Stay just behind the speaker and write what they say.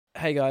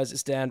Hey guys,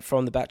 it's Dan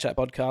from the Backchat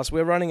podcast.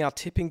 We're running our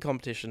tipping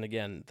competition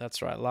again.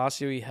 That's right. Last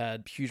year we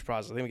had huge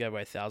prizes. I think we gave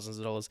away thousands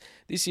of dollars.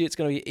 This year it's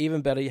going to be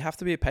even better. You have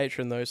to be a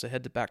patron though, so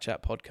head to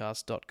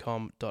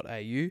backchatpodcast.com.au.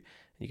 You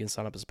can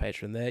sign up as a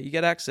patron there. You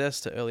get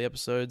access to early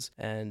episodes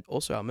and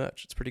also our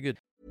merch. It's pretty good.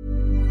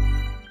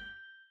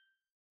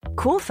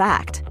 Cool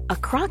fact, a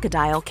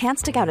crocodile can't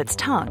stick out its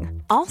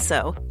tongue.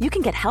 Also, you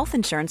can get health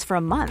insurance for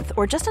a month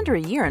or just under a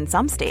year in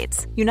some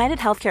states. United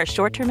Healthcare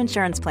short-term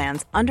insurance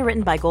plans,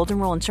 underwritten by Golden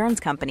Rule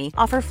Insurance Company,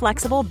 offer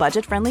flexible,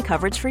 budget-friendly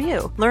coverage for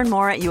you. Learn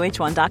more at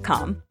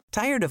uh1.com.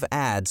 Tired of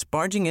ads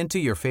barging into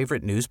your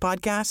favorite news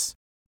podcasts?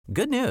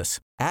 Good news.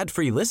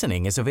 Ad-free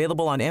listening is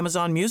available on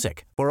Amazon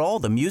Music for all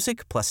the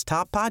music plus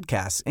top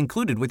podcasts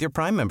included with your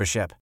Prime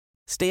membership.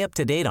 Stay up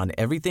to date on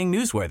everything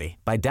newsworthy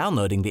by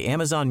downloading the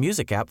Amazon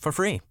Music app for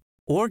free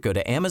or go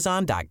to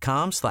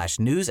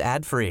amazon.com/news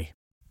ad free.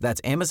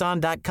 That's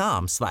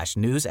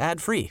amazon.com/news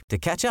ad free to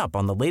catch up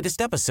on the latest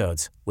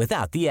episodes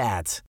without the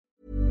ads.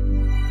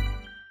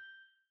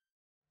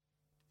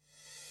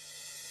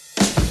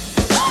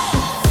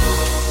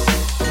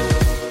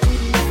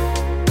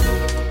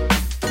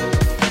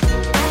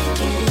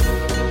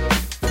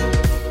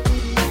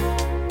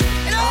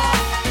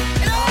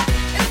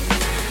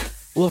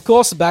 Well, of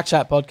course, the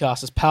Backchat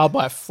podcast is powered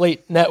by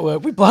Fleet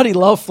Network. We bloody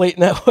love Fleet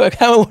Network.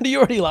 Hang on, what are you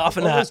already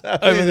laughing at?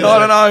 Over there? I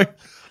don't know.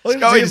 Let's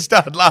go and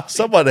start laughing.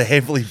 Someone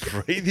heavily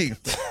breathing.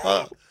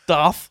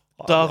 Duff.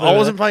 I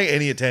wasn't paying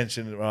any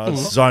attention. I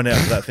was zoned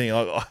out to that thing.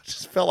 I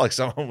just felt like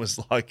someone was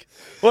like,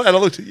 "What?" And I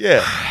looked at,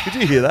 Did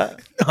you hear that?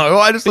 No,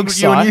 I just looked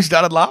at you and you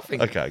started laughing.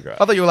 Okay, great.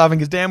 I thought you were laughing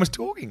because Dan was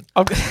talking.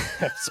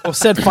 Or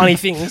said funny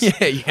things.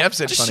 Yeah, you have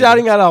said Just funny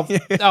shouting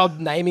things. at our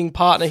naming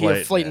partner here,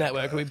 Fleet Fleet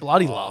Network, who we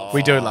bloody love.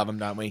 We do love them,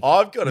 don't we?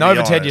 I've got to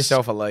Nova be Ted honest,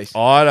 yourself at least.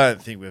 I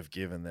don't think we've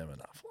given them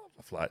enough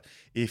love. Like,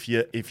 if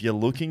you're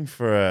looking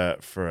for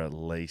a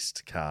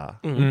leased car,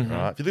 right?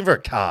 If you're looking for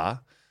a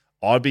car,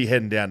 I'd be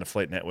heading down to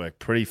Fleet Network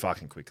pretty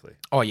fucking quickly.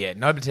 Oh, yeah.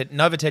 Nova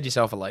Ted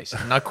yourself at least.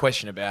 No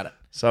question about it.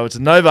 So it's a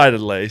novated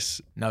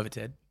lease. Nova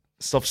Ted.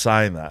 Stop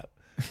saying that.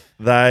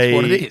 That's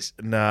what it is.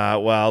 Nah,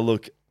 well,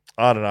 look,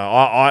 I don't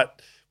know.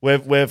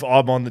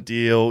 I'm on the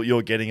deal.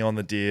 You're getting on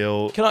the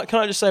deal. Can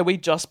I just say we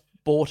just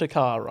bought a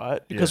car, right?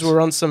 Because Yes. we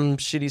were on some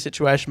shitty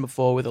situation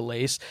before with a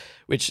lease,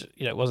 which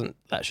wasn't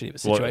that shitty of a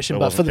situation. it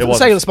But wasn't. for It the wasn't.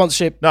 sake of the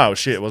sponsorship, No,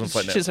 shit, it wasn't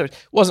Fleet Network.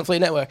 Wasn't Fleet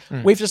Network.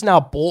 We've just now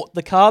bought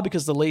the car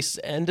because the lease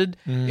ended.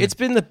 It's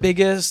been the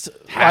biggest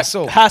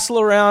hassle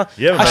around.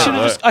 Yeah,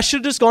 I should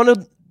have just gone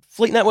to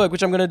Fleet Network,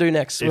 which I'm going to do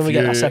next when we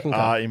get our second If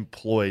car. you are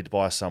employed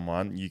by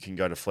someone, you can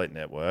go to Fleet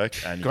Network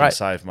and you can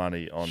save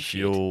money on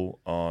fuel,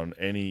 on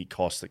any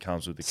cost that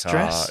comes with the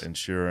Stress. car,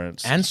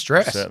 insurance. And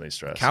stress. Certainly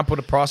stress. Can't put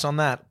a price on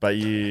that. But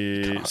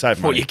you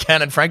save Well, money. you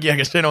can and Frankie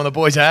Agostino and the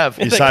boys have.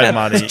 You save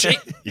money.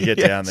 You get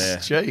Yeah, down there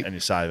it's cheap. and you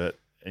save it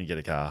and you get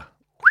a car.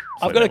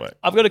 I've Fleet Network.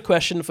 got a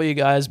question for you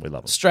guys. We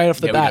love 'em. Straight off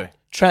the Yeah, we bat, do.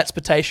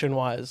 transportation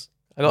wise.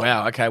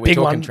 Wow, okay. We're big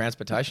talking one.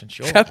 transportation,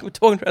 sure. We're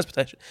talking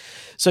transportation.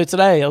 So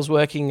today I was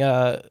working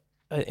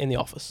in the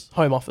office,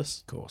 home office.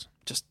 Of course.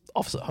 Just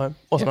office at home.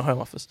 Wasn't a home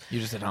office. You're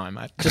just at home,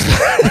 mate. Just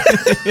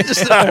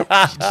at home.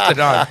 Just at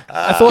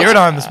home. You're at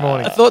home this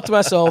morning. I thought to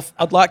myself,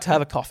 I'd like to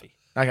have a coffee.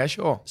 Okay,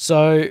 sure.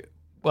 So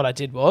what I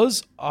did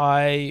was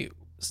I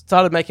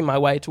started making my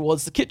way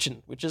towards the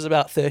kitchen, which is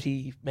about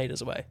 30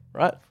 meters away,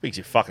 right? Big's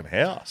your fucking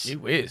house. You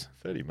whiz.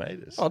 30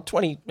 metres. Oh,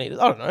 20 meters.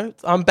 I don't know.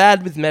 I'm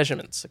bad with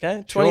measurements,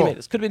 okay? 20 Sure.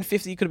 meters. Could have been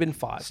 50, could have been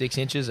 5. 6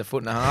 inches, a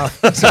foot and a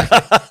half.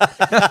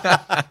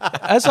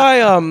 As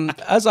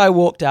I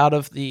walked out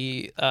of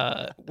the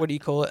what do you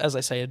call it? As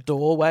I say, a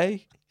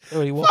doorway.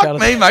 When you walk out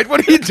of Me, mate, what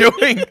are you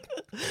doing?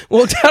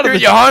 walked out You're of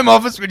at your home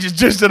office, which is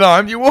just at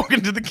home. You walk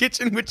into the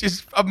kitchen, which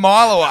is a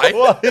mile away.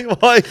 Why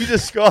are you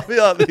describing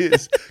it like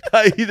this?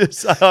 Can't you just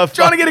say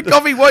Trying to get a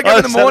coffee, woke up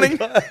in the morning.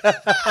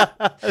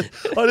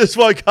 I just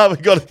woke up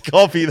and got a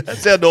coffee.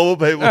 That's how normal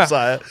people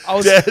say it.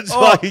 Dad's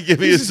fucking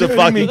giving us a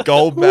fucking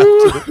gold map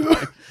to the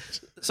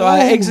place. So I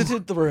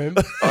exited the room.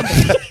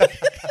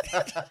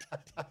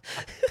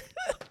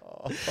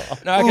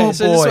 No, okay, so this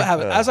is boy. what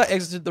happened. As I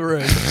exited the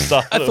room,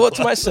 I thought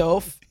to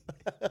myself,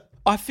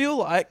 I feel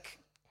like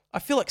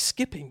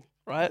skipping,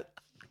 right?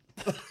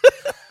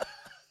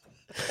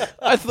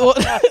 I thought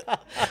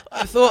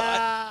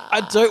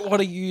I don't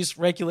want to use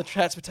regular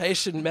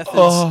transportation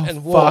methods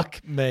and walk.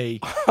 Fuck me.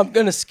 I'm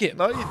going to skip.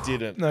 No, you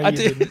didn't. No, I you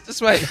did. didn't.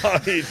 Just wait. No,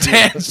 you didn't.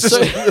 Dan's just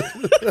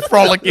So,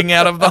 frolicking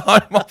out of the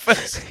home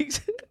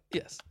office.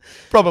 yes.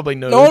 Probably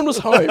no. No one was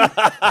home.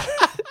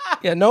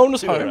 Yeah, no one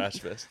was You're a home. rash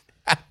vest.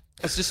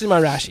 It's just in my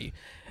rashi.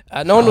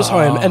 No one was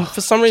home, and for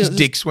some reason, Just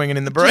dick swinging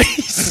in the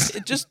breeze.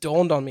 it just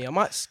dawned on me I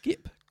might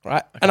skip,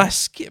 right? And I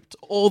skipped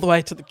all the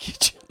way to the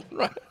kitchen,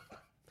 right?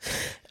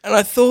 And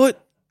I thought,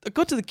 I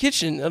got to the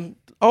kitchen, and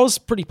I was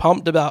pretty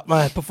pumped about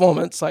my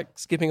performance, like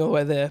skipping all the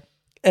way there.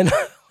 And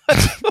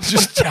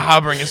Just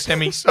harbouring a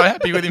semi, so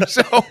happy with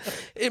himself.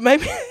 it made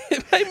me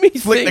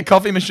Flick the think.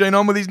 coffee machine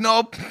on with his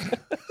knob.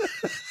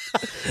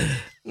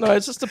 No,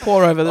 it's just a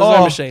pour over. There's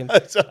no machine.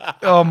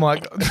 Oh my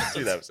God.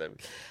 See that, Sammy.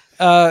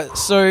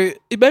 So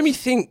it made me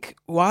think,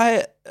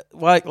 why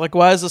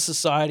as a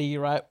society,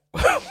 right?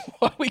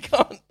 Why we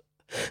can't?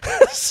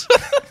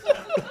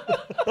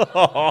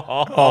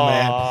 Oh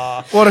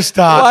man, what a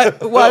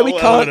start! Why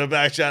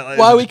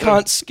we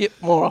can't skip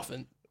more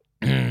often?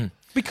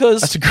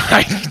 Because It's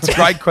a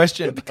great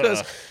question.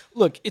 because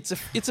look, it's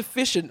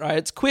efficient, right?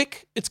 It's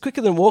quick. It's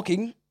quicker than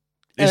walking.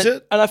 Is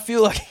it? And I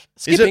feel like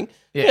skipping.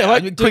 Yeah,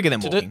 like, quicker than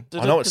walking.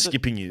 I know what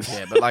skipping is.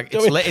 Yeah, but like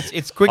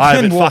it's quicker I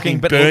have than it walking, fucking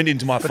but burned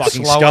into my but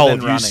fucking slower skull than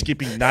of you running.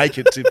 skipping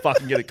naked to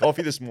fucking get a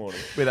coffee this morning.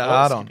 With a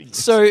hard on.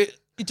 So it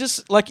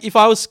just like if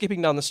I was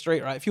skipping down the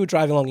street, right? If you were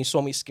driving along, you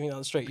saw me skipping down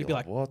the street, you'd be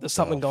like, what "There's the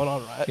something going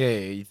on, right?" Yeah,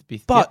 you'd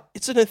be, But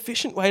it's an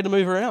efficient way to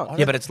move around.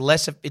 yeah, but it's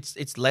less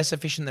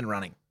efficient than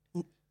running.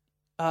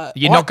 Uh,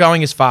 You're not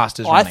going as fast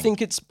as I running.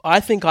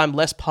 think I'm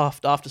less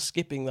puffed after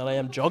skipping than I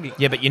am jogging.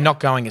 Yeah, but you're not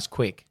going as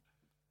quick.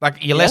 Like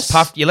you're Yes. less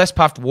puffed. You're less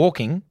puffed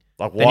walking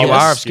Like than you why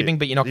are of skip? skipping,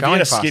 but you're not If going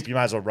you're fast. skip, you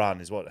may as well run.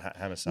 Is what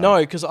Hammer's saying. No,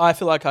 because I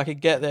feel like I could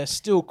get there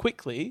still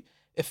quickly,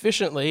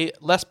 efficiently,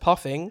 less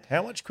puffing,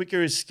 How much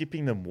quicker is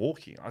skipping than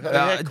walking?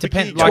 How quick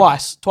depend- are you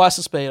like- twice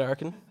the speed, I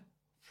reckon.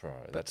 Bro,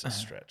 that's a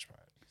stretch, mate.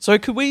 So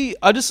could we?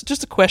 I just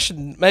a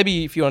question.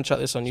 Maybe if you want to chat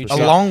this on A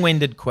YouTube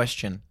long-winded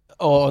question.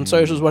 or on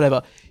socials,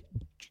 whatever.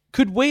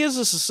 Could we as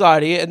a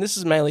society, and this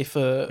is mainly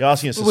for You're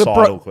asking a we're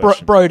societal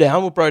question. bro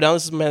down.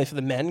 This is mainly for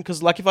the men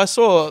because, like, if I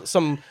saw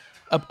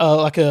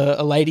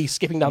a lady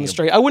skipping down the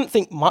street, I wouldn't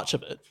think much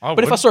of it. I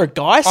But if I would. saw a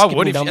guy I skipping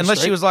would, down the unless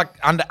street, she was like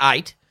under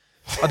 8.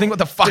 I think what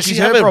the fuck Does she is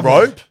have her a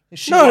problem? rope? Is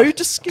she no, like,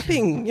 just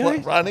skipping. You know?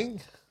 what,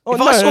 running? Oh, If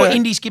no, I saw no.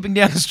 Indy skipping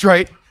down the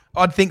street,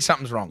 I'd think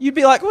something's wrong. You'd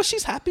be like, well,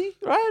 she's happy,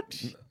 right?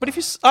 But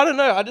if I don't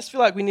know, I just feel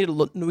like we need to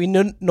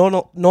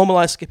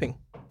normalize skipping.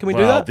 Can we do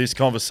Well, that? this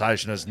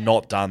conversation has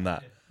not done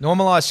that.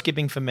 Normalise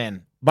skipping for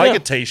men. Make Yeah. a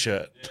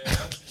t-shirt.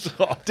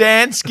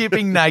 Dan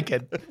skipping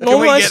naked. Can we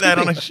Normalise get that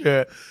on a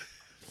shirt?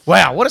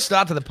 Wow, what a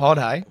start to the pod,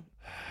 hey?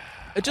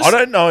 It just, I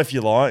don't know if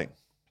you're lying.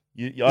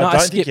 I don't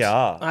think skipped. you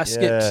are. I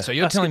skipped. Yeah. So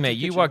you're I telling skipped me the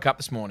you kitchen. woke up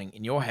this morning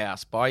in your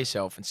house by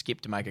yourself and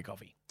skipped to make a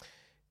coffee?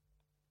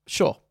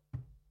 Sure.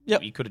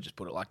 Yep. You could have just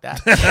put it like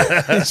that.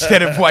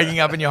 Instead of waking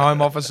up in your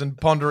home office and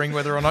pondering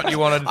whether or not you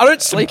wanted I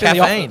don't some sleep in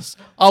the caffeine. office.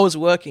 I was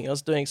working. I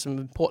was doing some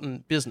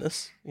important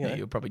business. You know, Yeah,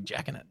 you were probably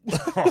jacking it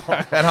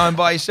at home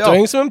by yourself.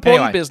 doing some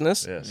important Anyway,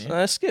 business. Yes. And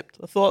I skipped.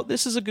 I thought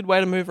this is a good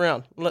way to move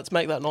around. Let's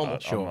make that normal.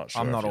 Sure, not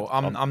sure I'm if not. you're-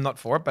 I'm not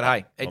for it, but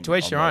hey, to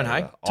each I'm their not own. Hey,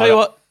 either. Tell you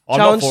what, I'm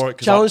not challenge for it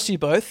 'cause challenge to you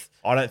both.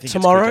 I don't think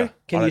Tomorrow, it's quicker.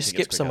 can I don't you think skip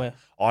it's quicker. somewhere?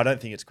 I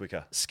don't think it's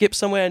quicker. Skip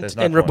somewhere and, There's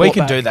no and point. report we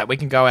can back. do that. We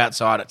can go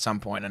outside at some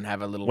point and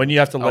have a little. When you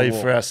have to a leave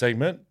walk. for our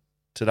segment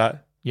today,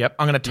 Yep,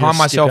 I'm going to You time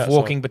just skip myself outside.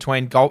 walking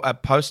between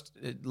light post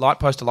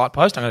to light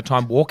post. I'm going to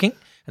time walking,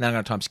 and then I'm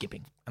going to time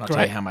skipping, and I'll tell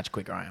Great. you how much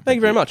quicker I am. Thank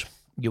you very much.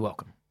 You're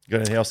welcome. you got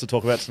anything else to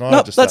talk about tonight? No,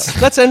 or just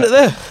that? let's end it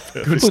there.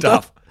 Good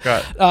stuff.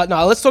 Great.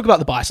 No, let's talk about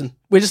the bison.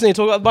 We just need to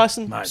talk about the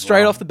bison as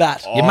straight well. off the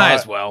bat. You may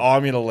as well.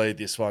 I'm going to lead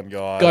this one,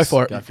 guys. Go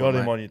for it. You've Go got for it,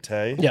 him mate. on your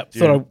tee. Yeah, Do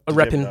thought you- I'd did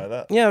wrap you him. ever know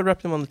that? Yeah, I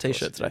wrapped him on the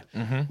t-shirt today.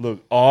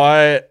 Look,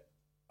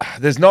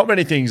 there's not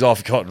many things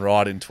I've gotten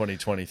right in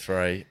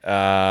 2023.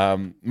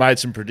 Made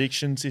some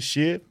predictions this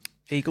year.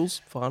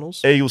 Eagles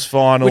finals, Eagles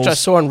finals. which I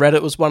saw on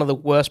Reddit was one of the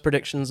worst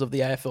predictions of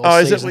the AFL Oh,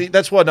 is season. it?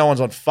 That's why no one's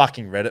on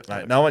fucking Reddit,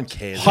 mate. No one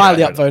cares.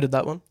 Highly about upvoted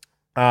that one.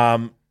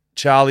 Reddit.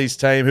 Charlie's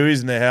team. Who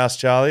is in the house,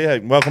 Charlie? Hey,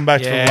 welcome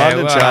back Yeah, from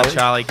London, well done, Charlie.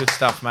 Charlie. Good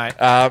stuff, mate. It's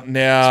an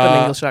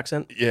Now, English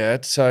accent. yeah.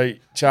 So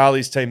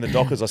Charlie's team, the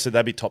Dockers. I said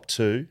they'd be top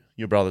 2.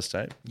 Your brother's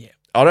team. Yeah.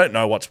 I don't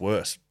know what's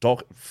worse: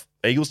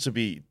 Eagles to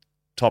be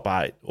top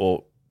 8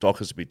 or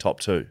Dockers to be top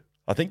 2.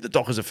 I think the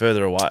Dockers are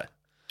further away.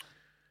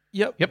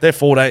 Yep. They're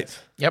 14th.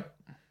 Yep.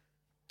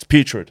 It's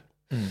putrid.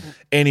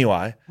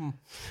 Anyway,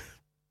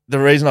 the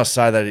reason I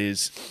say that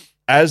is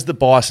as the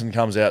Bison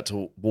comes out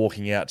to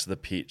walking out to the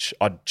pitch,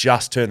 I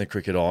just turn the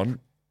cricket on.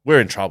 We're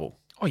in trouble.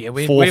 Oh yeah,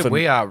 Four for-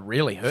 we are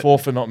really hurt. 4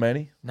 for not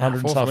many. No, 100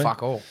 and 4 for something.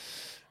 fuck all.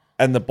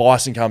 And the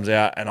Bison comes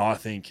out, and I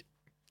think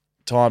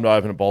time to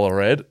open a bowl of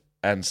red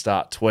and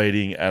start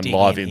tweeting and Dig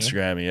live in, yeah.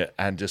 Instagramming it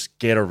and just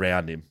get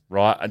around him,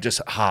 right? And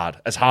just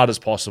as hard as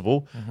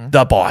possible. Mm-hmm.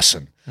 The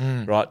Bison,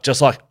 Mm. right?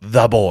 Just like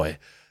the boy.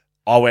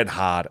 I went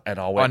hard, and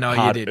I went know you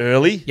hard did.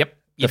 early. Yep,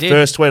 you The did.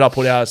 first tweet I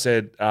put out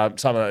said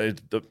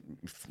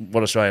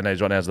what Australia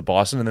needs right now is the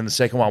Bison, and then the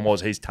second one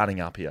was he's tunning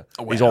up here.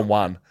 He's on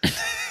one.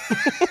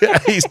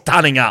 He's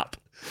tunning up.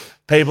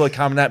 People are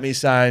coming at me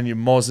saying you're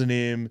mozzing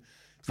him.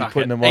 You're Fuck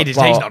putting it. him on. He's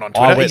not on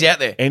Twitter. He's out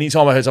there.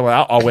 Anytime I heard someone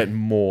out, I went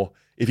more.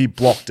 If he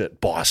blocked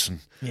it, Bison.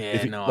 Yeah,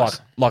 If he, nice.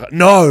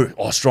 no,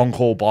 strong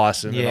call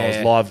Bison. And I was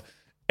Yeah. live.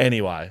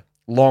 Anyway,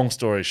 long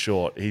story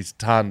short, he's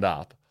turned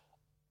up.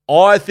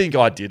 I think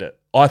I did it.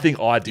 I think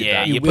I did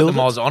Yeah, that. you put the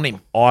moz on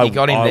him. You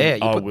got him there.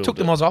 I You willed took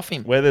the it. moz off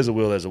him. Where there's a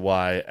will, there's a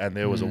way, and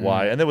there was a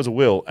way, and there was a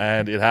will,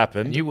 and it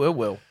happened. You were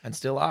Will, and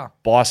still are.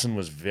 Bison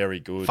was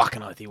very good.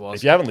 Fucking oath he was.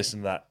 If you haven't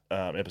listened to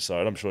that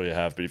episode, I'm sure you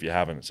have, but if you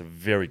haven't, it's a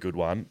very good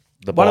one.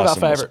 The One of our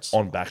Bison was favourites.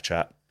 on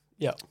Backchat.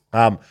 Yeah.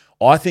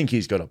 I think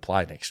he's got to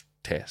play next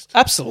test.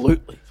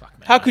 Absolutely. Fuck,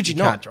 man. How could you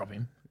can't not? drop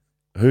him.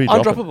 Who are you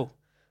dropping? Undroppable.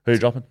 Who are you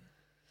dropping?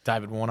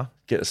 David Warner.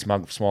 Get a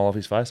smug smile off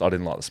his face. I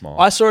didn't like the smile.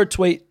 I saw a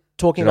tweet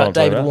talking You know about what I'm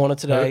talking David about? Warner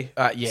today,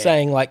 Yeah.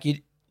 saying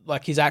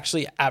like his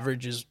actually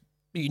average is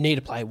you need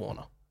to play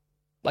Warner,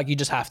 like you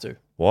just have to,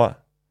 Why?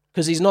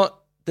 because he's not.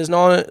 There's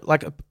no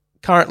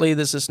currently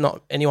there's just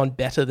not anyone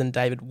better than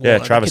David Warner. Yeah,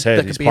 Travis that Head.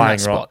 could He's be in that playing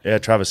right. spot. Yeah,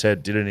 Travis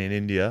Head did it in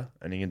India,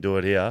 and he can do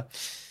it here.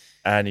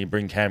 And you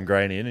bring Cam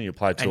Green in, and you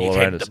play two And you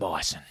all-rounders. kept the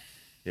Bison.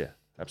 Yeah,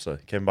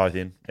 absolutely. Keep them both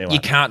in. Anyway, You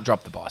can't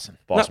drop the Bison.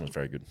 Bison was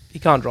very good. You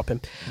can't drop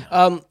him.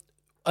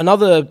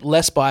 Another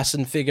less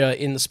Bison figure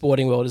in the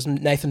sporting world is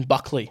Nathan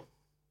Buckley,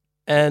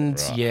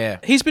 and Yeah.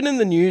 he's been in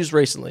the news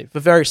recently for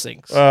various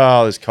things.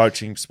 Oh, there's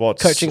coaching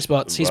spots.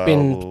 He's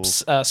been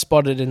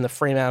spotted in the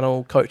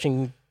Fremantle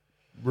coaching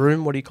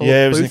room. What do you call it?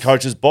 Yeah, he was in Booth? the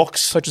coach's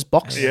box. Coach's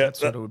box. Yeah,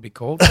 That's what it would be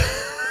called.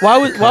 Why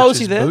was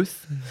he there?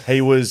 Booth.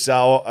 He was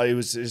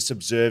just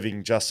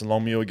observing Justin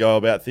Longmuir go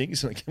about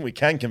things. We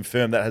can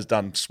confirm that has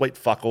done sweet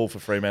fuck all for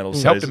Fremantle.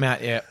 Helped him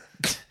out, yeah.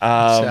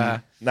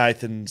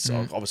 Nathan's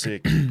obviously a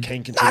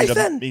keen contributor.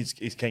 Nathan!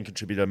 He's keen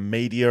contributor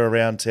media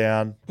around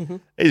town.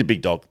 He's a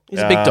big dog. He's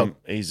a big dog.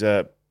 He's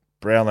a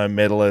Brownlow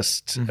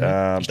medalist. He's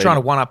trying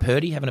to one-up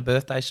Purdy, having a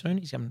birthday soon.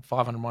 He's having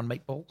 501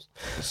 meatballs.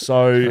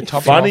 So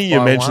Top it funny off you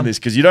by mentioned one. this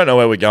because you don't know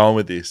where we're going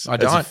with this. I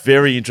don't. It's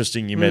very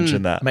interesting you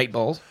mentioned that.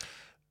 Meatballs.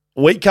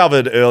 We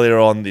covered earlier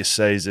on this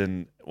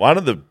season one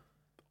of the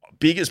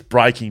biggest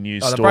breaking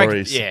news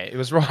stories. It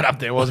was right up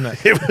there, wasn't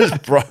it? It was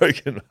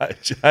broken, mate.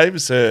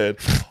 James Heard.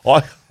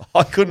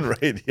 I couldn't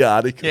read the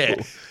article. Yeah.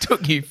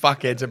 Took you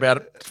fuckheads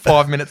about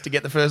 5 minutes to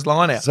get the first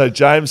line out. So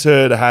James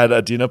Heard had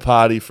a dinner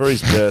party for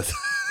his birthday.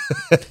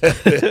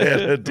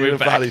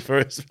 For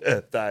his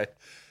birthday.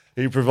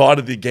 He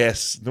provided the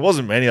guests. There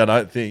wasn't many, I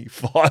don't think.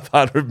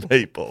 500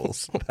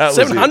 meatballs. That was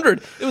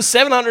 700. It was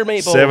 700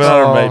 meatballs.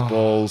 700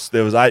 meatballs.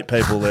 There was 8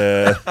 people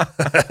there.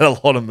 And a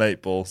lot of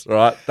meatballs.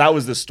 Right, that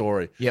was the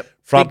story. Yep.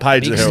 Front Big-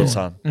 page of big the Herald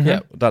story. Sun. Yeah,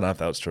 I don't know if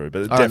that was true,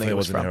 but it I don't definitely think it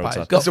was in the front Herald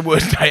Sun. page. That's the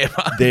worst day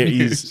ever. There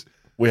is.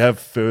 We have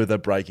further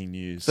breaking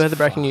news. Further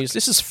breaking news.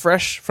 This is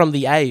fresh from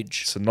The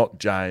Age. So not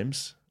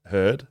James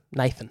Heard.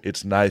 Nathan.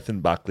 It's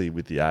Nathan Buckley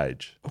with The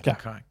Age. Okay.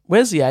 Okay.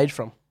 Where's The Age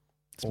from?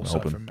 Also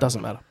Melbourne. from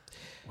Doesn't matter.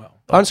 Well,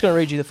 I'm just going to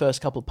read you the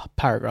first couple of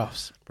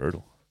paragraphs.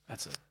 Brutal.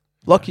 that's it.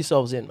 Lock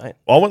yourselves in, mate.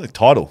 I want the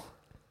title,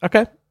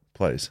 Okay.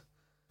 please.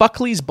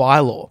 Buckley's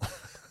bylaw.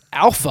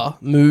 Alpha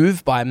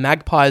move by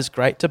Magpies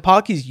great to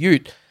park his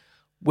ute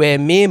where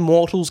mere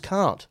mortals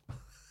can't.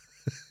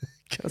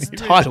 That's the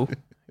title.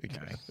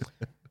 Okay.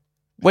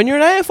 When you're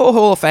an AFL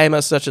Hall of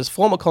Famer such as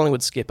former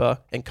Collingwood skipper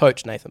and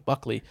coach Nathan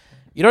Buckley,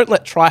 you don't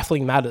let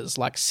trifling matters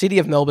like City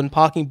of Melbourne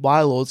parking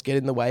bylaws get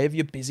in the way of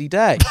your busy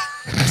day.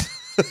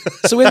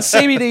 So when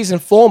CBD's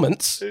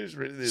informants Who's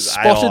written this?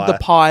 spotted AI? the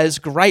Pies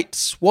great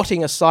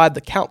swatting aside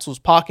the council's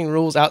parking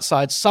rules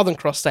outside Southern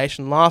Cross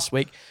Station last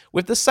week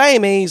with the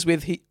same ease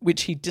with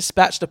which he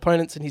dispatched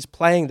opponents in his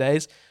playing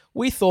days,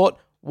 we thought,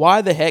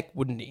 why the heck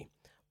wouldn't he?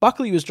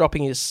 Buckley was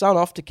dropping his son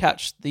off to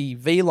catch the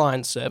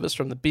V-Line service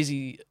from the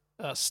busy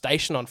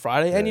station on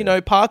Friday, and you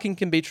know, parking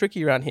can be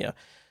tricky around here.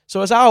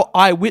 So as our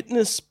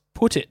eyewitness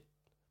put it,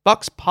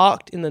 Bucks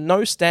parked in the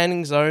no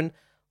standing zone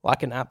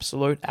like an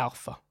absolute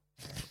alpha.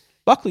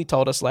 Buckley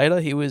told us later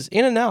he was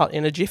in and out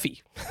in a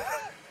jiffy.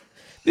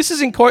 This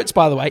is in quotes,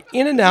 by the way.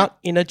 In and out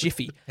in a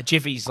jiffy. A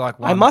jiffy's like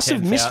I must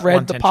have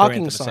misread the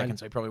parking sign. Second,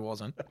 so he probably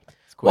wasn't.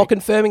 It's While quick.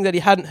 confirming that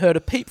he hadn't heard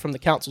a peep from the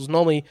council's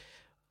normally...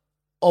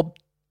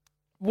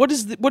 What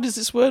is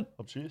this word?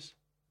 Obtuse?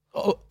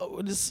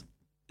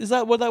 Is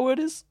that what that word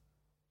is?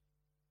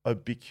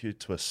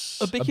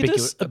 Ubiquitous.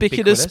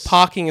 Ubiquitous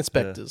parking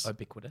inspectors.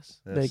 Ubiquitous.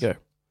 Yes. There you go.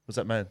 What's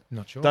that mean?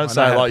 Not sure. Don't I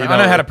say know like how, you know.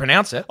 I know how to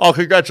pronounce it. Oh,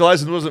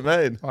 congratulations. What does it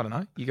mean? I don't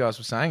know. You guys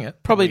were saying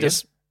it. Probably Weird.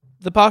 just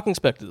the parking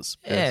inspectors.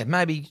 Yeah,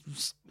 maybe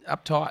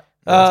uptight.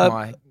 That's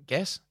my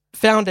guess.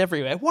 Found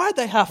everywhere. Why'd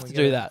they have Can to we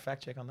do get a that?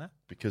 Fact check on that.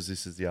 Because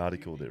this is the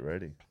article they're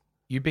reading.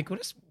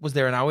 Ubiquitous? Was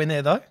there an O in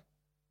there though?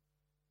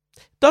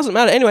 Doesn't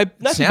matter. Anyway,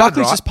 Nathan Sounded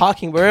Buckley's right. just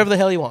parking wherever the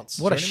hell he wants.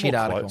 What a Any shit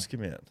more article. quotes? Give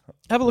me it.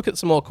 Have a look at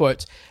some more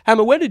quotes.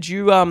 Hammer, where did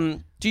you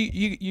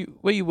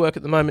where you work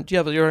at the moment? Do you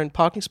have your own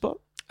parking spot?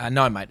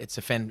 No, mate. It's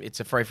a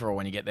free for all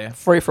when you get there.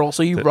 Free for all.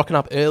 So you rocking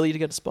up early to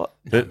get a spot?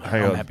 But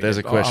hang I'm on, happy there's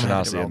to- a question I'm happy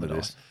asked to at the roll end of the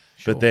this. dice.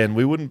 Sure. But then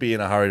we wouldn't be in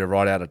a hurry to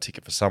write out a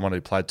ticket for someone who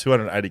played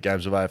 280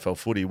 games of AFL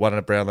footy, won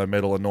a Brownlow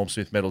medal, a Norm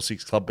Smith medal,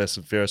 6 Club Best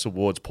and Fairest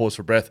awards, pause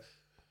for breath,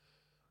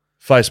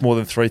 faced more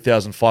than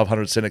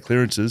 3,500 centre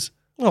clearances.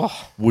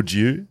 Oh, Would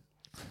you?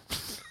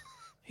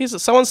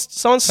 someone's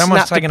Someone's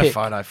snapped taking a a pic.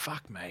 photo.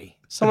 Fuck me.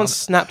 Someone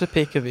snapped a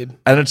pic of him.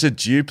 And it's a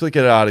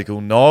duplicate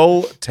article.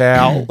 Noel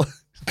Towell.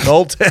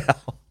 Noel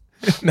Towell.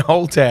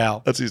 Noel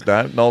Towel. That's his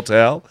name. Noel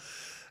Towell.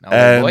 Noel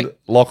And boy.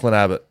 Lachlan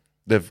Abbott.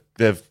 They've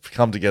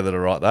come together to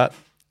write that.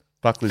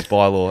 Buckley's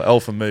bylaw.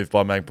 Alpha move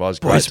by Magpies.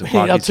 Great Boys, to we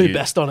park need our his two ute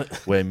best on it.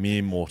 where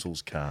mere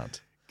mortals can't.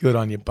 Good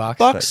on you, Bucks.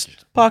 Bucks,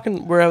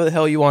 parking wherever the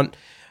hell you want.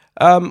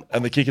 And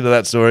the kicker to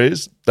that story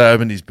is they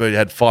opened his boot. He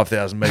had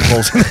 5,000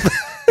 meatballs.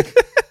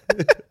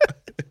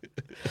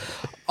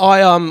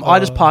 I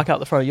just park out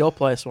the front of your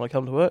place when I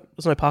come to work.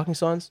 There's no parking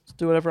signs. Just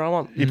do whatever I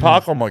want. You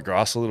park on my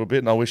grass a little bit,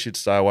 and I wish you'd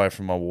stay away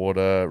from my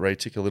water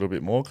retic a little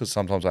bit more because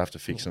sometimes I have to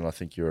fix it, and I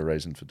think you're a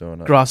reason for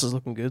doing it. Grass is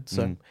looking good.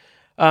 So,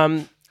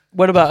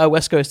 what about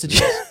West Coast? Did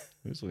you?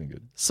 It's looking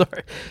good.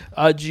 Sorry.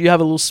 Do you have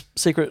a little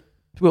secret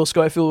Will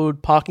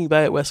Schofield parking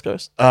bay at West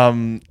Coast?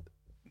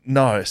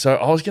 No. So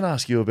I was going to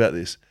ask you about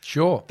this.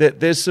 Sure.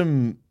 There's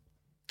some.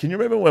 Can you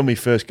remember when we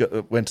first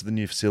went to the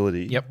new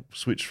facility? Yep.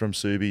 Switched from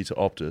Subi to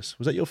Optus.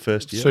 Was that your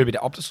first year? Subi to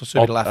Optus or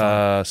Subi to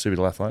Lathrone? Subi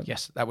to Lathrone.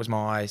 Yes, that was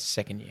my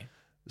second year.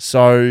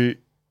 So,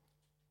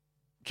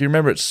 can you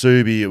remember at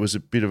Subi it was a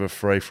bit of a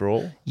free for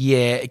all?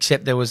 Yeah,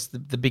 except there was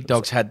the big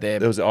dogs had their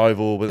There was the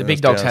oval, but the then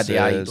big there was dogs had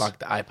the A downstairs.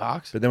 the A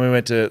parks. But then we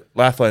went to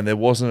Lathrone. There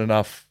wasn't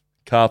enough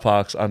car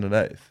parks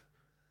underneath.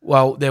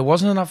 Well, there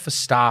wasn't enough for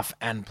staff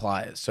and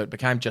players, so it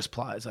became just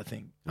players. I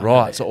think.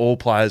 Right. So all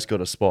players got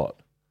a spot.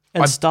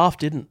 And staff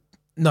didn't.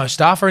 No,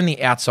 staff are in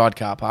the outside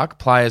car park.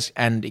 Players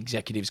and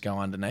executives go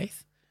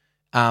underneath.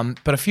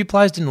 But a few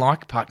players didn't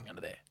like parking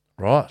under there.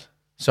 Right.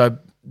 So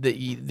the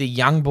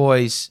young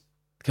boys,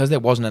 because there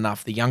wasn't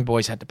enough, the young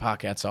boys had to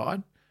park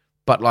outside.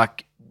 But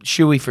like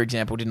Shuey, for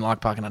example, didn't like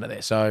parking under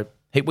there. So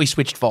we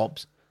switched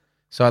fobs.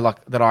 So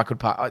like that I could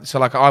park. So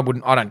like I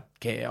don't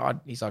care.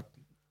 He's like,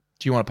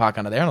 do you want to park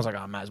under there? And I was like,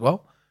 I may as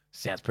well.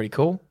 Sounds pretty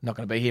cool. Not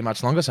going to be here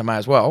much longer, so may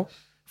as well.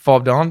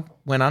 Fobbed on,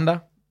 went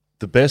under.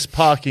 The best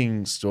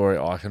parking story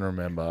I can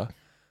remember,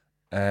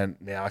 and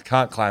now I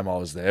can't claim I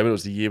was there, but it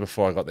was the year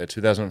before I got there,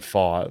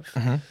 2005.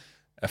 Mm-hmm.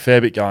 A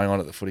fair bit going on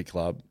at the footy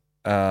club.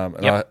 And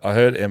Yep. I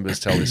heard Embers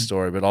tell this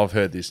story, but I've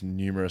heard this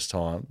numerous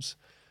times.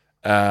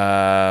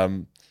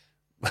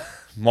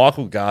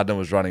 Michael Gardner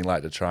was running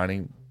late to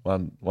training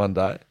one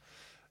day,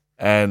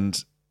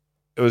 and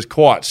it was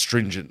quite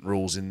stringent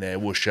rules in there.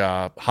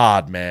 Whoosher,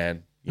 hard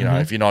man. You know,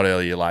 if you're not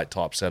early, you're late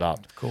type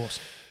setup. Of course.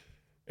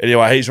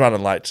 Anyway, he's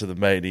running late to the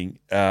meeting.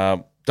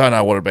 Don't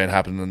know what had been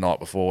happening the night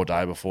before,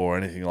 day before, or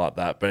anything like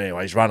that. But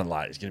anyway, he's running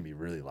late. He's going to be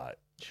really late.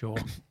 Sure.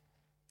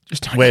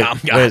 Just don't come.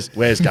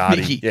 Where's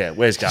Gardy? Mickey, Yeah,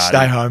 where's Gardy?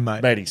 stay home,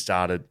 mate. Meeting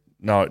started.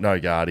 No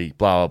Gardy.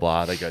 Blah, blah,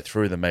 blah. They go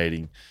through the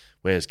meeting.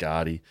 Where's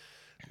Gardy?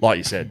 Like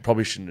you said,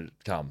 probably shouldn't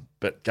have come.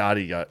 But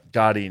Gardy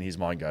in his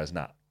mind goes,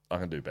 nah, I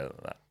can do better than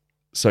that.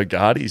 So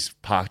Gardy's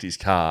parked his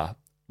car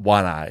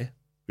 1A,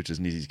 which is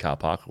Nizzy's car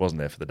park. Wasn't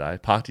there for the day.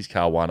 Parked his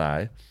car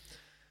 1A.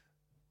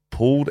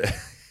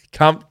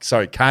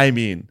 Came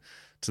in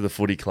to the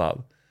footy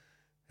club.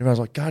 Everyone's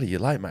like, Gardy, you're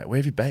late, mate. Where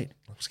have you been?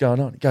 What's going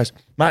on? He goes,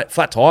 mate,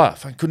 flat tyre.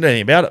 Couldn't do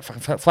anything about it.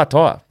 Flat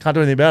tyre. Can't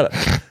do anything about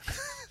it.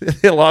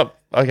 They're like,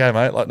 okay,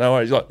 mate. Like, no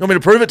worries. He's like, you want me to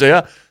prove it to you?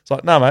 It's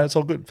like, no, mate, it's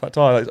all good. Flat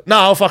tyre. He's like, no,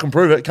 I'll fucking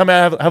prove it. Come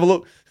out, have a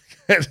look.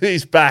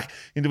 He's back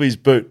into his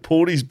boot.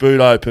 Pulled his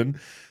boot open.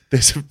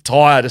 There's a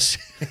tyre just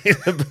in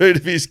the boot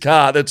of his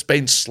car that's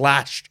been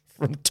slashed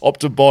from top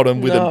to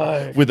bottom with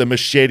a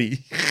machete.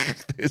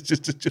 There's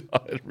just a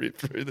giant rip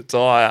through the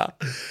tyre.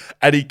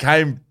 And he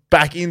came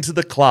back into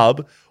the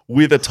club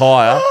with a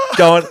tyre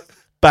going,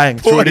 bang,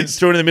 threw it in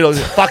the middle.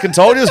 Fucking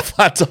told you it was a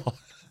flat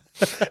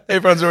tyre.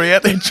 Everyone's already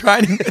out there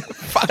training.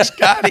 Fuck's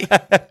Gardy.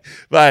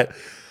 Mate,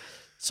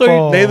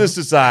 So needless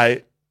to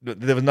say,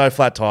 there was no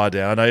flat tyre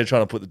down. I know you're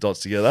trying to put the dots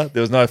together.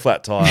 There was no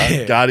flat tyre.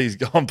 Yeah. Gardy's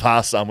gone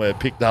past somewhere,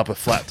 picked up a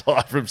flat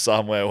tyre from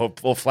somewhere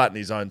or flattened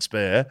his own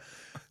spare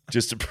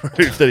just to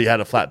prove that he had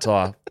a flat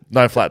tyre.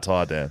 No flat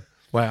tyre down.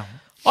 Wow.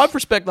 I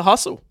respect the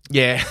hustle.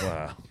 Yeah.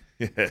 Wow.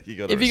 Yeah, you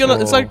got If you're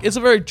gonna, it's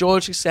a very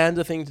George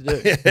Costanza thing to do.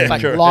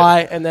 Like correct. lie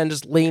and then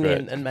just lean Correct.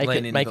 in and make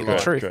Lean it into the the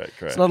truth. Correct.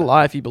 It's not a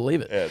lie if you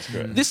believe it. Yeah, it's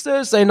great. This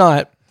Thursday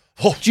night,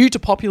 due to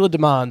popular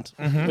demand,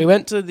 we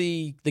went to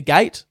the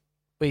gate.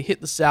 We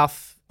hit the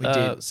south.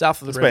 did.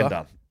 South of the It's river. been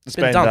done. It's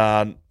been been done.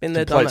 done. Been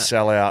there, Complete done that.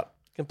 sellout.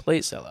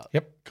 Complete sellout.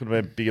 Yep. Could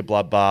have been a bigger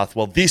bloodbath.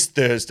 Well, this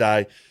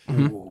Thursday,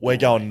 we're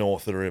going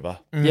north of the river.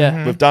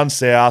 Yeah. We've done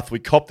south. We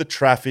copped the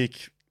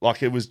traffic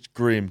like it was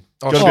grim.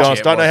 Oh, Gotta be shit, honest.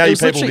 it Don't know was. how It you was,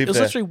 people literally, live it was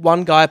there. literally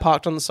one guy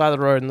parked on the side of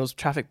the road and there was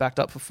traffic backed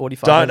up for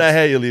 45 Don't know minutes.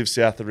 how you live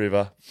south of the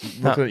river.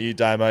 Looking at you,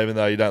 Damo, even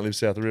though you don't live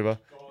south of the river.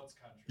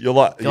 You're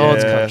like,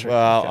 God's yeah, country.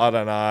 well, I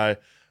don't know.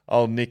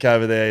 Old Nick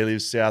over there, he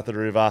lives south of the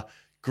river.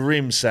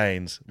 Grim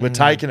scenes. We're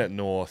taking it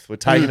north. We're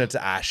taking it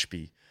to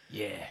Ashby.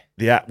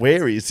 Yeah.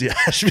 Where is the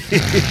Ashby?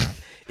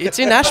 It's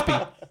in Ashby.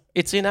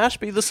 It's in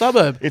Ashby, the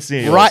suburb. It's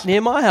near right yours. near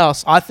my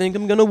house. I think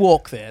I'm going to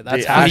walk there.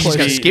 That's The how He's close just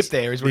going it to is. skip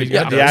there is what he's Yeah.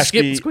 going to The do. Skip,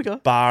 Ashby it's quicker.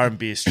 Bar and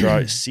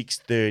Bistro,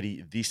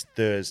 6:30 this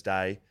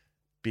Thursday.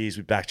 Beers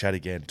with Backchat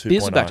again, 2.0.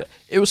 Beers are back to-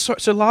 It was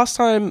so last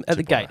time at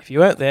the gate. If you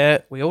weren't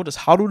there, we all just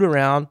huddled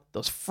around. There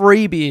was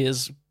free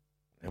beers.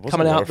 It wasn't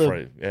coming a lot out of the-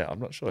 free. Yeah, I'm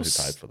not sure who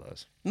paid for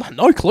those.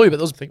 No clue, but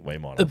there was I think we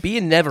might the have. beer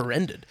never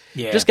ended.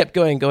 Yeah. Just kept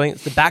going.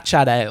 It's the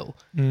Backchat Ale,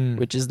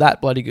 which is that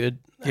bloody good.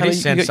 It How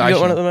is many- you got one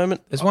sensational. at the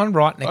moment? There's one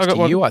right I next got to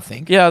one. you, I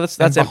think. Yeah, that's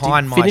And empty.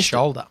 behind my Finished it.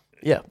 shoulder.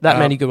 Yeah, that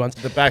many good ones.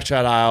 The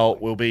Backchat Ale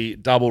will be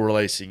double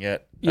releasing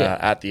it Yeah.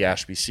 at the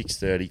Ashby,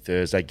 6:30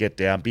 Thursday. Get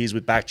down. Beers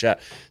with Backchat.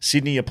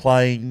 Sydney are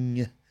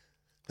playing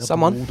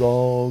Someone.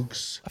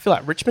 Bulldogs. I feel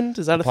like Richmond.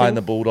 Is that a Playing thing?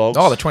 the Bulldogs.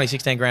 Oh, the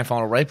 2016 Grand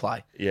Final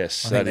replay.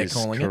 Yes, I think that they're is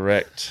calling it.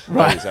 correct.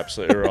 Right. That is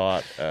absolutely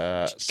right.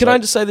 Can I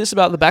just say this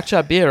about the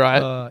Backchat beer,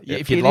 right?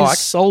 If It you'd is like.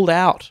 sold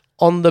out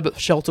on the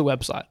shelter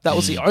website. That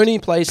was the only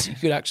place you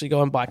could actually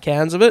go and buy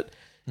cans of it.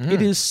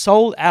 It is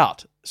sold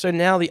out. So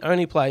now the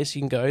only place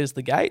you can go is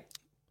the Gate.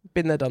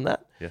 Been there, done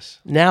that. Yes.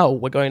 Now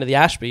we're going to the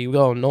Ashby. We're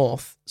going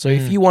north. So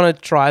if you want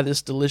to try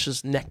this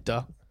delicious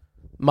nectar,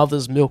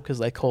 mother's milk as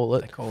they call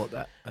it, Call it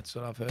that. That's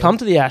what I've heard. come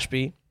to the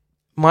Ashby.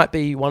 Might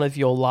be one of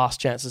your last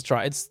chances to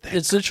try. It's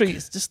literally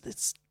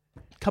it's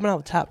coming out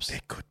of the taps.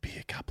 There could be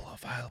a couple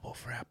available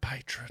for our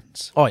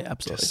patrons. Oh yeah,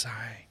 absolutely. Just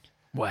saying.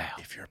 Wow.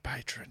 If you're a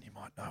patron, you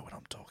might know what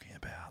I'm talking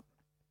about.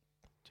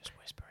 Just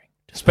whispering.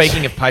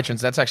 Speaking of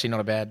patrons, that's actually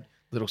not a bad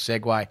little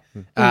segue.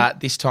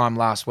 This time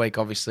last week,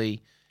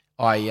 obviously,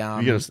 Have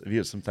you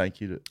got some thank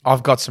you to?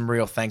 I've got some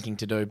real thanking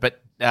to do.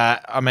 But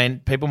I mean,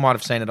 people might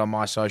have seen it on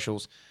my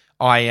socials.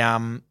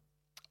 I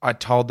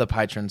told the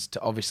patrons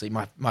to obviously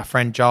my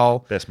friend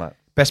Joel,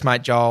 best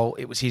mate Joel.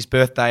 It was his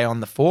birthday on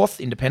the 4th,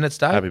 Independence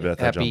Day. Happy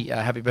birthday, Joel.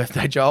 Happy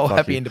birthday, Joel. Fuck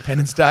Happy you.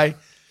 Independence Day.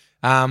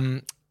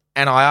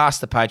 And I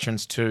asked the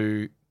patrons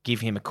to give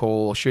him a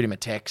call or shoot him a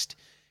text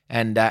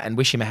and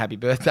wish him a happy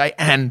birthday.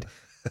 And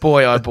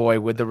boy, oh boy,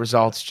 were the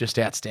results just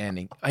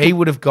outstanding. He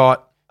would have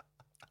got,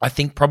 I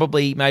think,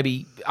 probably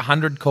maybe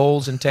 100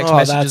 calls and text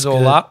messages that's all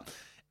good. up.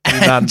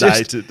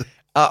 Inundated.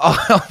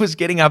 I was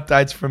getting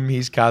updates from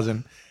his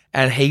cousin,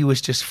 and he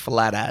was just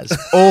flat as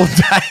all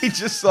day,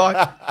 just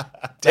like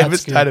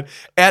devastated.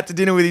 Out to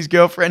dinner with his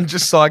girlfriend,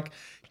 just like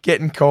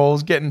getting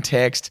calls, getting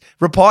texts.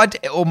 Replied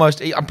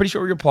to I'm pretty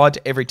sure he replied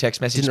to every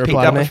text message. Didn't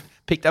reply to me.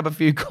 Picked up a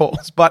few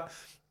calls. But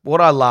what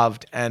I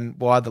loved and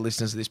why the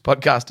listeners of this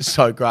podcast are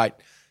so great,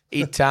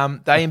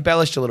 they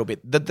embellished a little bit.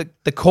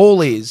 The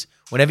call is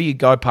whenever you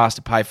go past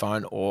a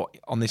payphone, or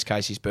on this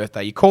case his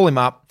birthday, you call him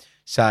up,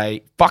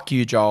 say "fuck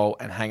you, Joel,"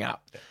 and hang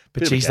up.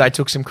 But geez, they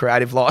took some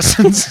creative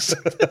license.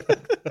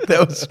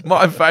 That was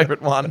my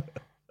favourite one.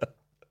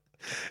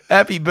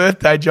 Happy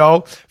birthday,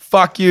 Joel.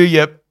 Fuck you,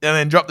 yep. And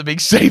then drop the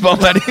big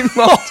C-bomb at him.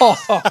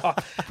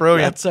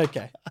 Brilliant. That's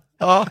okay.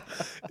 Oh,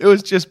 it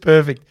was just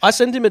perfect. I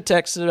sent him a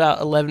text at about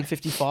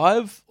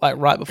 11:55, like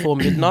right before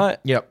midnight.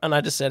 Yep. And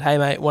I just said, "Hey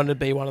mate, wanted to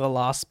be one of the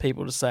last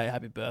people to say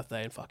happy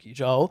birthday and fuck you,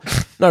 Joel."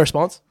 No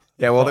response.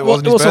 Yeah, well, it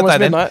wasn't his birthday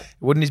then. It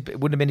wouldn't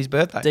have been his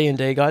birthday.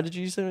 D&D guy, did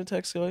you send him a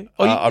text guy?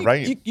 I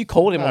rang him. You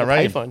called him on the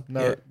rang him. payphone.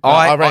 No, Yeah.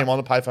 I rang him on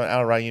the payphone and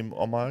I rang him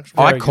on my actual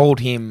I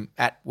called him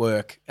at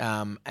work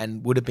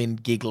and would have been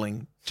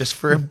giggling just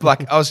for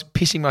like I was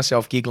pissing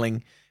myself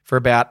giggling for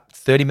about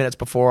 30 minutes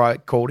before I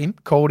called him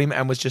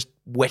and was just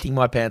wetting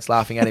my pants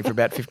laughing at him for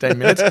about 15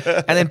 minutes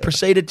and then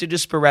proceeded to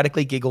just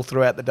sporadically giggle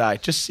throughout the day.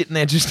 Just sitting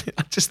there, just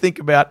think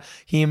about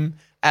him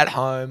at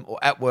home or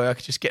at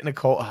work, just getting a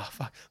call,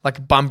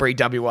 like Bunbury,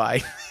 WA.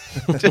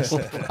 Just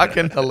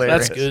fucking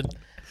hilarious. That's good.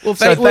 Well,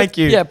 thank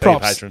you. Yeah,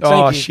 props. patrons. Thank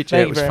Oh, you. shit, Thank yeah,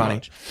 you it was very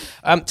funny.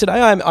 much. Today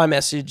I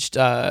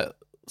messaged,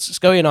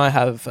 Scully and I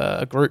have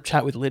a group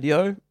chat with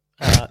Lydio,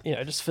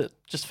 just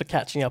for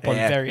catching up on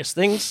Yeah. various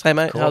things. Hey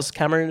mate, how's the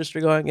camera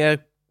industry going? Yeah,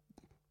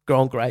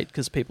 going great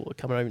because people are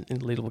coming over in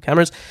leadable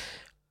cameras.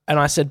 And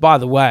I said, by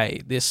the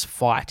way, this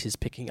fight is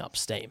picking up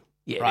steam.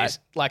 Yeah, it right? is.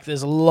 Like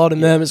there's a lot of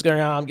murmurs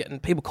going on. I'm getting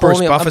people calling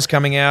Bruce me. Buffer's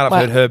coming out. I've my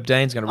heard Herb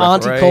Dean's going to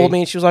referee. Auntie called me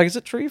and she was like, "Is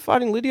it true you're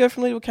fighting Lydio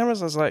from Leadable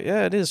Cameras?" I was like,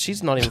 "Yeah, it is."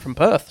 She's not even from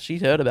Perth. She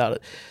heard about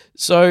it.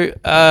 So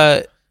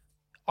I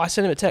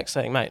sent him a text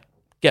saying, "Mate,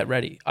 get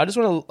ready. I just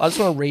want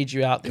to read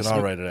you out this." Can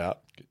I read it out?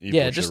 You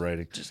Yeah, push your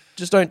reading.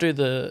 just don't do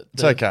the.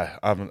 It's okay.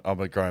 I'm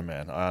a grown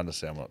man. I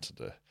understand what to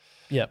do.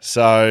 Yeah.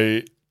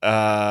 So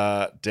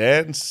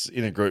Dan's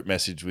in a group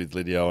message with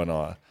Lydio and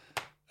I.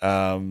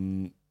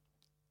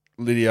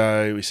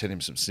 Lydio, we sent him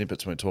some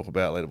snippets when we talk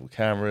about leadable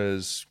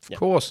cameras. Of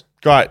course.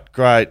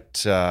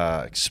 Great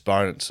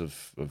exponents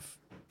of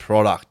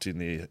product in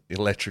the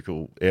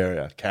electrical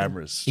area,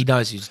 cameras. He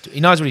knows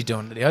what he's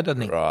doing, Lydio,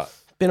 doesn't he? Right.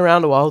 Been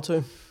around a while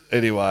too.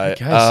 Anyway,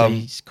 Okay, so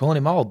he's calling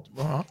him old.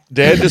 All right.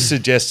 Dan just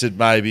suggested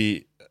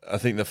maybe I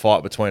think the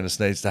fight between us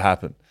needs to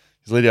happen.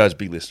 Because Lydia's a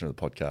big listener of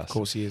the podcast. Of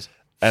course he is.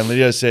 And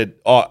Lydio said,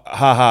 "Oh,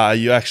 haha, are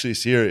you actually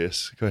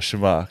serious?" ?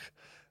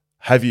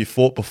 Have you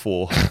fought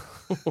before?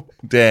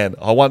 Dan,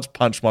 I once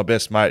punched my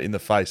best mate in the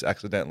face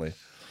accidentally.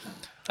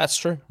 That's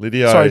true.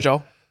 Lydio, Sorry,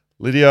 Joel.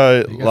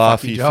 Lydio, go, laughy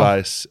fuck you, Joel.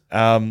 face.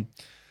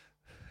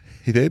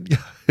 He then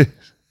goes,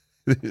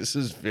 this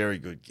is very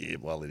good gear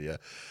by Lydio.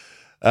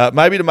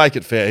 Maybe to make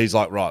it fair, he's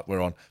like, right, we're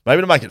on.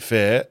 Maybe to make it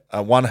fair,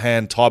 one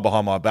hand tied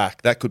behind my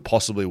back, that could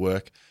possibly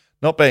work.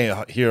 Not being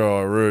a hero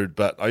or rude,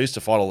 but I used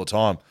to fight all the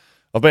time.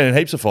 I've been in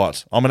heaps of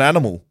fights. I'm an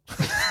animal.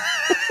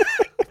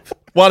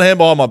 One hand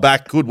behind my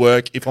back could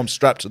work if I'm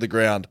strapped to the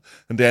ground.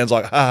 And Dan's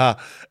like, haha.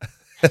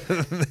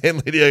 And then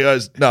Lydia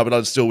goes, no, but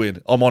I'd still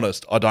win. I'm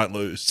honest. I don't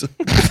lose.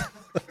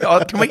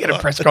 Can we get a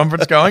press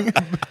conference going?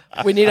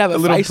 We need to have a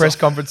little face-off. press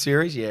conference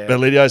series, yeah. But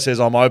Lydio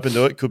says, I'm open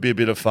to it. Could be a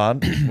bit of fun.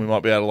 We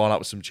might be able to line up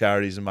with some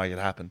charities and make it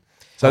happen.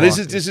 So this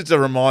is to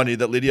remind you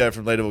that Lydio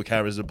from Leadable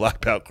Cameras is a black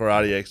belt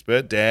karate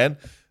expert. Dan,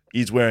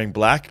 is wearing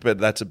black, but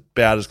that's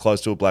about as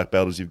close to a black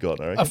belt as you've got,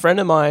 I reckon. A friend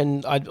of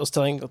mine, I was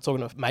talking to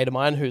a mate of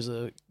mine who's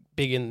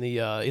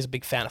he's a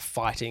big fan of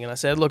fighting, and I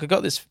said, look, I've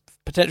got this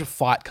potential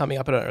fight coming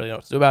up. I don't really know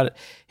what to do about it.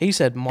 He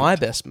said, my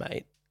best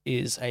mate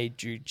is a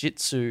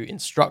jiu-jitsu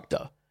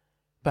instructor.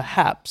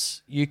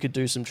 Perhaps you could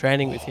do some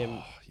training with him.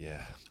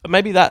 Yeah.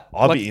 Maybe that.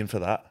 I'd be in for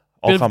that.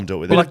 I'll come do it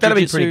with bit you. of That'd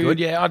be pretty jiu-jitsu. good.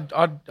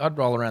 Yeah, I'd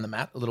roll around the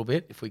mat a little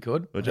bit if we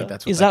could. I think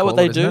that's what Is that what call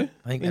they it, isn't do? it?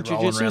 I think in they're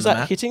rolling jiu-jitsu, around is the that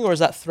mat. hitting or is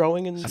that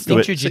throwing? And I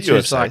think jiu-jitsu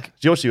is like...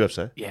 Do you watch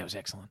UFC? Yeah, it was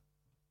excellent.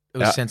 It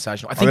was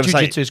sensational. I I'm think gonna say,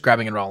 jiu-jitsu is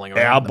grabbing and rolling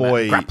around Our the mat,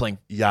 boy grappling.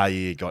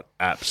 Yair got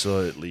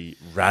absolutely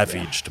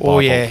ravaged by Oh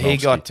yeah, he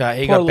Volkanovski. got a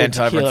bent little over and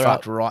tequila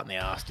fucked up. right in the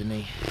arse, didn't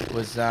he? It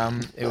was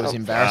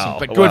embarrassing, wow.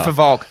 but good Wow. for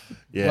Volk.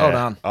 Yeah. Well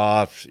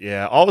done.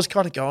 Yeah, I was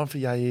kind of going for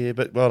Yair,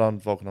 but well done,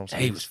 Volkanovski.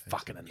 He was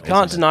fucking annoying.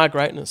 Can't deny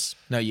greatness.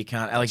 No, you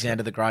can't.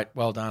 Alexander the Great.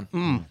 Well done.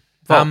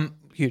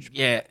 Huge.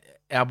 Yeah,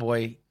 our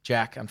boy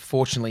Jack.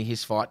 Unfortunately,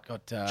 his fight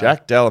got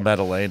Jack Della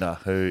Maddalena,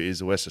 who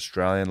is a West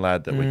Australian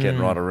lad that we're getting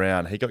right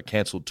around, he got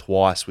cancelled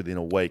twice within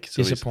a week.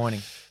 So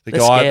disappointing. The They're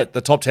guy, scared.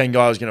 the top 10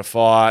 guy was going to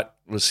fight,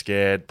 was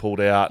scared, pulled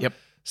out. Yep.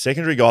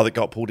 Secondary guy that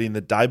got pulled in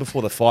the day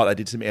before the fight, they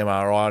did some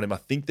MRI on him. I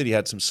think that he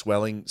had some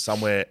swelling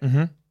somewhere,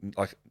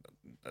 like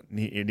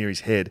near his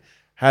head.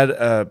 Had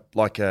a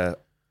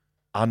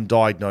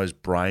undiagnosed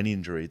brain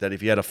injury that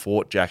if he had a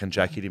fought Jack and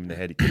Jack hit him in the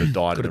head, he could have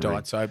died. Could have in the ring.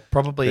 died. So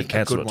probably They a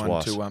cancelled good it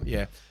one twice. to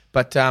yeah.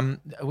 But are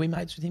we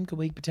mates with him? Could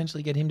we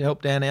potentially get him to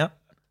help Dan out?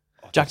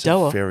 Jack That's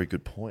Della. a very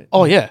good point.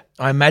 Oh, yeah.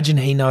 I imagine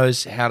he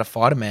knows how to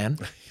fight a man,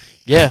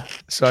 Yeah.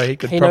 so he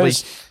could He probably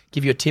knows-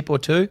 give you a tip or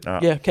two.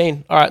 Yeah,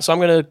 keen. All right, so I'm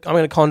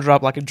gonna conjure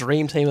up like a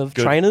dream team of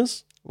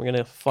trainers. We're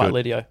gonna fight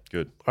Good. Lidio.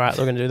 Good. All right,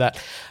 we're gonna do that.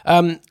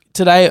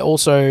 Today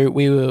also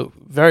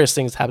various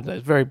things happened. It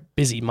was a very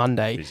busy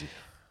Monday. Busy.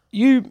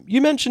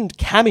 You mentioned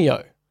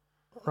Cameo,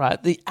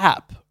 right? The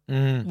app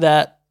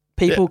that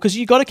people because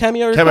you got a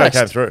Cameo Cameo request.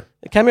 came through.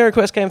 A Cameo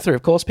request came through.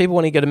 Of course, people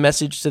want to get a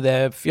message to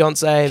their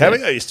fiance.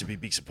 Cameo used to be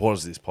big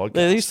supporters of this podcast.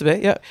 There used to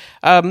be, yeah.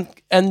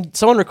 And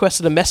someone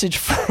requested a message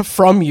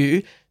from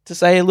you to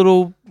say a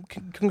little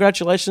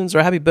congratulations or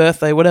a happy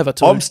birthday, whatever.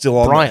 To I'm still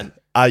on Brian. there.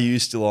 Are you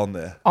still on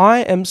there? I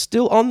am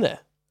still on there.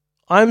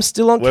 I'm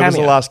still on When was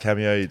Cameo. the last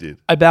Cameo you did?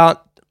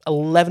 About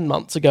 11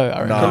 months ago,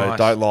 I reckon. No, Nice.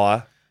 don't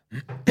lie.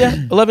 Yeah,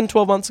 11,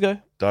 12 months ago.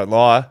 Don't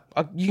lie.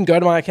 You can go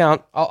to my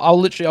account.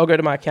 I'll go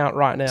to my account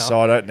right now. So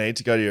I don't need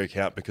to go to your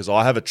account because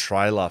I have a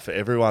trailer for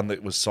everyone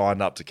that was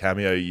signed up to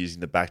Cameo using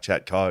the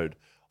Backchat code.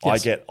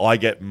 Yes. I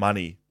get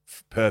money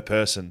per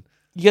person.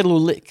 You get a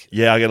little lick.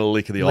 Yeah, I get a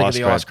lick of the Look ice at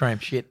the cream. ice cream.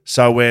 Shit.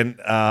 So when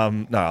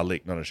no, a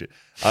lick, not a shit.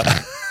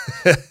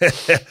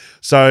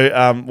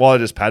 So while I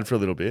just pad for a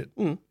little bit,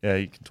 yeah,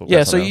 you can talk. Yeah,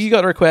 about so something you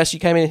got a request. You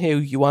came in here.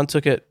 You one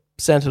took it,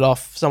 sent it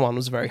off. Someone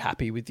was very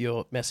happy with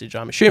your message,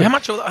 I'm assuming. How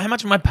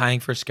much am I paying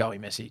for a Scully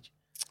message?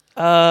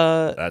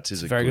 That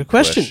is a very good good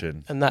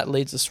question. And that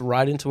leads us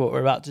right into what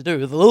we're about to do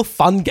with a little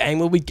fun game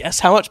where we guess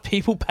how much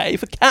people pay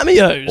for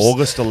cameos.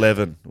 August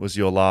 11 was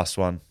your last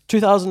one.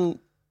 2000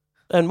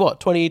 and what,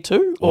 22?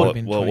 Would Or, have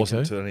been Well, it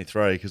wasn't 22.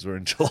 23 because we're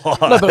in July.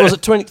 no, but was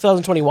it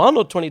 2021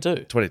 or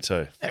 22?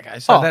 22. Okay,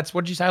 so Oh. that's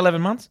what did you say? 11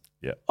 months.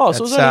 Yeah. Oh,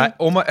 so it It's was only,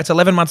 almost. It's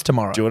 11 months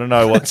tomorrow. Do you want to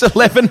know what? It's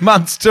 11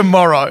 months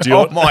tomorrow. you Oh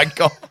want- my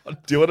god.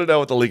 Do you want to know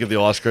what the lick of the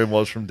ice cream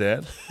was from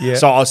Dan? Yeah.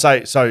 So I'll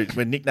say. So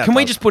when Nick Nat Can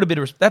we does- just put a bit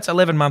of? That's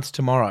 11 months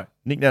tomorrow.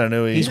 Nick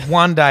Natanui, He's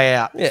one day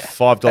out. yeah.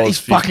 $5.50. He's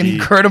fucking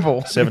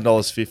incredible.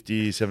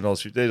 $7.50,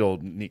 $7.50, or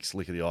Nick's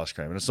lick of the ice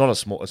cream, and it's not a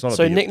small. It's not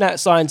So a big. Nick Nat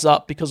signs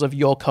up because of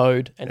your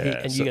code, and Yeah,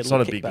 and so you get it's a not a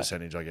little big kickback.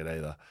 percentage I get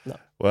either. No.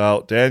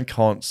 Well, Dan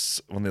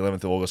Conts on the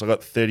 11th of August, I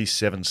got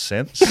 37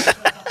 cents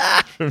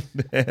from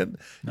Dan.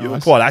 You were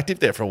quite active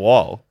there for a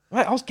while.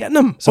 Mate, I was getting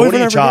them. So over what do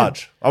you and over again.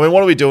 charge? I mean,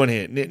 what are we doing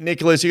here?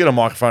 Nicholas, you got a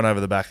microphone over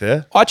the back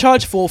there. I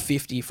charge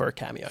 $4.50 for a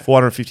cameo.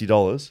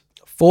 $450.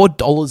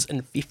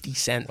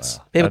 $4.50.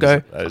 People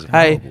That go, is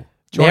hey, incredible.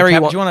 Do you, Mary,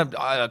 want, do you want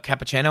a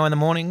cappuccino in the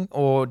morning,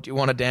 or do you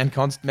want a Dan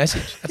Const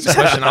message? That's the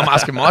question I'm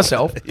asking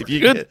myself. If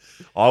you get,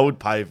 I would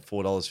pay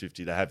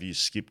 $4.50 to have you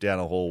skip down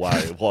a hallway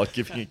while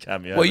giving you a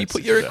cameo. well, you That's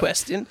put your just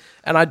request in,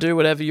 and I do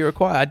whatever you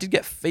require. I did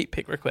get feet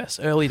pick requests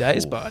early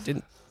days, but I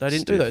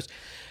didn't do those.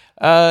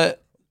 I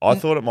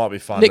thought it might be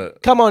fun.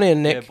 Nick, come on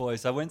in, Yeah, Nick.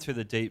 boys, I went through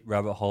the deep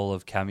rabbit hole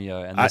of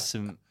Cameo, and there's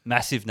some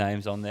massive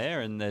names on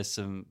there, and there's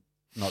some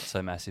not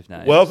so massive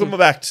names. Welcome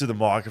back to the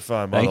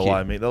microphone, by Thank the you.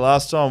 way, Mick. The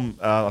last time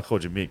I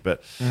called you Mick,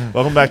 but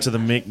welcome back to the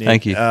Mick, Nick.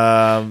 Thank you.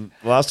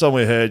 Last time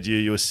we heard you,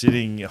 you were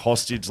sitting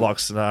hostage-like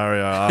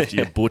scenario after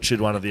you butchered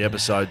one of the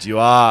episodes. You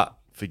are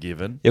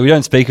forgiven. Yeah, we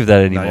don't speak of that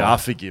No, anymore. you are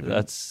forgiven.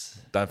 That's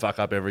Don't fuck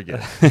up ever again.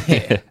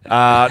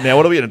 Now,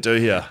 what are we going to do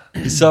here?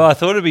 so. I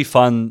thought it'd be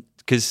fun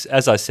because,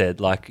 as I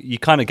said, like you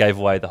kind of gave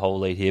away the whole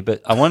lead here,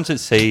 but I wanted to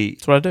see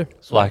That's what I do.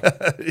 like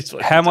It's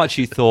what- how much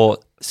you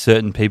thought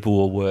certain people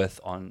were worth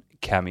on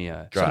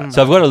Cameo. Great.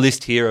 So I've got a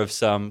list here of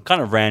some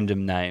kind of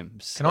random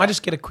names. Can I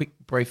just get a quick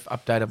brief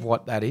update of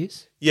what that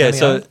is? Yeah,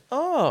 Cameo? so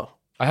Oh,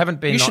 I haven't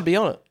been. you should be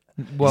on it.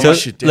 Well, So You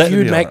should let- definitely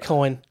You'd be on make it.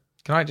 coin.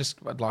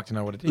 I'd like to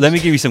know what it is. Let me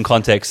give you some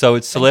context. So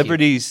it's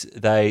celebrities.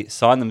 They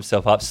sign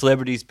themselves up.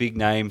 Celebrities, big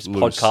names,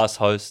 podcast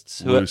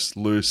hosts.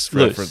 Loose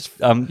reference.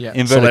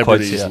 Inverted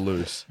quotes Celebrities here.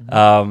 loose.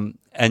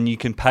 And you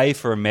can pay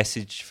for a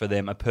message for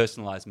them, a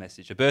personalised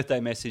message, a birthday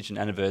message, an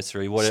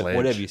anniversary,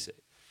 whatever you see.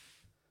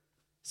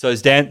 So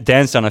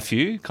Dan's done a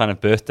few kind of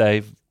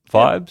birthday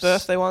vibes.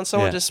 Birthday one.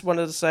 Someone just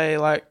wanted to say,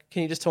 like,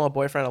 can you just tell my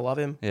boyfriend I love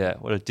him? Yeah,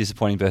 what a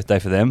disappointing birthday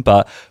for them.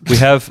 But we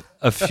have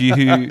a few.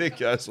 Nick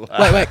goes, Wait,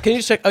 can you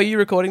just check? Are you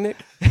recording, Nick?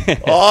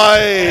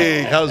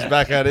 Oi, comes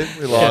back at him.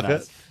 We like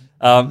nice. it.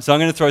 So I'm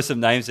going to throw some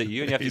names at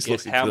you, and you have to He's guess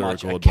looking how for the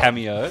much a record button.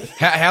 cameo.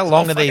 How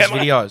long are these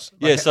videos?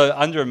 Yeah, so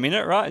under a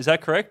minute, right? Is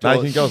that correct? No, Or-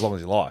 you can go as long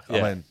as you like. Yeah.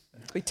 I mean,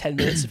 It'll be 10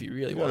 minutes if you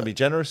really you want want to be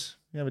generous.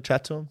 You have a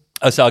chat to him.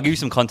 So I'll give you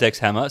some context,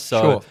 Hammer.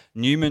 So Sure.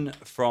 Newman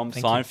from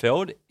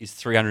Seinfeld is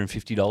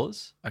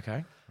 $350.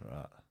 Okay,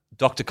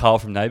 Dr. Kyle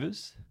from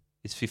Neighbours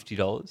is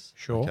 $50.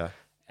 sure. Okay.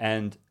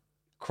 And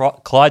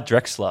Clyde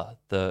Drexler,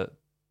 the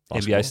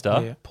NBA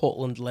star, Yeah.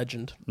 Portland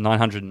legend.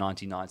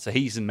 $999. So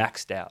he's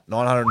maxed out.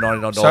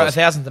 $999. So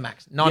 1,000's the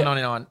max.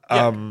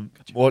 $9.99.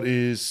 What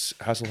is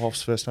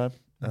Hasselhoff's first name?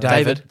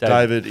 David.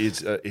 David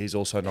is he's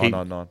also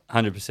 $999.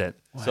 100%.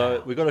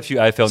 So we've got a few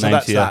AFL So names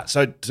that's here. that.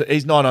 So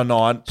he's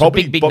 $999.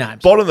 Probably big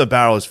names. Bottom of the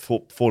barrel is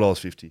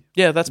 $4.50.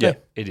 Yeah, that's Yeah, me.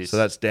 it is. So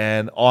that's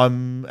Dan.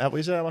 I'm. How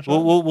much?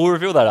 We'll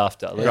reveal that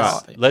after.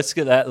 Let's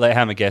get that. Let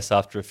Hammer guess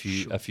after a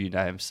few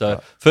names.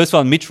 So first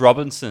one, Mitch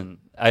Robinson,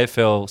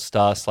 AFL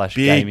star /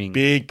 gaming.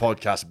 Big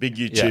podcast, big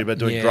YouTuber,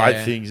 doing Yeah.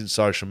 great things in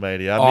social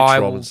media. I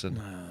Mitch will-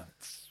 Robinson,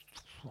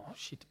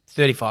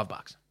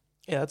 $35.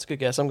 Yeah, that's a good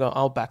guess.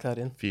 I'll back that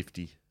in.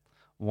 50.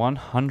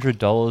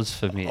 $100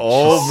 for Mitch.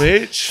 Oh,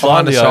 Mitch.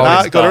 Finally, Finally I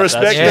sold. would Got to start.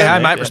 respect That's it. Yeah,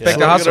 hey, mate, respect the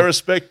Got hustle. to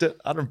respect it.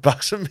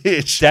 $100 for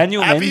Mitch.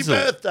 Daniel Happy Menzel.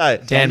 birthday.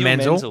 Dan Daniel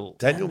Menzel.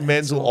 Daniel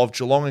Menzel of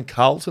Geelong and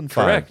Carlton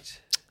fame.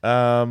 Correct.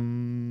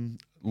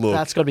 Look,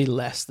 That's got to be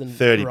less than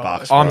 $30.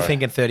 Right. I'm Right.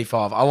 thinking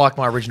 35. I like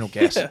my original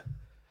guess. Yeah.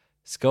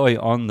 Scully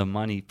on the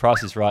money.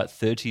 Price is right.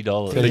 $30.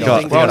 you $30.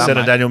 got Well done, send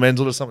a mate. Daniel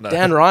Menzel or something. No.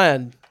 Dan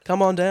Ryan,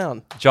 come on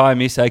down. Jai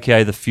Miss,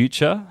 aka the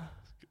future.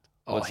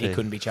 Oh, What's he he?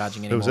 couldn't be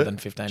charging any Who's more it? than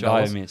 $15.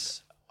 Jai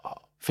Miss.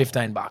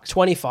 $15.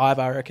 25,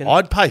 I reckon.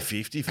 I'd pay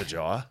 50 for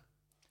Jai.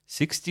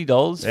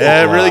 $60.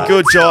 Yeah, really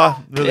good, Jai.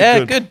 Really yeah,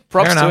 good. good.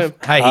 Props Fair to enough.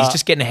 him. Hey, he's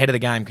just getting ahead of the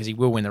game because he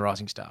will win the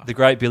Rising Star. The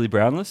great Billy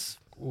Brownless.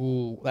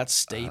 Ooh, that's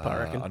steep, I I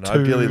reckon.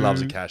 know Billy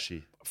loves a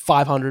cashy.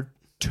 500.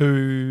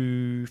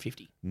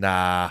 $250.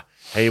 Nah,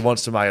 he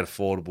wants to make it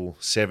affordable.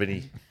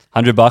 70.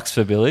 $100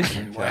 for Billy.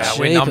 Wow,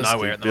 we're numb Cheapest.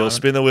 nowhere at the Bill, moment.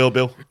 spin the wheel,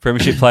 Bill.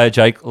 Premiership player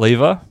Jake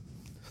Lever.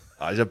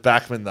 Oh, he's a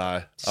backman, though.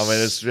 I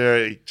mean, it's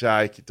very,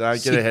 Jake,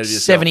 don't get ahead of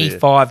yourself here.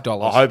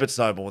 $75. I hope it's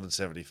no more than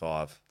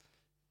 75.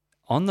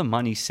 On the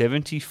money,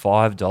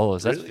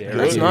 $75. That's Really very good.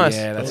 That's good. nice.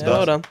 Yeah, that's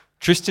well done.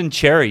 Tristan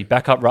Cherry,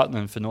 backup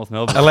Rutland for North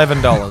Melbourne.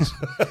 $11.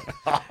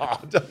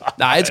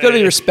 Nah, it's got to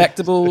be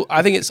respectable.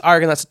 I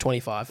reckon that's a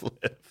 25.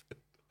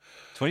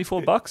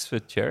 $24 for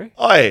Cherry.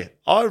 I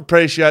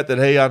appreciate that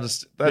he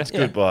understands. That's Yeah.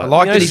 good, by I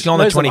like He that he's knows- gone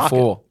to knows the market.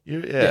 24.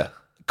 yeah.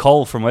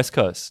 Cole from West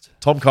Coast.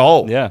 Tom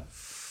Cole. Yeah.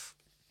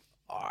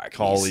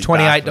 Coley.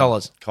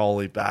 $28.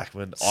 Coley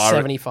Backman.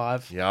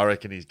 75. Yeah, I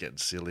reckon he's getting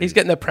silly. He's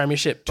getting the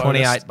premiership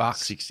bonus.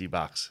 $28.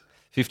 $60.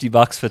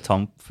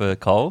 $50 for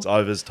Cole. It's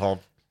overs, Tom.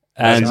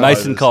 And It's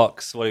Mason overs.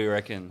 Cox. What do you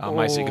reckon? Oh,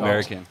 Mason Cox.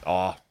 American.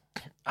 Oh,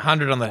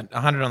 100 on the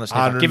sniffer.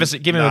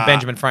 100 Give him a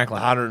Benjamin Franklin.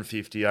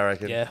 150, I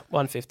reckon. Yeah,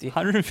 150.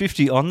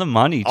 150 on the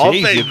money. I've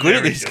Jeez, been you're good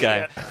at very this good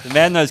game. The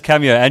man knows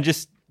cameo. And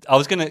just, I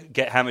was going to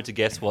get Hammer to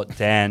guess what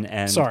Dan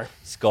and Sorry.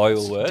 Sky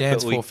will work.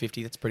 Dan's but we-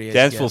 450. That's pretty easy.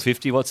 Dan's guess.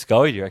 450. What's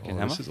Sky, do you reckon, Oh,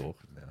 Hammer? this is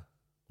awkward now.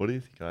 What do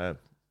you think I am?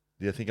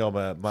 Do you think I'm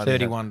a money?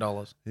 $31.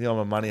 You think I'm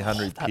a money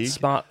hungry pig?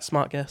 That's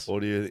smart guess. Or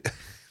do you?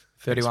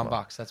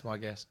 $31. That's my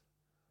guess.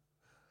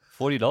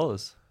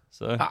 $40.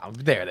 So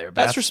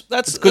That's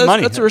It's good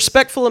money. That's a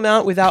respectful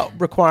amount without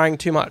requiring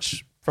too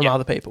much from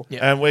other people.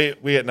 Yeah. And we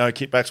get no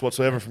kickbacks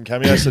whatsoever from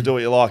Cameo, so do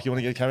what you like. You want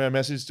to get a Cameo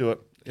message, do it.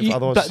 If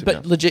otherwise, sit but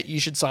down. legit, you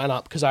should sign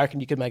up because I reckon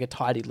you could make a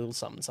tidy little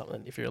something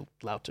if you're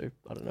allowed to.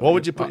 I don't know. What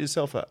would you put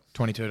yourself at?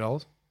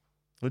 $22.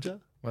 Would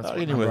you? Well, that's Oh, you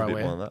what need number a I bit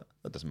wear. more than that.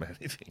 That doesn't mean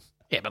anything.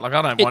 Yeah, but like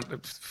I don't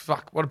want.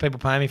 Fuck. What are people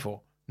paying me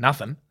for?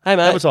 Nothing. Hey Have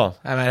a mate, time.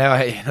 Hey, mate, how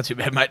are you? Not too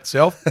bad, mate.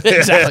 Self.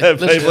 exactly.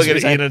 Let's People are just going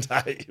to say-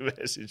 inundate your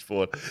message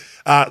board.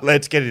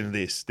 Let's get into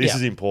this. This Yeah.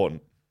 is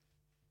important.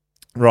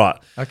 Right.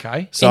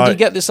 Okay. So Indy,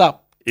 get this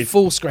up. if-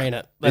 Full screen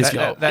it. Let's If-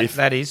 go. That, If-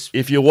 that is.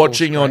 if you're full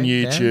watching on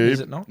screen. Dan, YouTube, is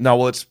it not? no,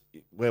 well,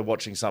 we're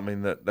watching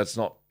something that's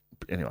not.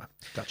 Anyway,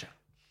 Gotcha.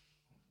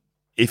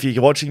 if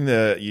you're watching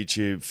the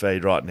YouTube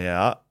feed right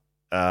now,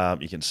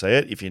 you can see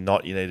it. If you're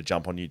not, you need to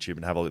jump on YouTube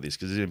and have a look at this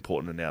because there's an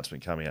important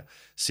announcement coming out.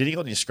 Sitting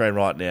on your screen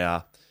right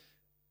now,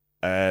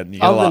 and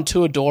you Other got than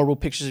two adorable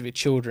pictures of your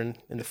children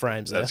in the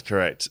frames there. that's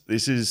correct.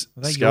 This is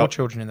Are they Sco- your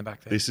children in the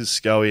back there? This is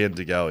Scoey and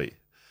DeGoey.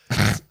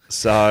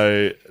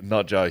 So,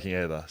 not joking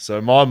either. So,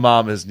 my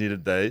mum has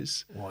knitted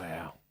these.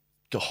 Wow.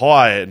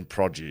 high in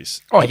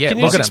produce. Oh, yeah. Can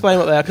you Look just at explain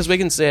what they are? Because we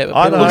can see it. But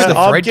I people- know. Look at the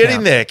I'm thread getting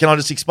count. there. Can I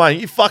just explain?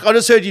 I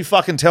just heard you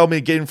fucking tell me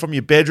getting from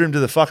your bedroom to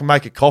the fucking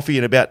make a coffee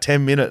in about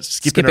 10 minutes,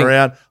 skipping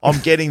around. I'm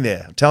getting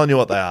there. I'm telling you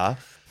what they are.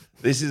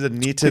 This is a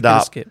knitted Quicker to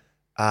up. skip.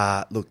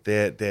 Look,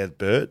 they're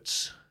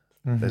birds.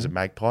 There's a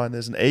magpie and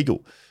there's an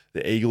eagle.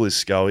 The eagle is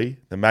Scoey.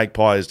 The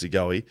magpie is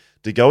Degoe.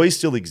 Degoe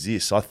still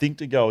exists. I think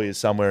Degoe is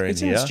somewhere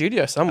It's in in here. the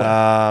studio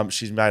somewhere.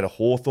 She's made a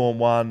Hawthorn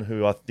one,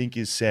 who I think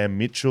is Sam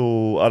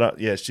Mitchell.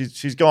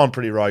 She's gone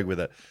pretty rogue with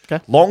it.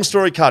 Okay. Long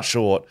story cut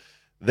short,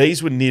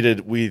 these were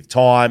knitted with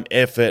time,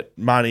 effort,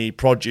 money,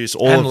 produce,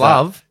 all And of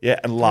love. that. Yeah,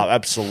 and love,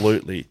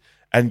 absolutely.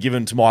 And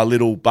given to my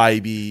little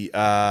baby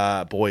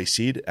boy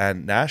Sid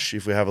and Nash,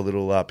 if we have a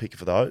little pick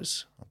for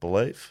those, I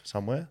believe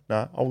somewhere.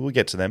 No, we'll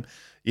get to them.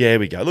 Yeah, here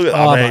we go. Look at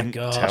Oh, my I mean,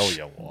 gosh. tell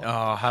you what.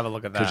 Oh, have a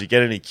look at Could that. you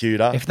get any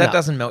cuter? If that No.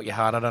 doesn't melt your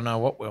heart, I don't know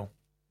what will.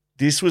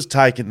 This was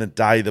taken the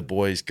day the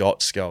boys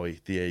got Scully,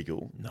 the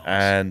eagle. Nice.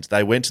 And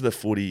they went to the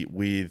footy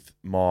with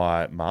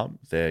my mum,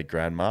 their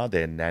grandma,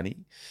 their nanny.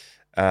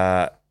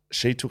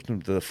 She took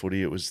them to the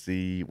footy. It was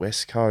the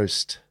West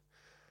Coast.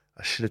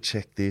 I should have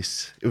checked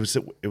this. It was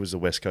the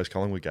West Coast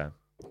Collingwood game,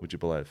 would you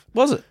believe?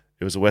 Was it?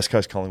 It was the West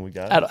Coast Collingwood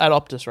game. At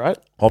Optus, right?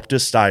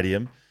 Optus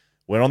Stadium,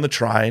 went on the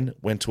train,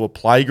 went to a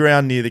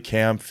playground near the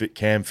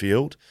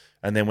Camfield,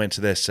 and then went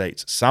to their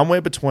seats.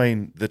 Somewhere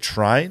between the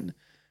train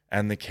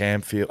and the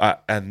Camfield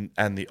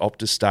and the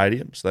Optus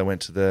Stadium. So they went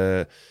to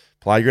the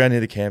playground near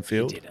the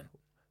Camfield. Didn't.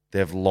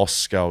 They've lost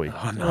Scully.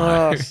 Oh,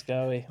 no. Oh,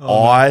 Scully.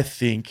 I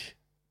think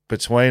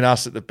between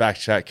us at the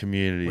Backchat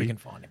community, We can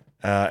find him.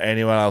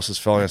 anyone else is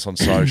following us on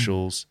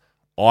socials,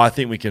 I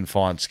think we can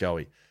find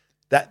Scully.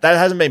 That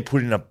hasn't been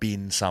put in a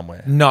bin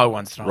somewhere. No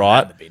one's throwing Right.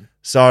 that in the bin.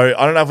 So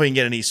I don't know if we can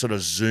get any sort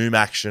of zoom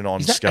action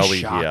on Is that Scully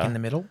a shark here. in the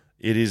middle?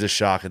 It is a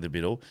shark in the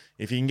middle.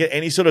 If you can get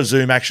any sort of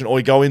zoom action, or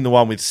you go in the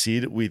one with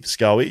Sid, with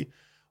Scully,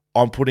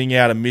 I'm putting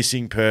out a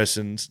missing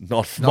persons,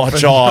 not for my for-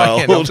 child.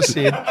 yeah, not for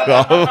Sid.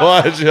 Not for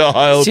my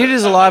child. Sid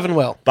is alive and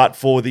well. But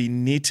for the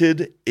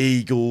knitted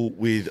eagle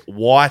with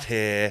white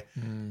hair,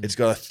 it's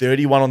got a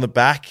 31 on the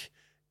back.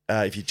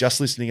 If you're just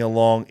listening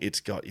along,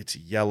 it's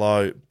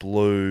yellow,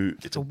 blue.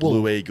 It's a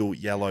blue eagle,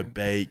 yellow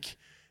beak.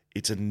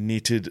 It's a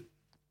knitted,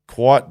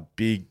 quite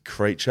big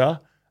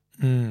creature.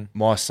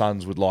 My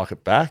sons would like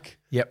it back.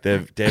 Yep. They're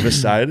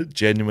devastated,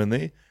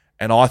 genuinely.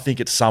 And I think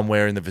it's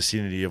somewhere in the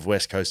vicinity of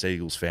West Coast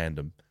Eagles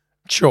fandom.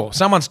 Sure.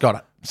 Someone's got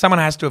it. Someone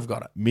has to have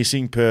got it.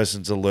 Missing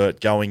persons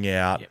alert going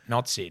out. Yep,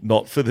 not Sid.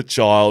 Not for the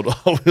child.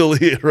 I will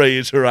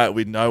reiterate,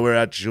 we know where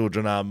our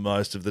children are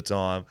most of the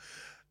time.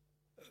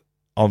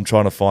 I'm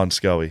trying to find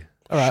Scully.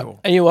 All right. Sure.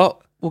 And you know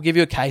what? We'll give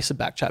you a case of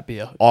Backchat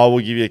beer. I will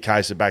give you a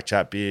case of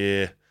Backchat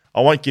beer.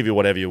 I won't give you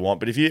whatever you want,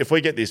 but if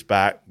we get this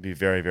back, be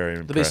very, very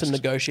impressed. There'll be some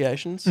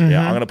negotiations.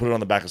 Yeah, I'm going to put it on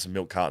the back of some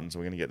milk cartons.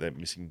 We're going to get the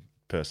missing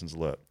persons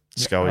alert.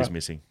 Scully's right.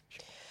 missing.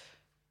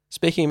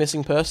 Speaking of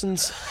missing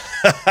persons,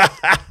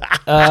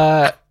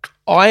 I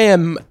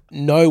am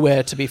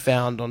nowhere to be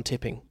found on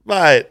tipping.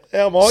 Mate,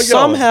 how am I going?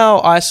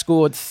 Somehow I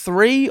scored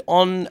 3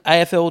 on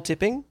AFL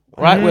tipping,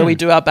 right, where we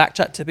do our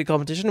Backchat tipping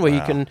competition, where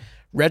you can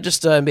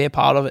register and be a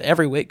part of it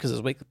every week because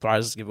there's weekly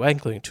prizes to give away,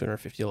 including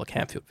 $250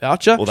 Camfield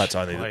voucher. Well, that's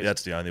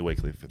the only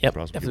weekly Yep,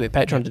 prize. you have to be a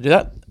patron to do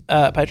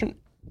that. Patron,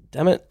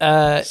 damn it.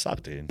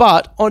 Sucked in.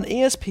 But on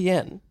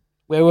ESPN,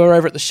 where we were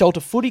over at the Shelter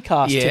Footy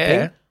Cast Yeah.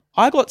 tipping,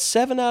 I got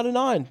 7 out of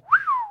 9.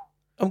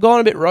 I'm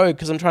going a bit rogue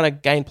because I'm trying to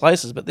gain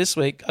places, but this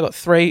week I got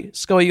 3.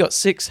 Scully, you got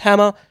 6.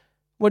 Hammer,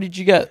 what did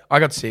you get? I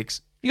got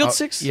 6. You got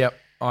 6? Yep.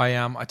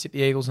 I tipped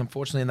the Eagles,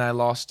 unfortunately, and they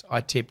lost.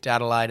 I tipped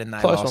Adelaide, and they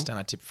Close lost. one. And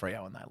I tipped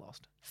Freo, and they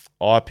lost.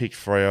 I picked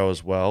Freo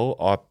as well.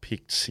 I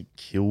picked St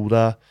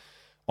Kilda.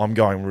 I'm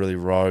going really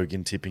rogue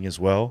in tipping as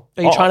well.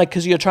 Are you trying to,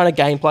 because you're trying to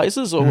gain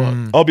places or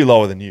what? I'll be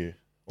lower than you.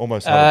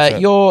 Almost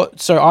 100%.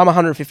 So I'm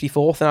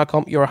 154th in our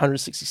comp, you're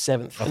 167th.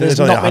 I think There's there's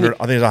only not many, 100. I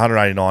think there's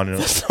 189 in it.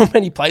 there's not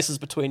many places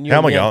between you How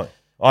and am I me. going?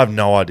 I have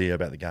no idea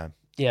about the game.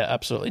 Yeah,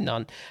 absolutely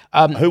none.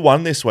 Who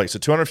won this week? So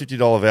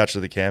 $250 voucher to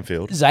the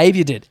Camfield.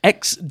 Xavier did.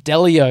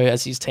 Delio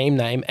as his team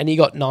name, and he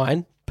got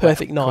 9.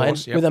 Perfect 9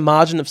 course, yep. with a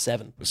margin of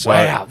 7. So,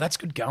 Wow, that's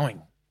good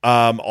going.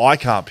 I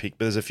can't pick,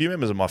 but there's a few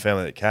members of my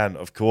family that can.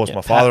 Of course,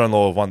 my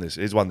father-in-law have won this.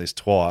 He's won this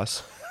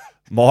twice.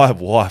 My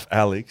wife,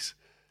 Alex,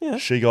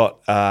 she got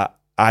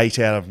 8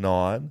 out of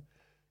 9.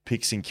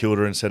 Picked St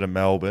Kilda instead of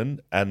Melbourne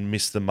and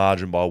missed the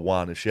margin by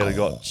 1. If she had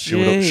got, she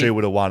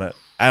would have won it.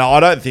 And I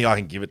don't think I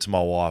can give it to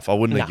my wife. I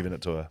wouldn't have given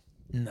it to her.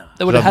 No.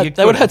 They would have You had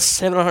could've.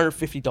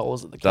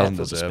 $750 at the Doesn't Camfield to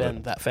deserve spend,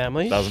 it. that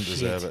family. Doesn't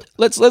deserve it.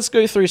 Let's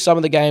go through some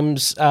of the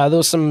games. There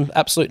was some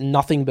absolute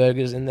nothing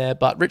burgers in there,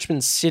 but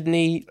Richmond,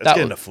 Sydney. Let's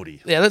get into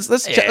footy. Yeah, let's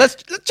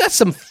chat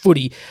some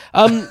footy.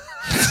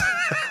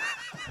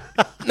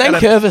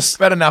 Nankervis.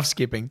 But enough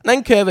skipping.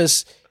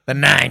 Nankervis, The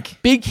Nank.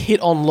 big hit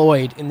on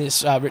Lloyd in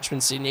this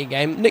Richmond Sydney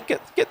game. Nick,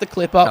 get the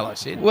clip up. Hello,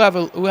 Sid. We'll have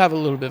a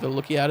little bit of a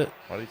looky at it.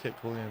 Why do you keep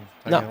pulling him?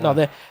 No,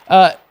 there.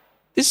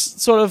 This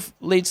sort of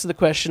leads to the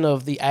question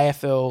of the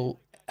AFL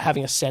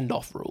having a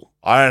send-off rule.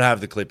 I don't have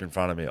the clip in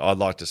front of me. I'd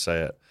like to see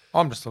it.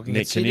 I'm just looking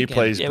Nick, at can Sid you again.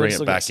 please Yeah, bring let's it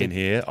look at back Sid. in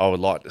here? I would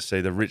like to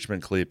see the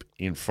Richmond clip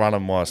in front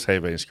of my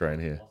TV screen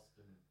here.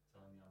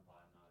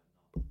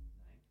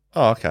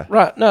 Oh, okay.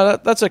 Right, no,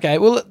 that's okay.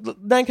 Well,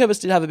 Nankervis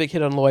did have a big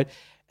hit on Lloyd,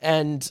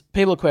 and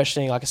people are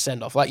questioning like a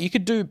send-off. Like, you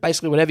could do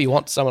basically whatever you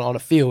want to someone on a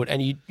field,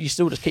 and you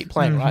still just keep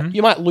playing, right?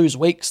 You might lose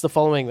weeks the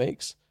following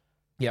weeks.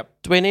 Yep.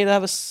 Do we need to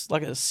have a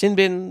sin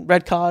bin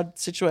red card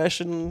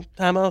situation?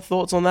 Hammer,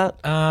 thoughts on that?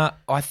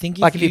 I think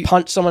If you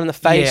punch someone in the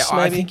face, yeah,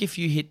 maybe? I think if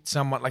you hit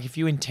someone, like if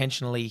you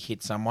intentionally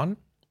hit someone,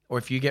 or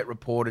if you get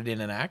reported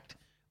in an act,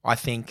 I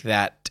think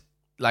that,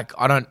 like,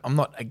 I'm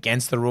not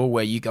against the rule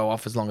where you go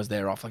off as long as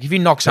they're off. Like, if you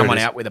knock someone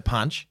is. out with a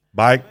punch,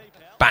 Bang.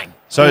 bang,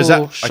 So is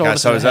that shoulder okay?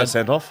 So to is the that head.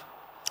 sent off?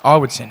 I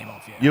would send him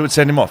off. Yeah. You would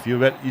send him off. You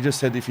just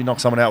said if you knock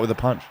someone out with a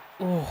punch.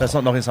 That's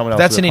not knocking someone else.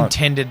 That's with an a punch.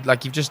 intended,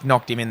 like you've just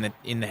knocked him in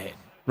the head.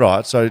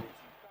 Right. So, do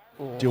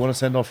you want to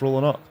send off rule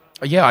or not?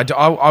 Yeah,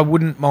 I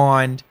wouldn't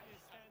mind,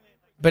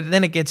 but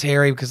then it gets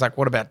hairy because, like,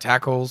 what about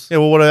tackles? Yeah.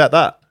 Well, what about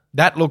that?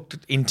 That looked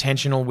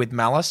intentional with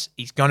malice.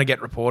 He's going to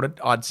get reported.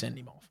 I'd send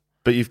him off.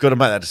 But you've got to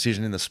make that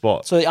decision in the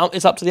spot. So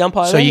it's up to the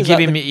umpire. So then? you Is give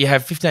that him, you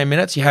have 15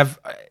 minutes, you have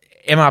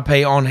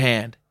MRP on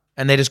hand,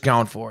 and they're just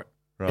going for it.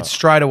 Right. It's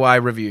straight away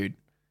reviewed.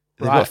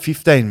 They've got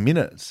 15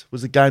 minutes.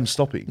 Was the game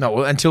stopping? No,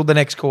 well, until the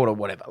next quarter,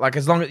 whatever. Like,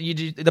 as long as you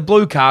do, the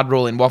blue card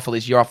rule in Waffle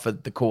is you're off for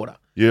the quarter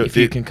if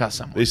you concuss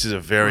someone. This is a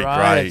very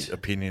Right. grey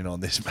opinion on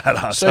this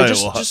matter. So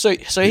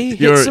so he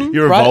hits you're him.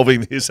 you're right?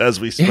 evolving this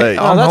as we speak. Yeah.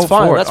 Oh, I'm that's all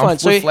fine. for it. That's I'm fine.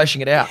 for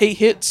fleshing it out. He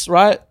hits,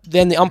 right?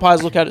 Then the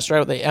umpires look at it straight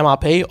with the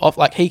MRP off.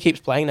 Like, he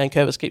keeps playing.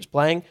 Nankervis keeps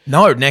playing.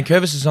 No,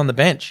 Nankervis is on the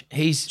bench.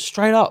 He's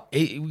Straight up.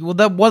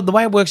 the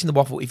way it works in the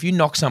Waffle, if you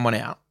knock someone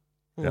out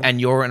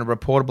and you're in a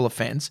reportable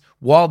offence,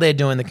 while they're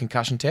doing the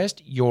concussion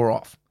test, you're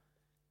off.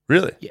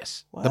 Really?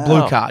 Yes. Wow. The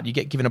blue card. You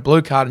get given a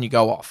blue card and you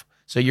go off.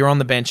 So you're on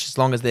the bench as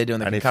long as they're doing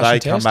the And if concussion they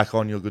test. come back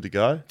on, you're good to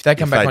go? If they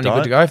come back on, you're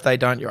good to go. If they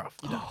don't, you're off.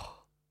 You're done.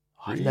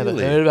 I've never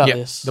Really? heard about Yep,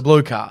 this. the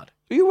blue card.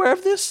 Are you aware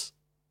of this?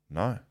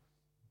 No.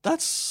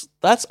 That's.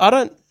 I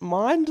don't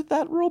mind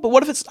that rule, but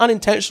what if it's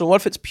unintentional?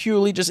 What if it's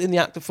purely just in the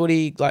act of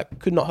footy? Like,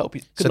 could not help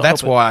you. So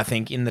that's why I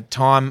think in the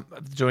time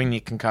of doing the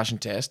concussion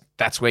test,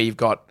 that's where you've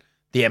got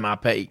the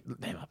MRP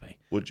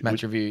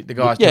match review. The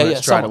guy's doing it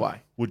straight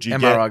away. Would you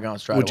MRI going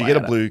straight Would you away get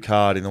a at it. blue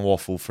card in the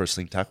Waffle for a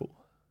sling tackle?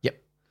 Yep.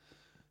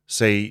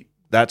 See,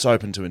 that's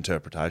open to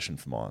interpretation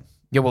for mine.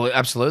 Yeah, well,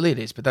 absolutely it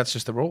is, but that's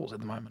just the rules at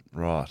the moment.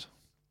 Right.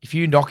 If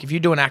you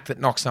do an act that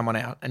knocks someone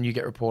out and you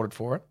get reported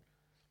for it,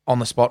 on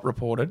the spot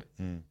reported,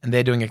 and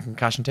they're doing a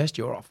concussion test,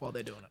 you're off while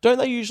they're doing it. Don't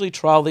they usually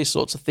trial these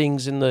sorts of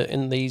things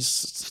in these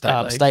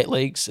State state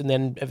leagues, and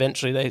then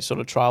eventually they sort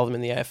of trial them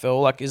in the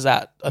AFL? Like, is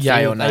that a Yeah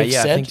thing or that no? they've Yeah,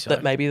 I said think so.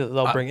 that maybe that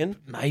they'll bring in?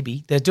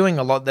 Maybe. They're doing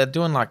a lot. They're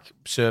doing like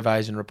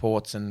surveys and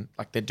reports and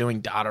like they're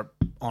doing data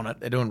on it.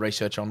 They're doing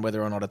research on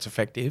whether or not it's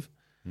effective.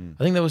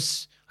 I think there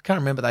was, I can't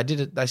remember, they did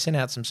it. They sent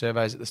out some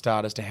surveys at the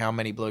start as to how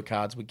many blue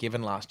cards were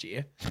given last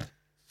year.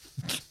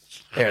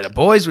 There are the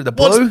boys with the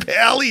blue. What's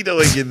Powley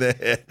doing in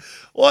there?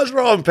 Why is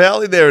Rowan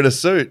Powley there in a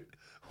suit?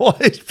 Why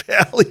is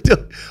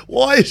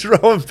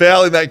Rowan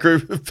Powley in that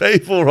group of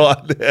people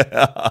right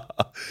now?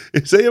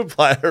 Is he a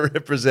player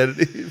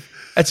representative?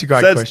 That's a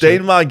great That's question.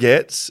 Dean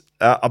Margetts.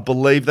 I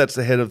believe that's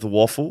the head of the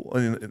Waffle.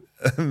 And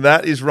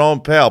that is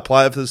Rowan Powell,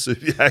 player for the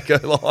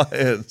Subiaco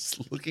Lions.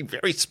 Looking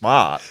very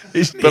smart.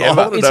 Isn't he But I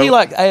ever? wanna Is know- he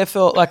like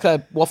AFL, like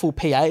a Waffle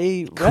PA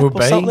rep Could or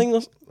be.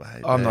 something?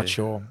 I'm not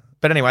sure.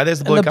 But anyway, there's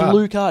the And blue the card.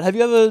 blue card. Have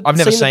you ever? I've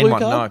never seen the seen blue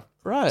one, card? no.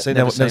 Right. Never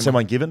Never seen seen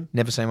one given?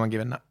 Never seen one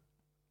given that.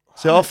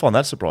 See, I find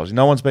that surprising.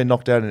 No one's been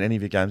knocked out in any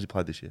of your games you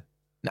played this year.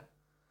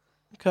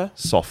 Okay.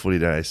 Soft footy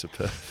down East of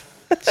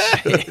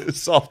Perth.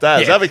 Soft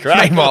as. Have a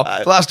crack. Meanwhile,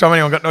 mate. last time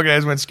anyone got knocked out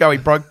was when Scully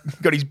got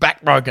his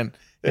back broken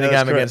in Yeah, a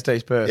that's game correct. against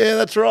East Perth. Yeah,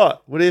 that's right.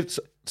 Would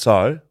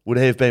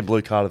he have been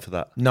blue carded for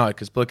that? No,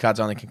 because blue card's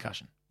only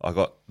concussion. I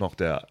got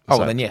knocked out. Oh,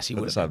 well, then yes, he at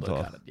would the have been same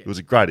blue time. carded, yeah. It was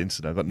a great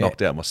incident. I got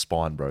knocked out, my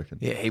spine broken.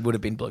 Yeah, he would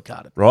have been blue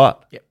carded. Right.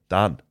 Yep.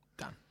 Done.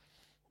 Done.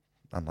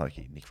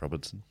 Unlucky, Nick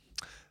Robertson.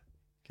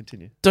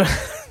 Continue.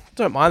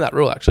 Don't mind that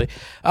rule, actually.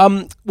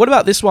 What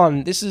about this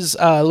one? This is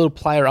a little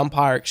player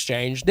umpire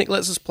exchange. Nick,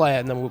 let's just play it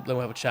and then we'll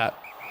have a chat.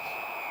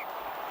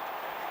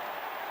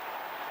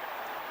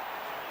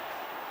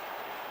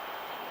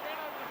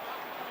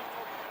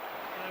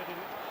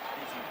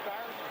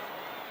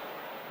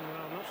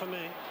 Not for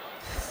me.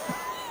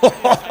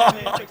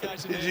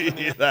 Did you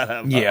hear that?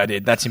 Hammer? Yeah, I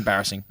did. That's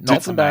embarrassing.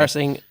 That's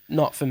embarrassing.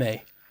 Not for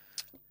me.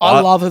 I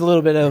love a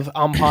little bit of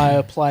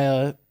umpire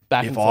player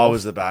back and If forth. I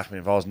was the backman,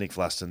 if I was Nick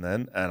Flaston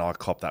then, and I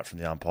copped that from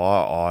the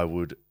umpire, I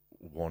would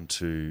want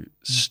to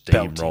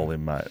steamroll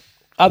him, mate.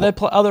 Are there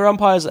other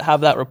umpires that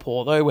have that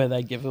rapport though, where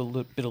they give a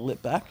little bit of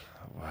lip back?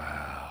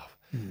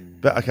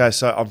 But okay,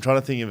 so I'm trying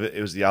to think of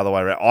it was the other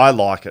way around. I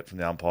like it from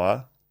the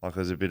umpire. Like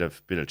there's a bit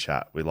of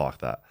chat. We like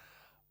that.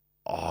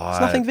 It's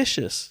nothing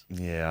vicious.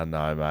 Yeah, I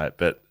know, mate.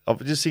 But I'm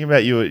just thinking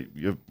about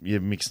you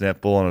mixed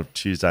netball on a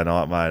Tuesday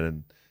night, mate,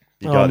 and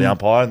you go at the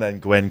umpire, and then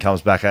Gwen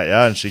comes back at you,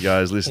 and she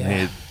goes, "Listen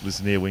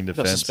here, wing Got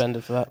defence."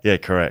 suspended for that. Yeah,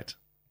 correct.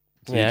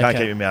 So you can't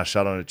keep your mouth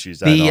shut on a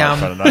Tuesday night in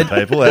front of no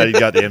people. How do you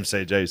go to the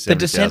MCG? The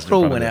Dissent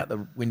rule went out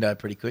the window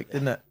pretty quick,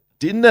 didn't it?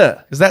 Didn't it?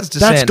 Because that's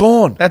Dissent.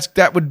 That's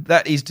gone.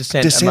 That is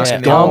Dissent. Dissent's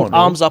Yeah, gone.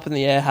 arms up in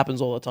the air happens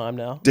all the time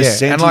now.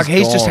 Dissent and like is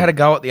he's gone. just had a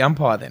go at the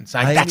umpire then,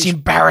 saying that's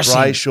embarrassing.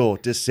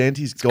 Brayshaw, Dissent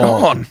is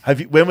gone.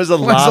 gone. When was the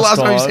last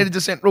time you time seen a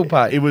Dissent rule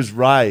pay? It was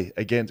Ray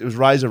against. It was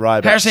Razor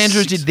Ray. Paris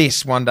Andrews did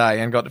this one day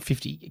and got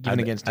 50 given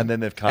against him. and then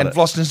they've cut and it.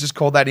 Floston's just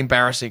called that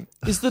embarrassing.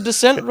 Is the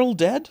Dissent rule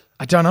dead?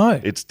 I don't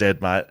know. It's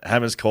dead, mate.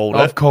 Hammer's called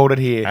I've it. called it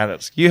here. And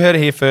it's You heard it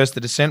here first.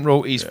 The Dissent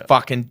rule is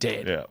fucking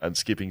dead. yeah, and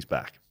Skipping's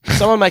back.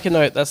 Someone make a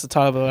note. That's the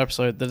title of the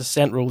episode. The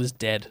Dissent rule is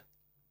dead.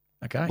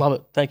 Okay. Love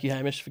it. Thank you,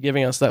 Hamish, for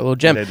giving us that little We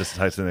gem. need to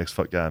take to the next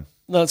game.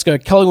 Let's go.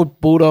 Collingwood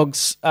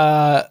Bulldogs.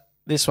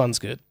 This one's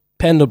good.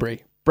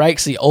 Pendlebury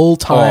breaks the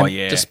all-time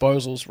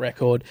disposals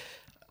record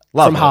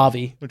from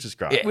Harvey. Which is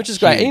great. Which is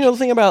great. And you know the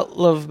thing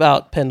love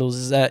about Pendles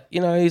is that, you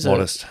know, he's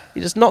Modest.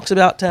 he just knocks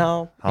about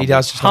town. He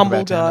does just Humble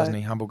talk about town, guy, doesn't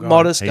he? Humble guy.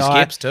 modest he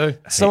guy. skips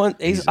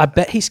too. I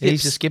bet he skips.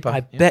 He's a skipper.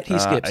 I bet he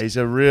skips. He's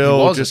a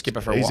real. He was a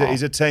skipper for a while.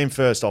 He's a team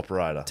first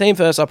operator. Team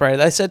first operator.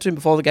 They said to him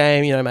before the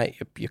game, you know, mate,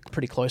 you're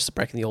pretty close to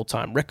breaking the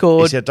all-time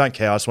record. He said, "Don't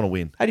care. I just want to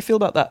win. How do you feel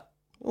about that?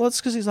 Well,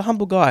 it's because he's a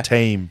humble guy.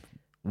 Team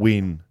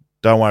win.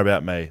 Don't worry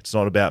about me. It's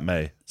not about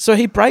me." So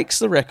he breaks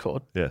the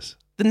record. Yes.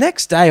 The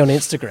next day on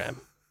Instagram,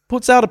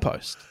 puts out a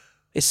post.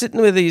 He's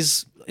sitting with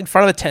his in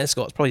front of a tennis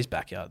court. It's probably his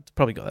backyard. It's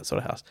probably got that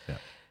sort of house. Yeah.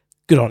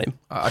 Good on him.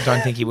 I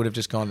don't think he would have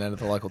just gone down to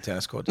the local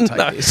tennis court to take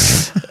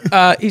this.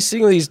 He's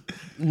sitting with his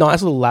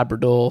nice little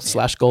Labrador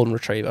 / golden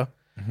retriever.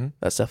 Mm-hmm.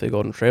 That's definitely a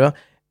golden retriever.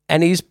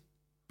 And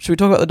should we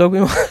talk about the dog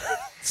we want?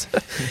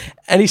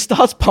 And he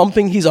starts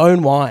pumping his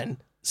own wine,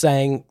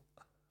 saying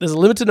there's a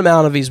limited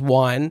amount of his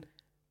wine.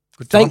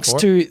 Thanks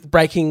to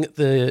breaking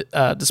the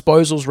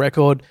disposals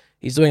record,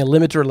 he's doing a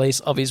limited release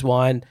of his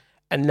wine.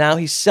 And now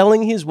he's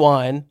selling his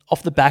wine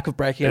off the back of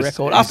breaking a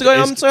record. After going,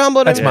 I'm so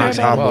humble. That's He's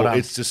humble. Well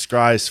It's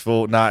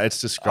disgraceful. No,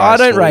 it's disgraceful. I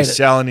don't rate He's it.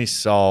 selling his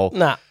soul.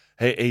 Nah.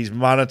 He's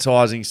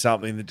monetising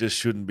something that just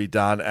shouldn't be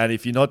done. And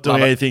if you're not doing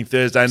Love it. anything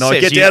Thursday night,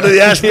 Says get you. down to the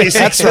Ashby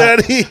That's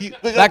 6:30.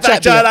 We got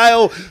Backchat Backchat beer.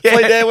 Ale.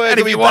 Fleet Airways And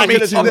if will you be want me,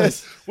 back in a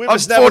Thomas, few I'm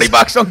minutes.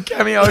 $40 on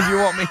Cameo if you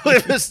want me.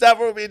 Whippersnapper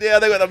will be down.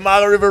 They've got the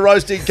Marga River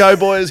Roasting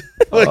Co-Boys.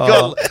 We've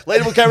got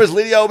Leadable Cameras.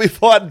 Lydia will be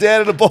fighting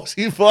down in a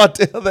boxing fight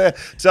down there.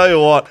 Tell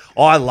you what,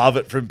 I love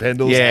it from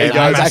Pendles. Yeah, He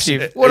goes,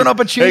 massive. What an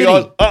opportunity. He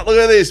goes, oh, look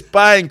at this.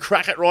 Bang,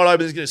 crack it right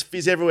open. It's going to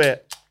fizz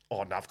everywhere.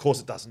 Oh, no, of course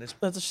it doesn't. It's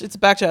It's a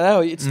backchat ale.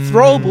 It's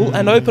throwable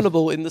and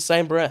openable in the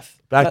same breath.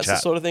 That's the Backchat.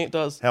 sort of thing it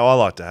does. how I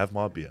like to have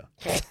my beer.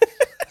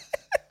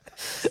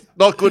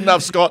 Not good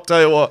enough, Scott.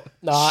 Tell you what.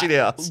 Nah, Shit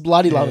house.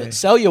 bloody love it.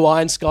 Sell your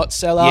wine, Scott.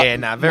 Sell out. Yeah,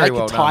 nah, very make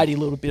well a done. tidy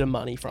little bit of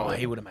money from Oh, it.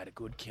 he would have made a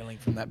good killing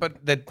from that.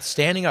 But the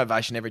standing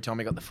ovation every time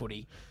he got the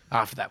footy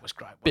after that was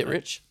great. Bit wasn't it?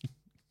 rich.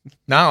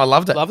 No, I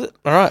loved it. Loved it.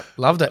 All right.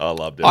 Loved it. I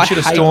loved it. I Should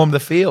have hate- stormed the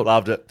field.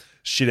 Loved it.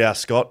 Shit house,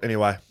 Scott.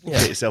 Anyway,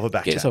 get yourself a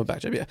back Get chat. yourself a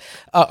backchat beer.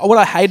 What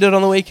I hated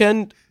on the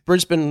weekend,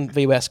 Brisbane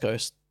v West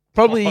Coast.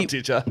 Probably Oh,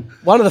 did ya?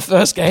 one of the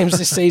first games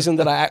this season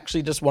that I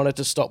actually just wanted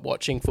to stop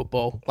watching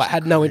football. Like,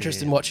 had no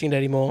interest in watching it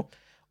anymore.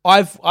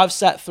 I've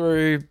sat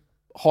through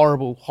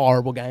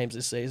horrible games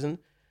this season.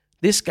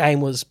 This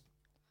game was,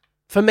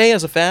 for me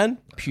as a fan,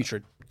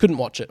 putrid. Couldn't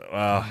watch it.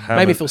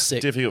 Made me feel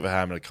sick. Difficult for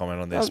Hammer to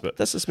comment on this, but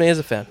That's just me as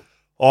a fan.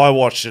 I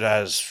watched it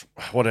as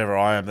whatever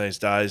I am these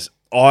days.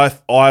 I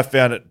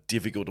found it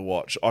difficult to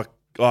watch.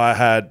 I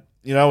had,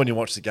 you know, when you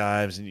watch the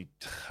games and you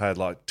had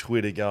like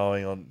Twitter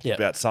going on Yeah.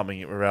 about something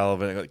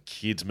irrelevant, like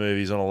kids'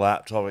 movies on a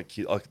laptop.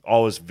 I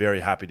was very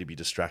happy to be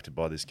distracted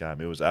by this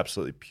game. It was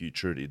absolutely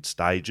putrid in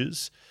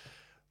stages.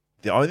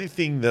 The only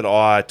thing that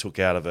I took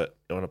out of it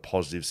in a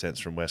positive sense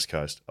from West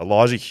Coast,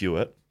 Elijah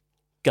Hewitt,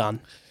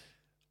 Gun.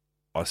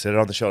 I said it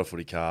on the Shot of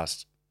Footy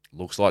cast,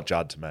 looks like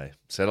Judd to me.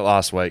 Said it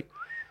last week,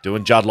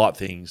 doing Judd-like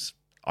things.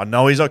 I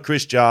know he's not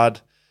Chris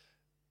Judd.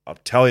 I'll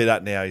tell you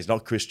that now. He's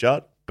not Chris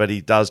Judd, but he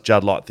does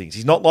Judd-like things.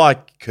 He's not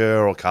like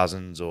Kerr or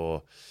Cousins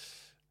or,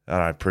 I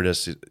don't know,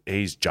 Pritis.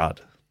 He's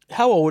Judd.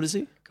 How old is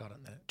he?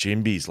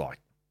 Jimby's like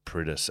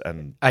Pritis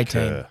and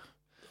 18. Kerr.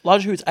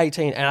 Elijah Hood's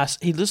 18, and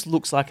he just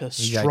looks like a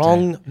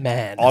strong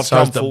man. I've So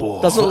come is the full.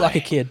 ball. Doesn't look like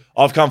a kid.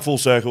 I've come full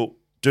circle.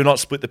 Do not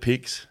split the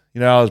picks. You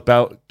know, I was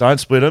about, don't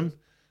split them.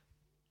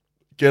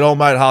 Get old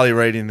mate Harley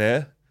Reid in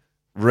there.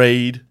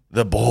 Reid,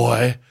 the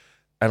boy,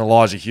 and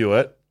Elijah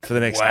Hewitt for the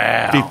next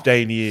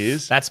 15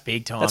 years. That's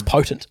big time. That's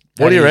potent.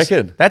 What do you That is-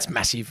 reckon? That's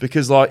massive.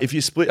 Because like if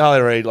you split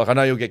Harley Reid, like I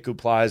know you'll get good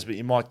players, but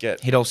you might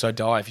get He'd also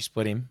die if you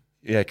split him.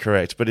 yeah,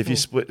 correct. But if you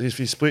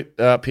split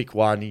pick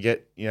one, you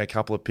get a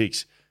couple of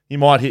picks. You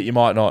might hit, you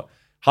might not.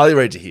 Harley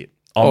Reid's a hit.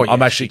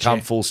 I'm actually shit, come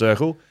yeah. full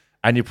circle,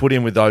 and you put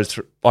in with those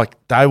like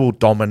they will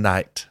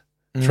dominate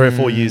 3 or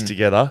 4 years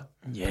together.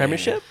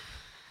 Premiership?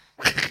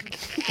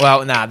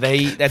 Well, that's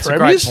a great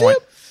Premiership? point.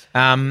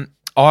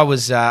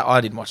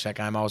 I didn't watch that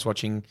game. I was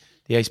watching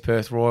the East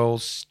Perth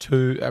Royals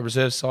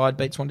reserve side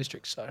beat Swan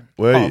District. So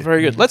Were Oh, you?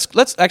 very good. Let's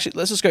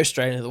just go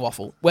straight into the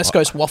waffle. West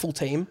Coast waffle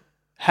team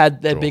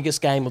had their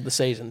biggest game of the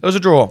season. it was a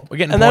draw. We're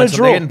getting And they points.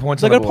 draw. They're getting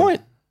points. They on got the a board.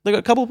 point. They got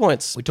a couple of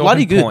points. We're talking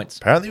Bloody good. points.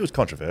 Apparently, it was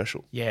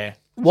controversial. Yeah.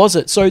 Was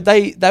it? So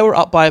they were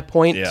up by a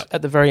point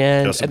at the very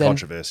end. There was some and then,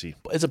 controversy.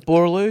 Is it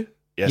Boraloo?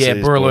 Yes, yeah, it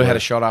is Buraloo had a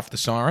shot after the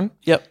siren.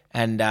 Yep.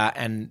 And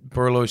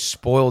Buraloo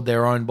spoiled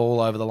their own ball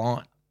over the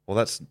line. Well,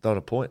 that's not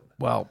a point.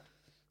 Well,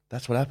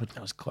 That's what happened. it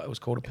was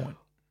called a point.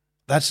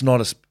 That's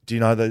not a. Do you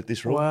know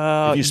this rule?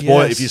 Wow, if you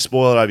spoil yes. if you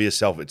spoil it over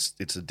yourself,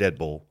 it's a dead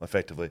ball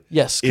effectively.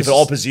 Yes. If 'cause-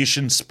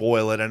 opposition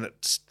spoil it and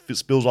it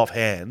spills off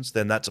hands,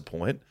 then that's a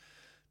point.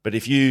 But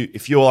if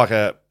you're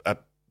like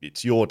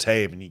it's your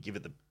team and you give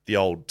it the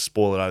old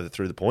spoil it over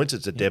through the points,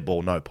 it's a dead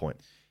ball, no point.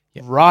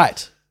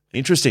 Right.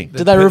 Interesting.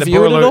 Did they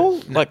review it at all?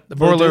 No, Like the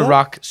did they do Buraloo that?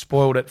 ruck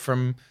spoiled it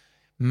from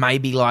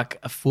maybe like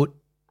a foot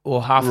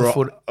or half a Right.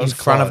 foot It in was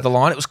front of close. the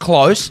line. It was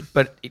close,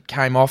 but it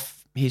came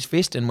off his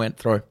fist and went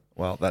through.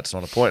 Well, that's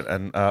not a point.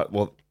 And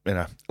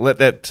let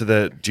that to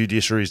the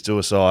judiciaries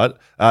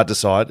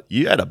decide.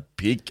 You had a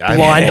big game.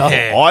 Blinder.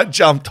 I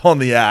jumped on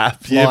the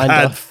app. You've Blinder.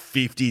 had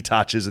 50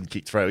 touches and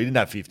kicked through. You didn't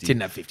have 50.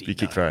 Didn't have 50, You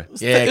kicked no. through.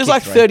 Yeah, it was kicked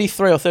like three.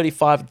 33 or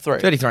 35 and 3.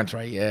 33 and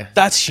 3, yeah.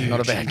 That's huge. Not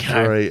a bad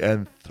game. 3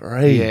 and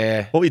 3.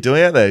 Yeah. What were you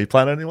doing out there? You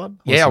playing anyone?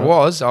 Yeah, I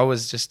What's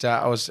was just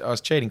I was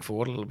cheating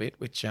forward a little bit,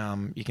 which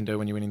you can do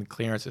when you're winning the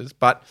clearances.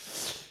 But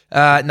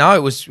no,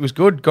 it was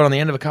good. Got on the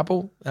end of a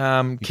couple.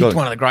 Kicked got-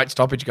 one of the great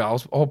stoppage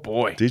goals. Oh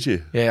boy. Did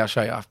you? Yeah, I'll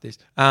show you after this.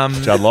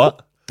 Judd Light?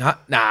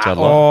 Nah. Judd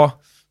Or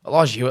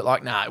Elijah Hewitt,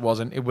 it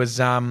wasn't. It was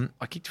I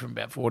kicked from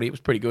about 40. It was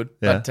pretty good.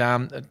 Yeah. But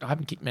I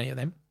haven't kicked many of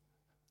them.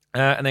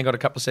 And then got a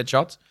couple of set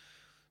shots.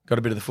 Got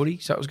a bit of the footy,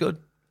 so it was good.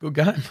 Good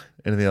game.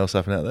 Anything else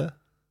happening out there?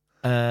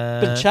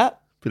 Bit of chat.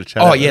 Bit of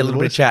chat. Oh out yeah, there, a little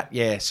bit of boys? chat.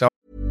 Yeah. So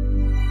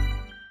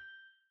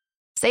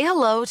Say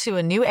hello to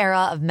a new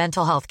era of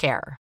mental health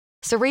care.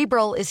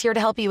 Cerebral is here to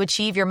help you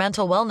achieve your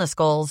mental wellness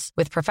goals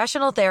with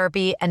professional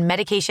therapy and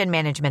medication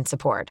management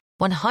support.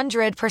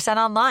 100%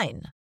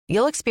 online.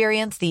 You'll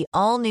experience the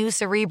all-new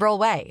Cerebral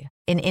Way,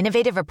 an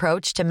innovative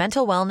approach to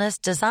mental wellness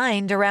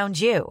designed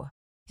around you.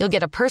 You'll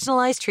get a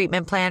personalized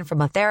treatment plan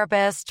from a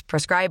therapist,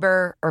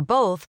 prescriber, or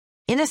both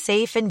in a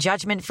safe and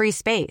judgment-free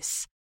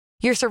space.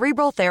 Your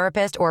Cerebral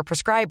therapist or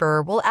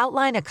prescriber will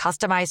outline a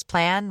customized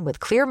plan with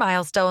clear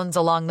milestones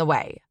along the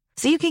way,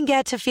 so you can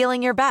get to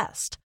feeling your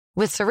best.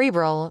 With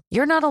Cerebral,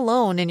 you're not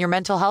alone in your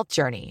mental health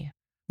journey.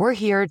 We're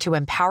here to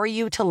empower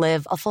you to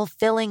live a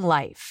fulfilling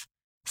life.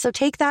 So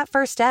take that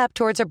first step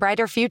towards a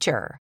brighter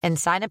future and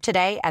sign up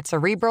today at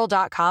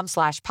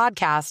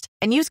Cerebral.com/podcast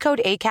and use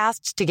code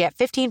ACAST to get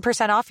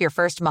 15% off your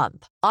first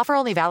month. Offer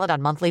only valid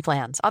on monthly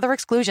plans. Other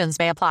exclusions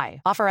may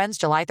apply. Offer ends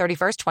July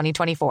 31st,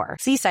 2024.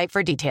 See site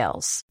for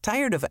details.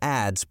 Tired of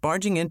ads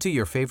barging into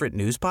your favorite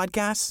news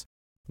podcasts?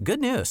 Good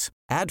news.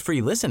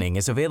 Ad-free listening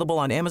is available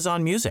on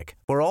Amazon Music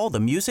for all the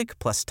music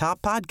plus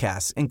top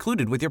podcasts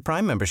included with your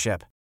Prime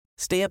membership.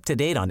 Stay up to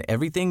date on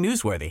everything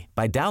newsworthy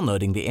by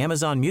downloading the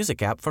Amazon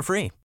Music app for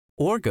free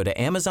or go to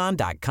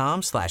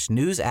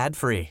amazon.com/news ad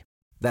free.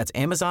 That's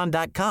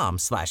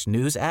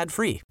amazon.com/news ad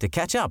free to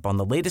catch up on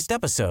the latest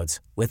episodes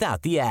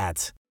without the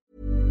ads.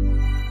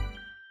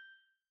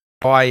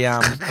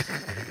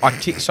 I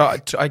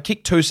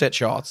kicked 2 set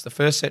shots. The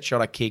first set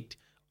shot I kicked,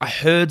 I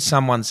heard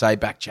someone say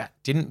back chat.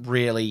 Didn't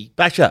really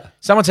Back chat.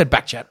 Someone said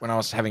back chat when I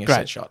was having a Great.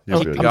 set shot. Yeah,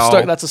 Kicked good. the I'm goal,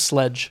 stoked that's a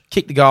sledge.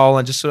 kicked the goal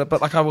and just sort of,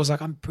 but like I was like,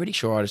 I'm pretty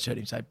sure I just heard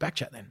him say back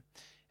chat then.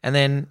 And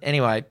then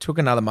anyway, took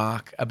another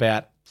mark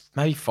about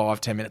maybe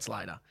 5-10 minutes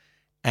later.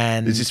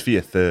 And Is this for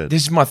your third?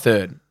 this is my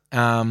third.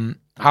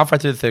 Halfway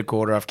through the third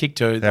quarter, I've kicked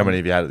 2. How many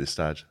have you had at this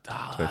stage?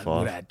 I 25.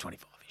 would have had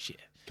 25 this year.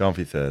 Go on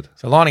for your third.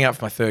 So lining up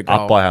for my third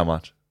goal. Up by how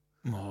much?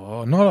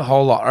 Oh, not a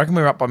whole lot. I reckon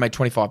we were up by maybe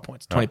 25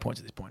 points, 20 points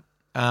at this point.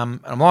 And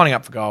I'm lining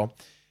up for goal,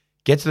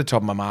 get to the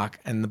top of my mark,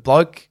 and the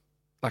bloke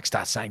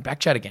starts saying back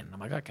chat again. I'm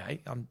like,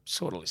 okay, I'm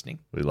sort of listening.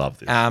 We love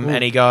this.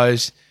 And he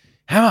goes,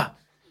 Hammer,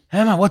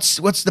 what's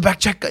the back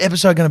chat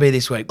episode going to be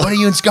this week? What are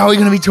you and Scully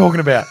going to be talking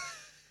about?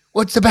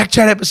 What's the back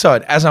chat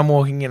episode? As I'm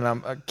walking in,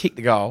 I kick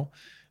the goal.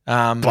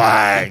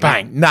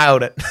 Bang,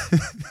 nailed it.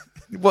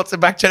 What's the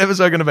back chat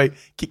episode going to be?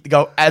 Kick the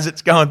goal as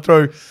it's going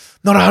through.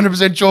 Not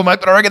 100% sure, mate,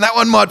 but I reckon that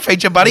one might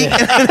feature, buddy. And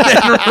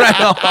then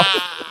ran off.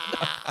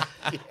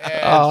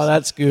 Oh,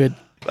 that's good.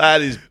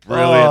 That is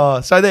brilliant.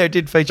 Oh, so there, it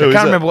did feature. Who I is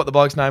can't it? remember what the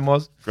bloke's name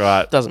was.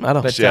 Right. Doesn't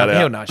matter. But Shout out.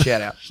 he'll know.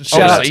 Shout out. Shout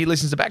Obviously, out. he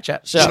listens to back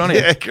chat. Shout Good on out.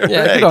 him. Yeah, correct.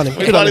 Yeah, good on him. We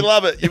Good on bloody him.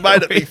 love it. You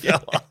made it, big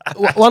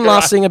fella. One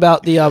last thing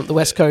about the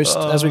West Coast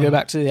as we go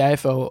back to the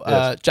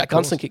AFL. Jack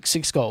Gunston kicked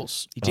 6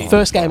 goals.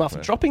 First game after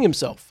dropping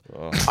himself.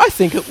 I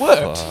think it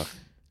worked.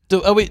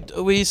 Are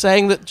we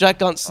saying that Jack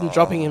Gunston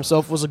dropping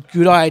himself was a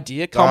good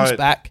idea? Comes Don't.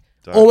 back,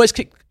 Don't. almost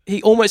kicked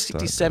his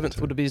Don't 7th.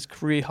 Would have been his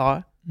career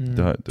high.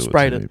 Don't do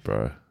Sprayed it to it. me,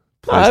 bro. No,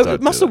 Please don't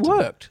it must do have it to me.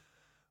 worked.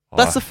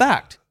 That's the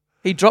fact.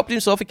 He dropped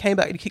himself. He came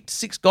back and he kicked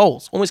 6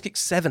 goals. Almost kicked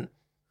 7.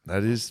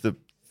 That is the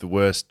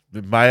worst.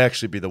 It may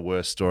actually be the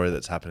worst story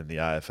that's happened in the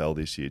AFL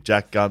this year.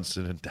 Jack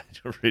Gunston and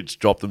Daniel Rich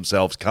drop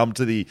themselves, come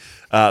to the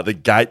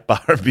Gate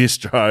Bar and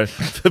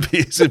Bistro. The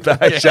beers are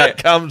back. Jack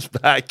comes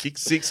back,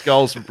 kicks 6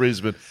 goals for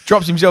Brisbane.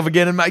 Drops himself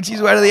again and makes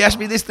his way to the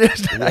Ashby this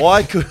Thursday.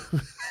 Why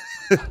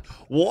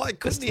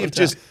couldn't he have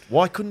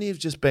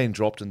just been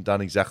dropped and done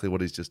exactly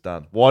what he's just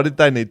done? Why did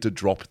they need to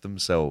drop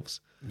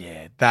themselves?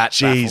 Yeah, that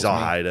Jeez, baffles me.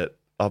 I hate it.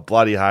 I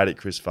bloody hate it,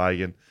 Chris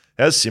Fagan.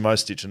 How's Simo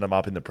stitching them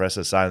up in the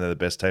presser saying they're the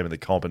best team in the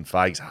comp and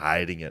Fags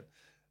hating it?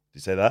 Did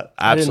you see that?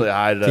 Absolutely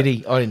hated it. Did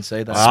he? I didn't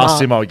see that. I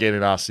asked Simo again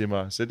and asked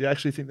Simo. I said, do you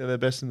actually think they're the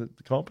best in the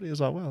company? He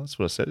was like, well, that's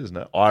what I said, isn't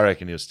it? I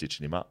reckon he was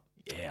stitching him up.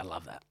 Yeah, I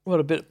love that.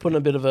 Putting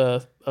a bit of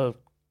a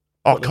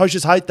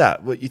Coaches hate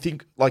that. Well, you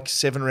think like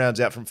 7 rounds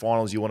out from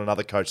finals, you want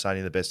another coach saying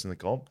you're the best in the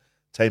comp?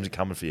 Teams are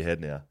coming for your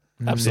head now.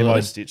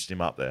 Absolutely. Simo stitched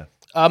him up there.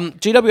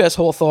 GWS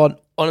Hawthorn,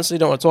 honestly,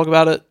 don't want to talk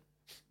about it.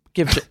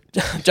 Give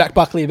Jack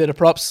Buckley a bit of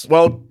props.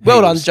 Well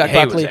done, Jack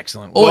Buckley. Was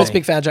excellent. Always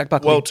big fan of Jack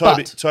Buckley. Well,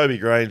 Toby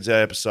Green's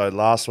our episode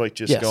last week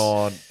just Yes.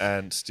 gone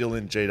and still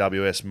in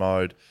GWS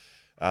mode.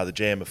 The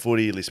GM of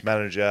footy, list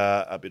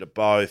manager, a bit of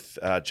both.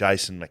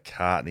 Jason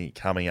McCartney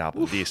coming up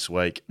this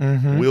week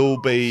will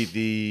be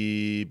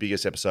the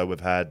biggest episode we've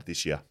had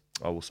this year.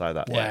 I will say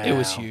that. Yeah, it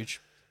was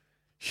huge.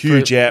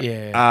 Huge app.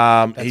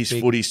 Yeah, his big.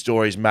 footy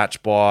stories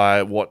matched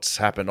by what's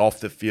happened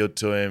off the field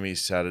to him.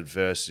 He's had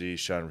adversity,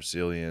 shown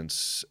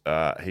resilience.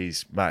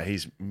 He's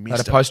Had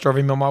missed a poster of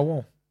him on my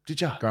wall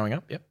Did you? growing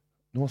up. Yep.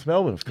 North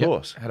Melbourne, of Yep.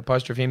 course. Had a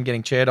poster of him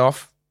getting chaired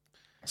off.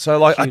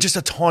 So just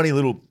a tiny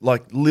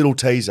little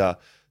teaser.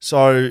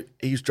 So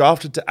he was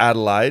drafted to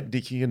Adelaide.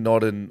 Nick, you can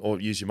nod or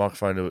use your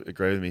microphone to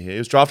agree with me here. He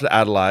was drafted to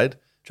Adelaide.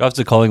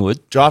 Drafted to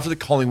Collingwood. Drafted to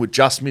Collingwood,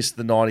 just missed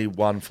the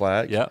 91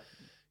 flag. Yeah.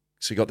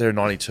 So he got there in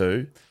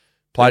 92.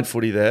 Played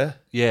footy there.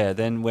 Yeah,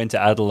 then went to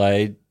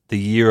Adelaide the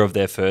year of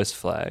their first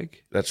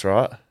flag That's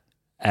right.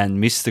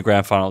 and missed the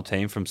grand final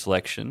team from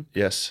selection.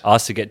 Yes.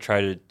 Asked to get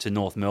traded to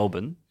North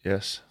Melbourne.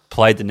 Yes.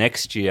 Played the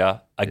next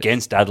year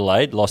against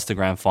Adelaide, lost the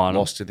grand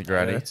final. Lost in the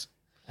granny.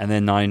 And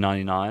then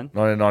 1999,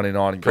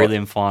 1999.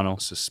 prelim final.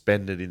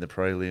 Suspended in the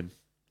prelim.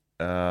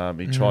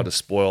 He tried to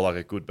spoil like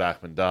a good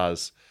backman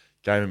does.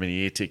 Gave him an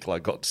ear tick,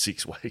 got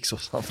 6 weeks or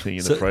something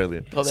in the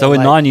prelim. So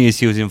in 9 years,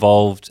 he was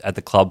involved at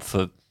the club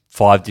for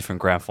 5 different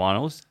grand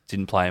finals.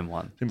 Didn't play in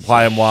one. Didn't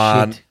play in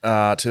one.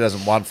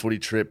 2001 footy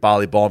trip,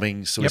 Bali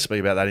bombing. So we Yep. speak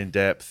about that in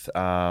depth.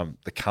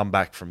 The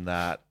comeback from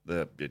that,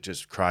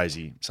 just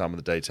crazy. Some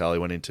of the detail he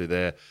went into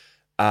there.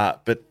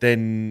 But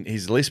then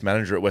he's the list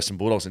manager at Western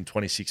Bulldogs in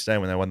 2016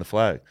 when they won the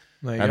flag.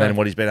 There you And go. then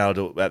what he's been able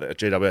to do at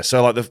GWS.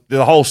 So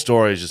the whole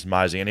story is just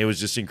amazing. And he was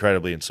just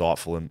incredibly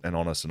insightful and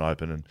honest and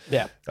open. And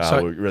Yeah.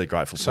 So- we're really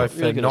grateful So for it. for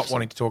Really good not episode.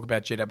 wanting to talk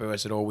about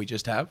GWS at all, we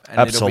just have. And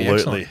Absolutely. It'll be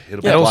excellent.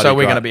 It'll be And also, bloody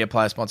we're going to great. be a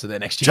player sponsor there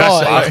next year. Jack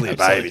Oh, Buckley, yeah,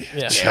 baby.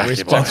 yeah. Jack We're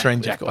Buckley.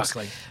 sponsoring Jack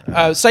Buckley.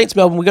 Saints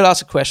Melbourne, we got to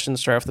ask a question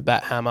straight off the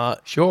bat, Hammer.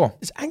 Sure.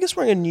 Is Angus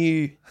wearing a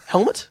new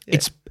helmet?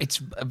 It's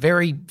a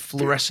very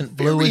fluorescent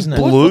blue, isn't it?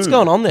 blue. What's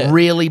going on there?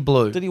 Really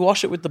blue. Did he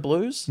wash it with the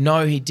blues?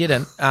 No, he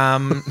didn't.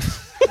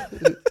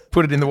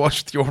 Put it in the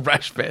wash with your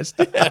rash vest.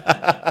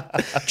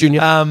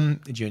 Junior.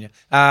 Junior.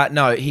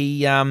 No,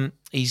 he's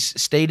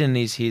Steeden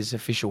is his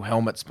official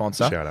helmet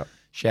sponsor. Shout out.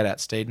 Shout out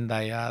Steeden.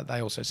 They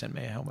also sent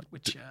me a helmet,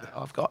 which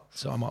I've got,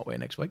 so I might wear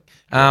next week.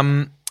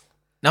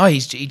 No,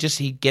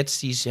 he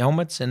gets his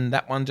helmets, and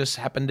that one just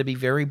happened to be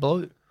very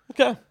blue.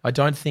 Okay. I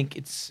don't think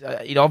it's.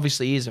 It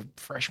obviously is a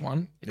fresh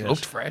one. It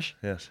looked fresh,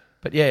 Yes.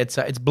 but yeah, it's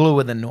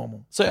bluer than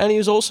normal. So, and he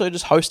was also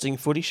just hosting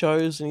footy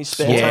shows in his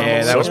spare time.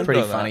 Yeah, that was Also.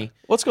 pretty funny.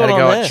 What's Had going to on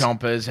go there? at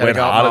Chompers. Had Went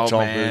to go hard at at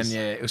Old Man. Chompers. Yeah,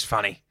 it was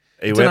funny.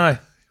 He Dunno.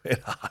 went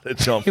hard at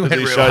Chompers. He went He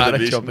real showed hard the at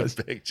vision Chompers.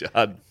 of Big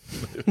Judd.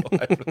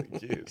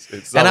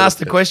 And asked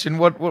the question,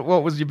 what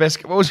was your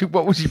best? What was your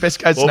best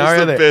case What was scenario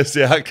the there? best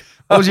outcome?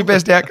 What was your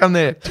best outcome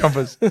there,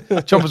 Chompers?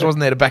 Chompers wasn't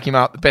there to back him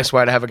up. The best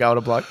way to have a go at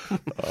a bloke.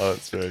 Oh,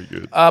 that's very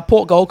good.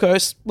 Port Gold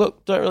Coast.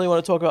 Look, don't really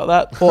want to talk about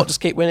that. Port just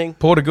keep winning.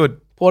 Port are good.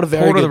 Port are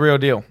very Port are good. the real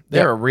deal.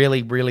 They're Yeah. a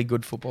really, really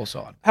good football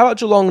side. How about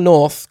Geelong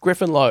North?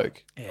 Griffin Logue.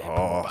 Yeah,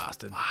 poor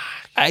bastard.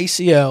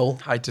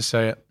 ACL. Hate to see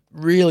it.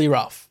 Really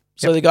rough.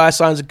 So the guy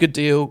signs a good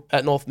deal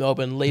at North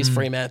Melbourne, leaves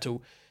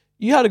Fremantle.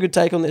 You had a good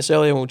take on this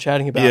earlier when we were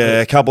chatting about Yeah,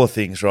 a it. couple of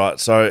things, right?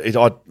 So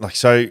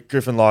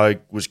Griffin Logue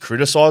was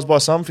criticised by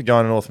some for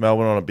going to North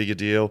Melbourne on a bigger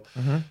deal.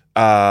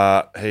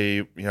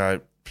 He,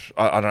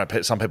 I don't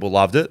know, some people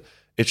loved it.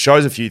 It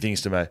shows a few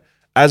things to me.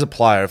 As a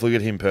player, if we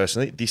look at him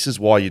personally, this is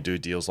why you do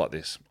deals like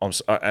this.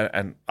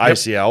 And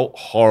ACL,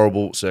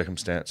 horrible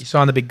circumstance. You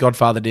sign the big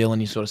Godfather deal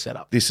and you sort of set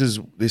up. This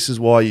is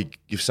why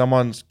if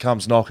someone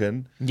comes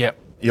knocking, Yep.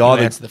 you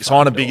either answer the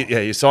sign a front bigger,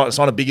 door. you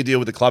sign a bigger deal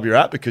with the club you're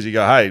at because you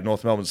go, hey,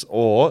 North Melbourne's,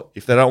 or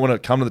if they don't want to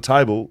come to the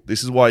table,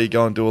 this is why you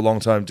go and do a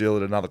long-term deal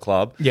at another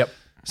club. Yep.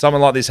 Something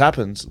like this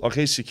happens, like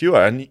he's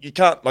secure, and you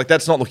can't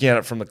that's not looking at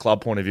it from the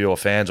club point of view or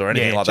fans or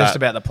anything Yeah, like just that.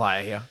 about the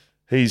player here.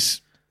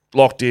 He's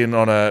locked in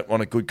on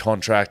a good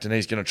contract, and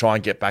he's going to try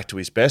and get back to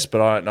his best.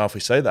 But I don't know if we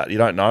see that. You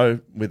don't know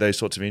with these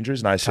sorts of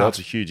injuries. And ACL, it's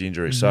a huge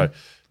injury. So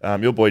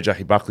your boy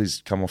Jackie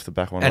Buckley's come off the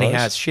back one And of he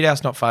those. has.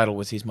 Shithouse not fatal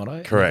was his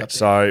motto. Correct.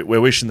 So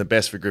we're wishing the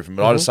best for Griffin,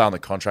 but I just say on the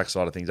contract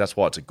side of things, that's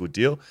why it's a good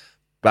deal.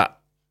 But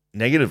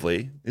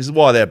negatively, this is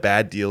why they're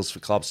bad deals for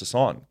clubs to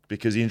sign,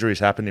 because injuries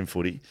happen in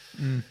footy.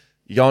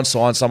 You go and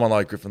sign someone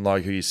like Griffin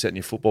Logue, who you're setting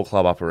your football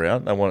club up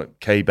around. They want a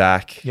key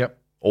back, Yep.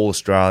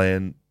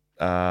 All-Australian.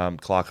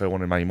 Clarko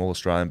wanted to make him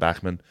All-Australian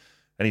backman,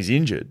 and he's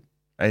injured,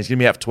 and he's going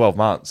to be out for 12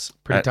 months.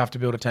 Pretty And tough to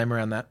build a team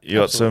around that. You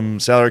got some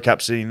salary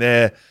cap sitting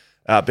there.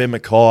 Ben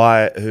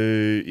Mackay,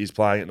 who is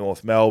playing at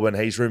North Melbourne,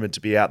 he's rumoured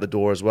to be out the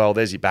door as well.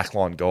 There's your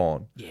backline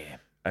gone. Yeah.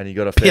 And you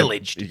got a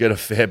Pillaged. You got a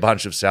fair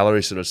bunch of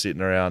salaries sort of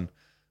sitting around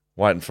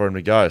waiting for him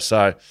to go.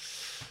 So,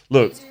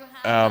 look,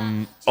 who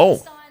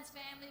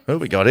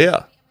have we got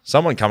here?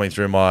 Someone coming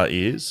through my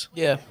ears.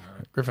 Yeah.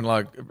 Griffin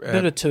Logue.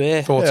 Bit of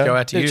Tui. Thoughts go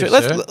out to you, sir.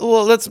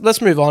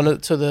 Let's move on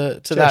to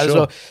that sure. as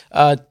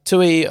well.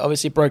 Tui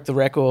obviously broke the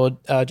record.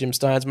 Jim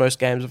Stone's most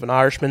games of an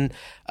Irishman.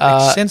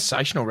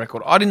 Sensational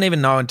record. I didn't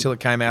even know until it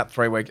came out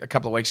a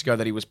couple of weeks ago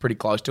that he was pretty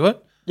close to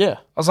it. Yeah. I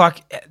was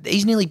like,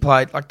 he's nearly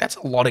played, that's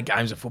a lot of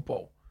games of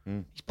football.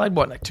 He's played,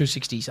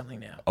 260 something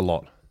now? A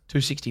lot.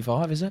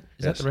 265, is it?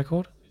 Is that the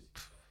record?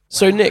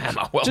 So, Nick,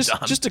 well done.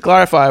 just to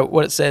clarify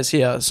what it says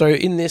here. So,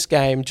 in this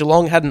game,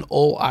 Geelong had an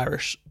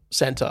all-Irish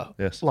centre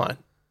line.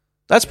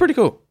 That's pretty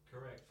cool.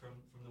 Correct. From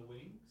the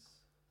wings?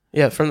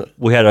 Yeah,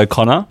 we had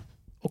O'Connor.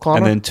 O'Connor.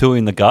 And then Tui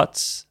in the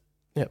guts.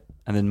 Yep.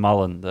 And then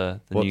Mullen,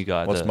 the new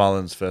guy. What's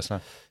Mullen's first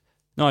name?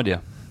 No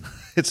idea.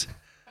 It's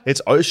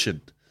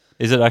Ocean.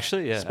 Is it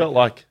actually? Yeah. It's spelled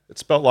like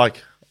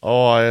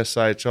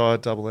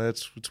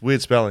OISHI. It's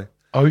weird spelling.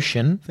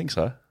 Ocean. I think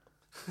so.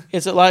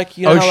 Is it like,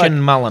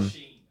 Ocean Mullen.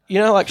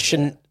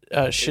 Sinead?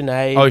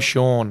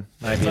 O'Shawn,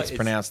 maybe it's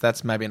pronounced.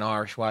 That's maybe an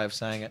Irish way of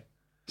saying it.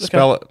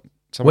 Spell it.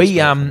 Someone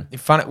spell it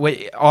for me.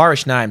 We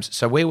Irish names.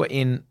 So we were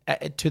in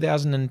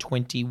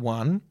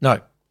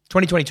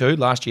 2022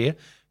 last year.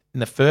 In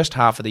the first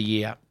half of the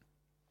year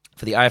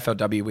for the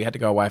AFLW, we had to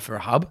go away for a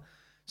hub.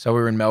 So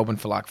we were in Melbourne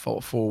for like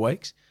 4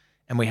 weeks,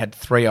 and we had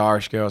 3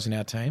 Irish girls in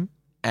our team,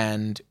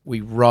 and we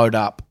rode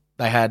up.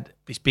 They had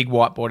this big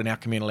whiteboard in our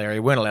communal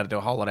area. We weren't allowed to do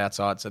a whole lot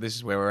outside, so this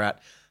is where we're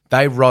at.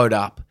 They rode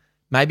up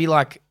maybe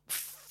like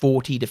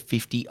 40 to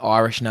 50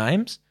 Irish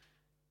names,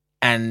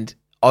 and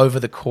over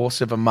the course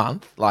of a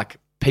month,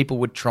 people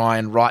would try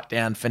and write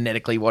down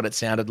phonetically what it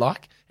sounded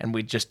like, and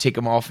we'd just tick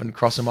them off and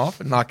cross them off,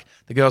 and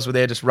the girls were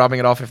there just rubbing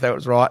it off if that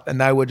was right,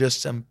 and they were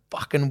just some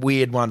fucking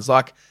weird ones.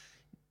 So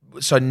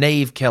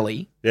Niamh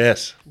Kelly.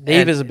 Yes.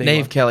 Niamh is a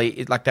big one.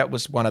 Kelly, that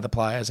was one of the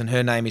players, and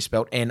her name is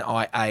spelled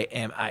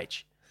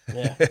Niamh.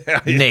 Yeah.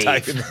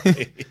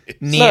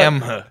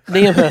 Niamh.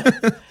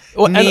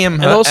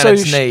 And also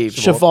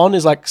Siobhan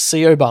is like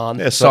Siobhan.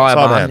 Yeah,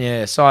 Siobhan.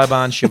 Yeah,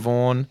 Siobhan,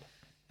 Siobhan.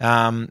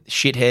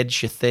 Shithead,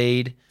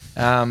 Shatheed.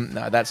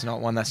 No, that's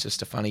not one. That's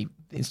just a funny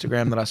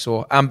Instagram that I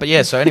saw. But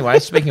yeah, so anyway,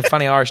 speaking of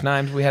funny Irish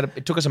names,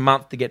 it took us a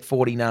month to get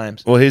 40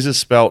 names. Well, his is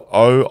spelled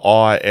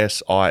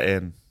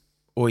Oisin.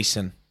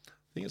 Oisin.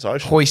 I think it's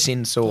Ocean.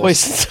 Hoisin sauce. Why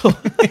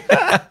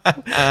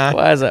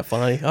is that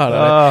funny? I don't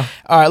know.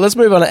 All right, let's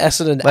move on to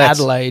Essendon,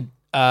 Adelaide.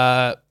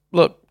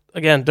 Look,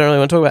 again, don't really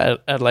want to talk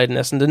about Adelaide and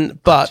Essendon,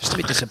 but Just a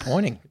bit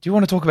disappointing. Do you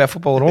want to talk about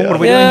football at all? What are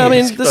we yeah, I doing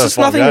here? mean, there's just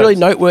nothing really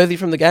noteworthy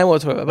from the game I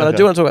want to talk about, but I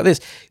do want to talk about this.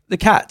 The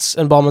Cats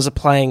and Bombers are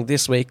playing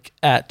this week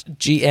at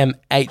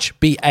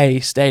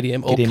GMHBA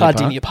Stadium, or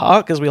Cardinia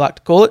Park, as we like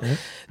to call it. Mm-hmm.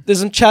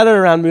 There's some chatter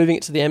around moving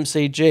it to the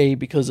MCG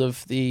because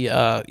of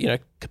the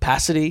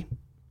capacity.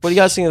 What do you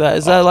guys think of that?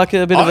 Is that like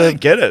a bit of a... I don't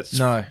get it.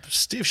 No.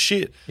 Stiff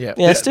shit.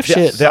 Yeah, stiff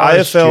shit. The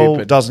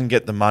AFL doesn't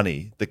get the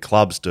money. The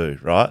clubs do,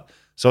 right?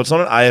 So it's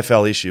not an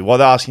AFL issue. Why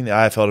they're asking the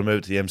AFL to move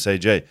it to the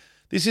MCG?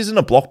 This isn't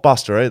a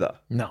blockbuster either.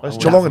 No. It's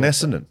Geelong and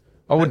Essendon.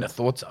 I wouldn't have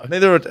thought so.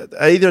 Neither are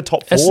either a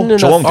top 4. Essendon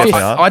Geelong are fifth.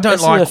 definitely aren't. I don't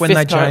Essendon like are when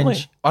they fifth currently.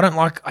 change.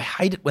 I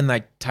hate it when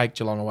they take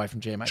Geelong away from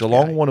GMHBA.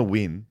 Geelong want to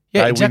win.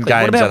 Yeah, they exactly. win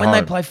games What about at when home.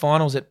 they play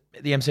finals at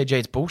the MCG?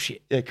 It's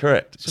bullshit. Yeah,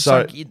 correct. It's just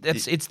So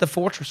it's the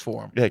fortress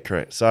for them. yeah,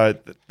 correct. So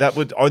that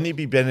would only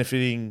be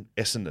benefiting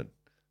Essendon.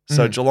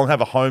 So Geelong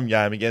have a home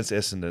game against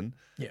Essendon.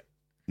 Yeah.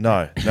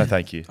 No,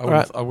 thank you.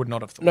 I would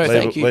not have thought. No, so.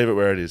 thank you. Leave it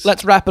where it is.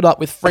 Let's wrap it up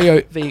with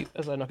Freo v.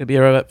 As I'm not going to be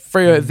over.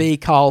 Freo v.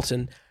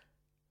 Carlton.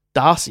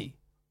 Darcy,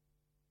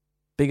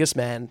 biggest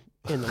man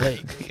in the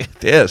league.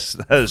 Yes,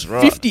 that is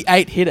right.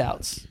 58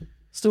 hitouts.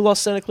 Still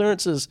lost centre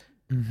clearances.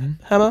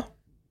 Mm-hmm. Hammer.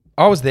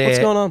 I was there. What's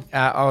going on?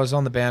 I was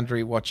on the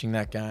boundary watching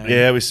that game.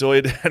 Yeah, we saw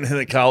you down in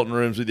the Carlton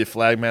rooms with your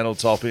flag mantle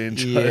top in.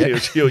 Yeah.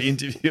 You were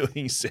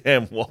interviewing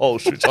Sam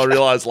Walsh, which I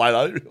realised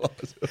later.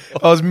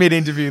 I was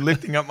mid-interview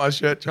lifting up my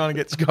shirt trying to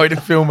get Sky to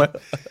film it.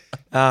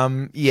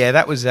 Yeah,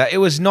 that was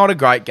it was not a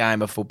great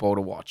game of football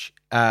to watch.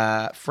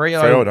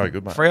 Freo are no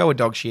good, mate. Freo are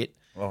dog shit.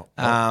 Oh,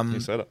 I you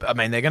said it.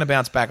 mean, they're going to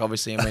bounce back,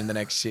 obviously, and win the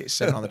next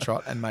 7 on the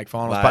trot and make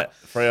finals. Mate, But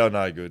Freo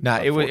no good. no,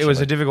 it was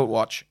a difficult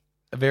watch.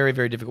 A very,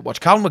 very difficult watch.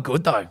 Carlton were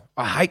good, though.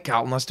 I hate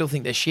Carlton. I still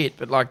think they're shit,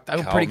 but they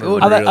were pretty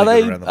good. Carlton Are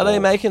really good around the they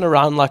ball. making a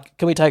run? Like,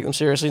 can we take them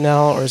seriously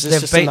now, or is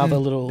this just another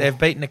little? They've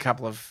beaten a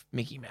couple of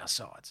Mickey Mouse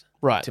sides,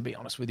 right? To be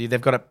honest with you,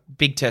 they've got a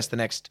big test the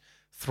next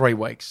 3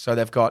 weeks. So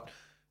they've got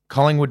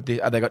Collingwood. They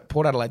got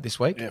Port Adelaide this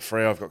week. Yeah,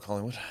 Freo have got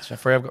Collingwood. So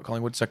Freo have got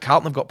Collingwood. So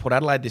Carlton have got Port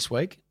Adelaide this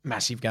week.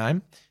 Massive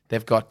game.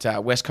 They've got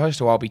West Coast,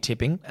 who I'll be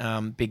tipping.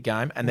 Big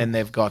game, and then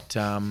they've got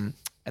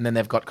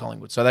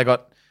Collingwood. So they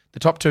got the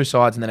top 2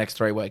 sides in the next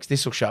 3 weeks,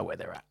 this will show where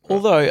they're at.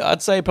 Although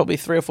I'd say probably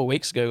 3 or 4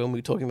 weeks ago when we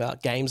were talking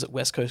about games that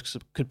West Coast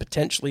could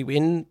potentially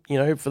win,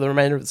 for the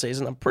remainder of the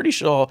season, I'm pretty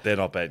sure They're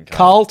not beating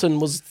Carlton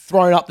was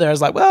thrown up there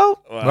as like,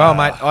 well,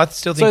 Mate, I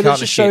still think so that Carlton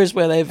just shows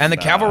where they've... And the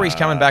cavalry's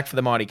coming back for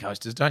the Mighty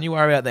Coasters. Don't you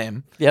worry about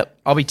them. Yep.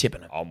 I'll be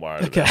tipping it. I'm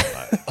worried about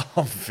it, mate.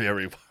 I'm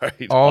very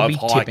worried. I'll I be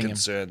have high tipping him.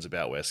 concerns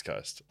about West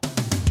Coast.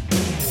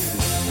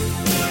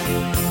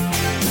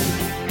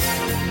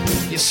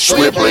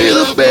 Swiftly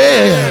the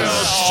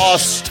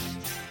best.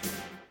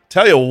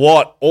 Tell you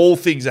what, all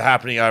things are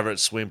happening over at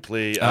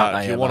Swimply. Aren't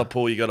If they you want to ever?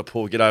 pull, you got to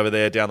pull. Get over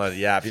there, download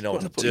the app. You know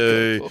what to pull, you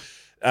do.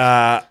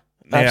 gotta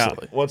Now,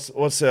 Absolutely.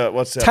 what's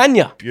our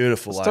Tanya.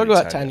 beautiful Let's lady, talk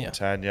about Tanya.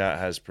 Tanya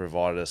has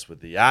provided us with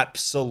the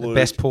absolute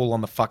Best pool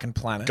on the fucking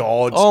planet.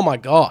 God's Oh my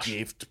gosh.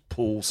 gift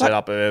pool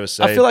setup I've ever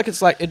seen. I feel like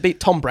it's like it'd be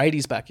Tom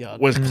Brady's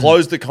backyard. We've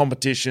closed the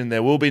competition.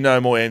 There will be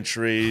no more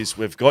entries.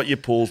 We've got your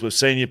pools. We've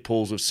seen your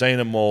pools. We've seen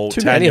them all.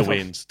 Too many Tanya of them.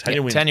 wins. Tanya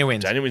Yeah, wins. Tanya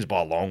wins. Tanya wins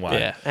by a long way.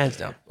 Yeah, hands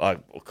down.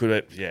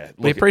 Yeah.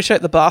 We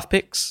appreciate the bath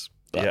picks.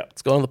 But Yeah.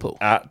 Let's go on to the pool.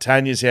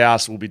 Tanya's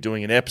house. We'll be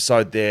doing an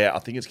episode there. I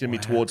think it's going to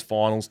be towards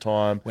finals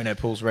time. When her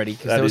pool's ready.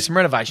 Because That there was is- some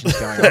renovations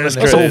going on. is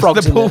and true.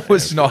 Frogs the in pool there.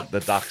 was not The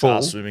ducks full.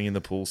 are swimming in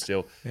the pool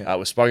still.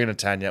 We've spoken to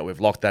Tanya.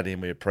 We've locked that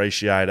in. We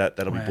appreciate it.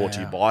 That'll be brought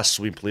to you by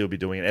Swimply. We'll be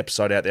doing an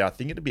episode out there. I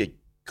think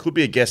could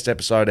be a guest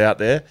episode out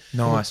there.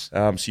 Nice.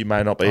 So you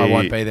may not be. I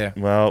won't be there.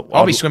 Well,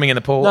 I'll be swimming in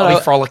the pool. No, I'll no.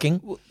 be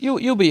frolicking.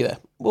 You'll be there.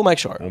 We'll make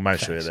sure. We'll make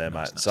sure you're there,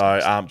 mate.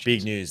 So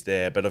big news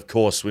there. But of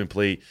course,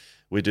 Swimply,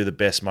 we do the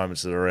best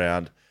moments that are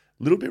around.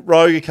 A little bit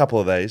rogue, a couple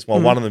of these.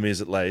 Well, one of them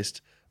is at least.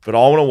 But I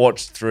want to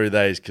watch through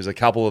these because a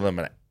couple of them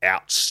are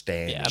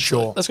outstanding. Yeah,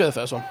 sure. Let's go to the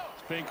first one.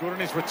 It's been good in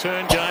his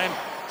return game.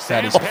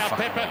 That is Power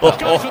fucking Pepper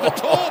goes for the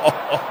top.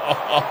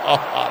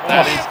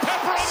 That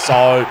is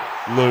so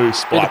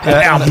loose. Bit of Like,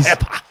 pepper on it.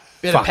 pepper.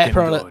 Bit of Fucking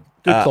pepper on it. good.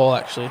 Good call,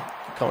 actually.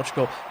 Commentary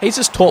call. He's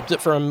just torped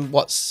it from,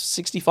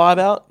 65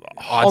 out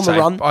on the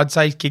run. I'd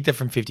say kicked it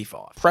from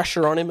 55.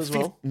 Pressure on him as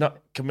well. No,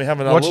 can we have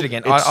another Watch it look?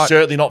 again. It's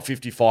certainly not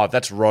 55.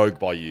 That's rogue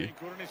by you.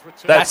 Good in his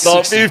return. That's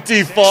not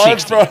 60.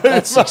 55, 60. bro.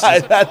 That's 60.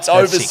 Mate, that's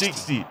over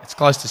 60. It's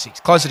close to 6.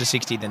 Closer to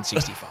 60 than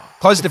 65.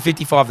 Closer to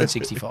 55 than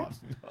 65.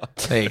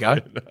 There you go.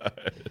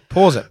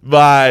 Pause it.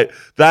 Mate,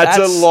 that's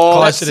a lot.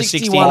 Closer to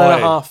 61 and a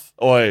half.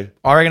 Oi.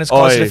 I reckon it's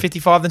closer Oi. to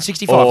 55 than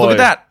 65. Look Oi. at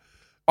that.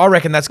 I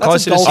reckon that's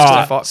closer to goal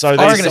 65. square. So I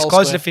these- reckon it's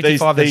closer to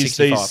 55 than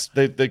 65.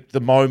 The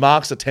Mo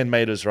marks are 10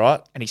 metres, right?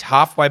 And he's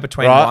halfway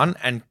between Right. one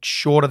and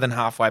shorter than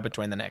halfway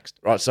between the next.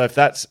 Right, so if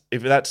that's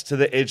to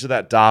the edge of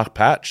that dark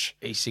patch,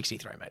 He's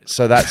 63 metres.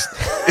 so that's...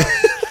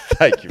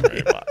 Thank you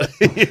very much.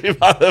 You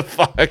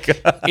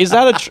motherfucker. Is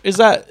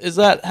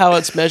that how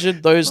it's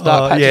measured? Those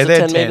dark patches yeah, are they're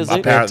 10 10. meters each?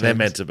 Apparently they're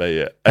meant to be,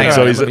 yeah. Hang And on,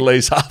 so he's at everybody.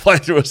 least halfway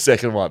through a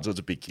second one, so it's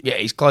a big kick. Yeah,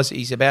 he's close.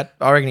 He's about,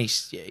 I reckon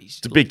he's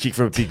It's a big kick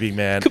from a big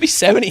man. Could be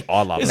 70.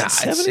 I love Is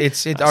it. it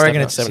 70? I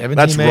reckon it's 70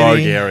 That's maybe. rogue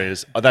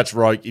areas. That's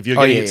rogue. If you're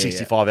Oh, getting yeah, at yeah,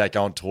 65 out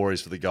going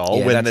Tories for the goal,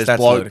 Yeah, when that's there's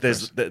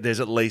ludicrous. there's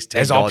at least 10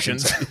 There's guys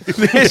options.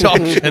 inside. There's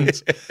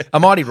options. A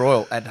mighty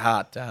royal at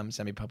heart,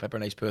 Sammy Pepper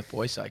and East Perth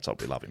boy. So So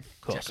we love him.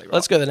 Course.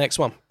 Let's go to the next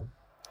one.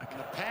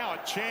 Power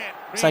chant.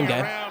 Same ringing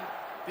game. around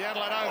The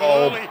Adelaide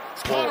Oval early.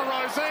 Connor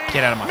Rosine.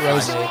 get out of my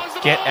Rosie.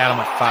 face. Get out of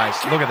my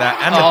face. Look at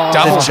that. And Oh. the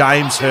double. The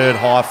James Hurd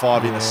high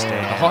five in the The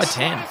stands. high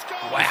 10.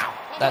 Wow.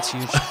 That's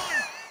huge.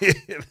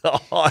 The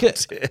high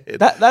 10.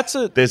 That's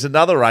a There's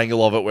another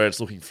angle of it where it's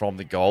looking from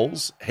the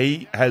goals.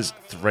 He has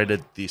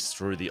threaded this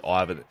through the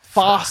eye of it.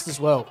 fast as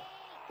well.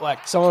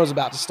 Like someone was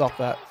about to stop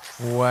that.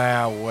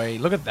 Wow.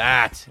 Look at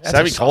that. That's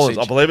Sammy a Collins. sausage.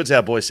 I believe it's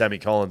our boy Sammy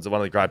Collins, one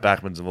of the great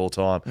backmans of all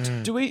time.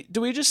 Do we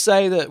just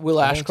say that Will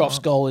Ashcroft's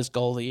goal is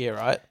goal of the year,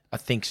 right? I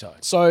think so.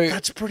 So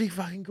That's pretty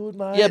fucking good,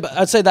 mate. yeah, but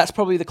I'd say that's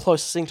probably the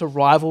closest thing to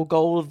rival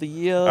goal of the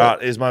year. All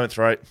right, here's moment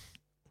 3.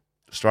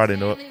 Straight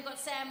into it. We've got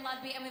Sam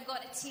Ludby and we've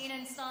got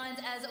Tiernan Steins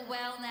as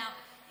well now.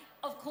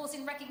 Of course,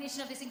 in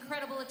recognition of this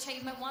incredible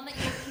achievement, one that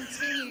you will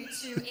continue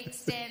to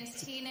extend,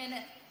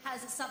 Tiernan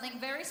has something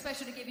very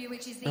special to give you,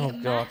 which is the Oh,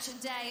 God.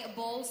 match day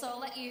ball. So I'll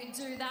let you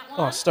do that one.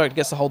 Oh, Stoked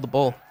gets to hold the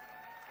ball.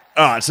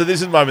 All right, so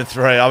this is moment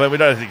 3. I mean, we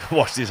don't need to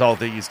watch this whole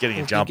thing. He's getting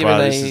a jumper. given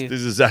This a-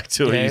 is Zach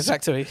Tui. Yeah,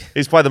 exactly.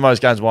 He's played the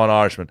most games by an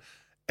Irishman.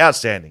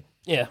 Outstanding.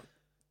 Yeah.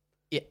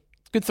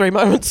 Good 3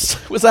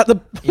 moments. Was that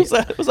was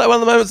that one of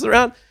the moments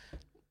around?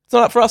 It's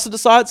not up for us to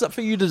decide. It's up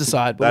for you to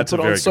decide. We'll That's a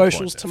put it very on good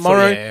socials point.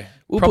 tomorrow. Yeah.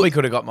 We'll Probably put-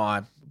 could have got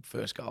my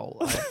first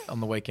goal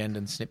on the weekend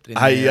and snipped it in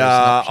Hey, there as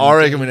an I option.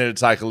 reckon we need to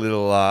take a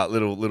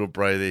little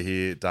breather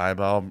here, Dave.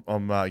 I'm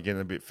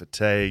getting a bit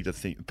fatigued. I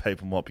think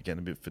people might be getting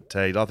a bit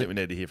fatigued. I think we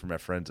need to hear from our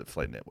friends at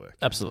Fleet Network.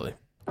 Absolutely.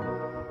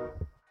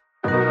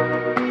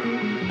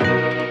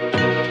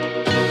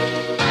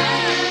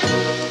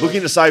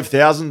 Looking to save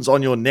thousands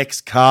on your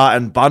next car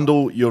and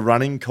bundle your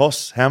running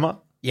costs, Hammer?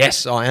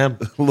 Yes, I am.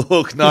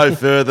 Look no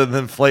further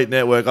than Fleet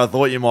Network. I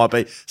thought you might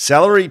be.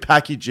 Salary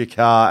package your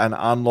car and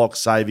unlock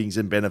savings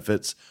and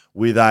benefits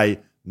with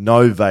a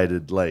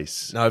novated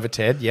lease. Nova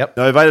Ted, yep.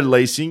 Novated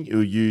leasing,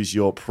 you'll use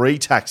your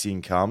pre-tax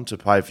income to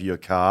pay for your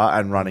car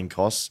and running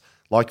costs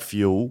like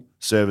fuel,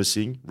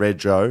 servicing,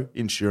 rego,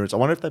 insurance. I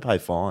wonder if they pay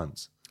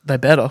fines. They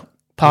better.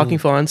 Parking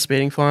fines,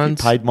 speeding You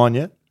fines. paid mine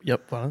yet?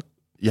 Yep. Fine.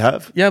 You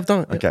have? Yeah, I've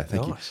done it. Okay,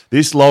 thank you.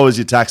 This lowers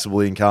your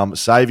taxable income,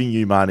 saving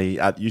you money.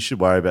 You should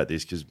worry about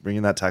this because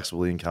bringing that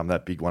taxable income,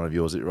 that big one of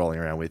yours that you're rolling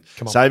around with,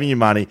 saving you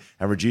money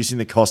and reducing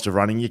the cost of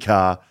running your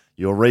car.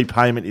 Your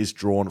repayment is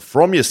drawn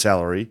from your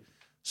salary,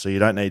 so you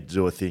don't need to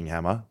do a thing,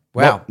 Hammer.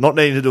 Wow. Not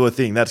needing to do a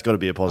thing. That's got to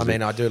be a I positive.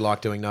 mean, I do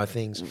like doing no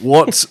things.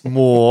 What's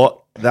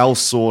more, they'll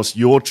source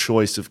your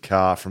choice of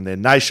car from their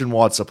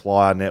nationwide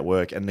supplier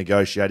network and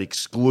negotiate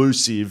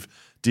exclusive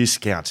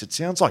discounts. It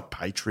sounds like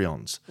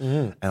Patreons,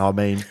 and I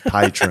mean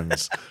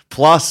patrons.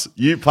 Plus,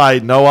 you pay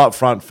no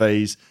upfront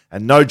fees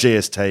and no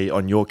GST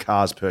on your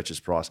car's purchase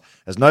price.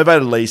 As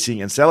novated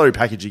leasing and salary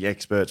packaging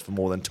experts for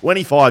more than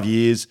 25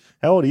 years.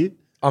 How old are you?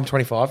 I'm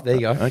 25. There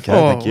you go. Okay,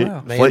 thank you.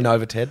 Wow. Me and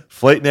Nova Ted.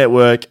 Fleet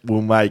Network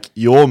will make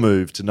your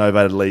move to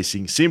novated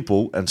leasing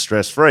simple and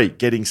stress-free.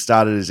 Getting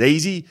started is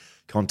easy.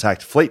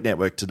 Contact Fleet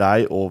Network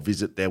today or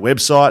visit their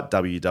website,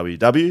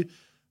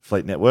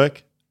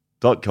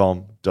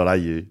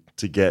 www.fleetnetwork.com.au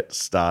to get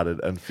started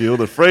and feel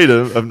the freedom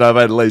of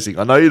novated leasing.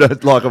 I know you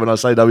don't like it when I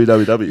say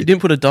www. You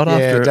didn't put a dot Yeah,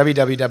 after it.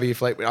 www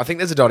Fleet. I think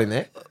there's a dot in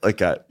there.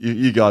 Okay,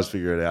 you guys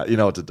figure it out. You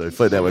know what to do.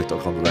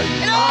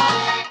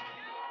 Fleetnetwork.com.au.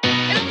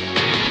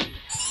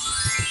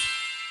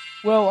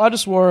 Well, I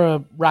just wore a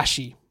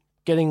rashi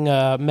getting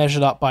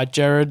measured up by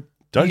Jared.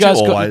 Don't you guys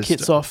you got your always-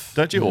 kits off.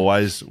 Don't you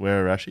always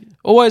wear a rashi?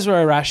 Always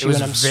wear a rashi It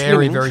was when I'm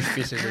very, swimming. very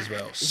fitted as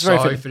well. very So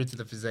fitted. fitted to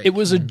the physique. It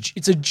was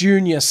it's a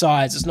junior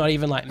size. It's not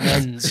even like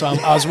men's. So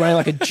I was wearing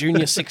like a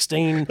junior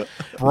 16 bright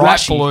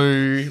rashi.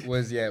 blue.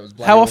 Was it was.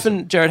 How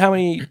often, Jared? How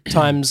many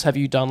times have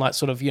you done like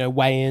sort of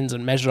weigh-ins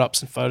and measure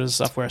ups and photos and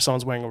stuff where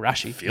someone's wearing a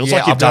rashi? Feels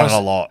like you've done it a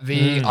lot.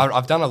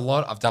 I've done a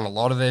lot. I've done a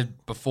lot of the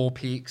before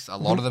pics, a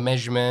lot of the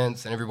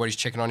measurements, and everybody's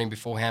checking on him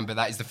beforehand. But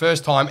that is the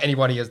first time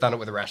anybody has done it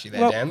with a rashi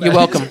there, Well, Dan. you're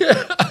welcome.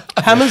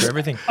 Hammer's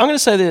everything. I'm going to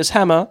say this,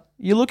 Hammer.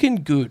 You're looking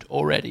good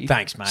already.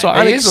 Thanks, mate. So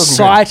I'm He is looking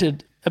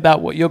excited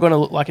about what you're going to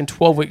look like in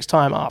 12 weeks'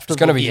 time after. It's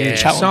gonna be the huge.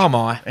 challenge. So am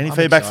I. Any I'm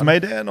feedback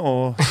excited. for me, Dan?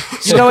 Or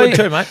You know, Good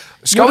too, mate.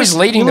 Scully's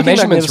leading you're the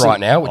looking measurements magnificent. right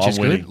now, which I'm is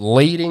winning. good.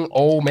 Leading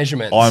all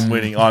measurements. I'm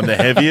winning. I'm the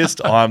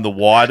heaviest. I'm the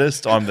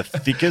widest. I'm the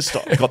thickest.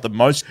 I've got the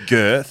most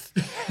girth.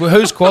 Well,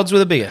 whose quads were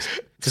the biggest?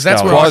 Because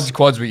that's where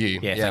quads with you.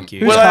 Yeah, thank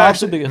you. Whose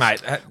calves are biggest?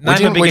 Mate, We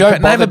name don't a bother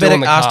better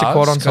doing the asked a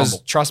quad calves because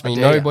ensemble. trust me, I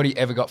dare ya. nobody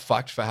ever got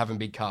fucked for having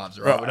big calves.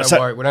 Right?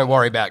 Right, We don't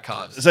worry about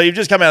calves. So you've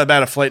just come out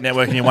about a Fleet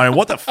Network and you're wondering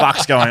what the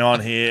fuck's going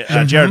on here.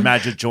 Jared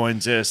Madger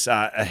joins us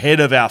ahead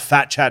of our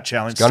Fat Chat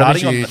Challenge gonna be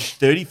starting on the huge.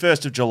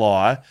 31st of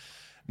July.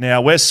 Now,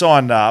 we're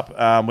signed up.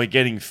 We're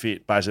getting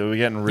fit, basically. We're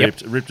getting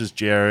ripped. Ripped as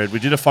Jared. We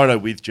did a photo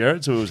with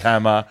Jared, so it was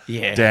Hammer,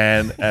 Yeah.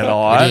 Dan, and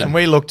I. And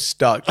we looked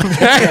stoked.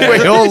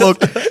 we all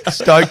looked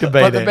stoked to be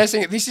But there. the best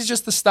thing, this is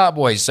just the start,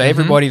 boys. So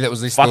everybody that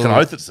was listening, Fucking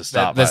oath it's the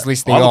start, that's mate.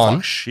 listening I look on.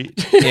 like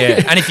shit.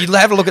 Yeah, and if you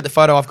have a look at the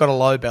photo, I've got a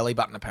low belly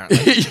button apparently.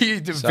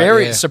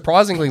 Very yeah.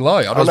 surprisingly low.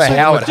 I don't know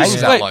how it hangs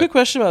that Wait, low. quick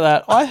question about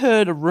that. I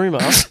heard a rumor.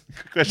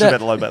 Question about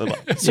the low belly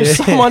button. So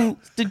someone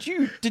did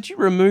you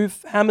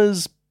remove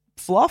Hammer's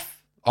fluff?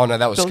 Oh no,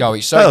 that was Scully.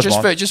 That So was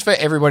mine. just for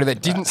everybody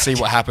that didn't see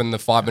what happened the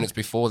 5 minutes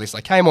before this,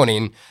 I came on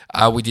in.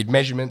 We did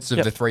measurements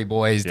of the three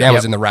boys. Dan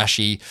was in the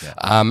rashi,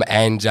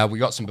 and we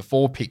got some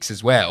before pics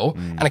as well,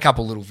 and a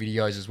couple little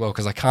videos as well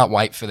because I can't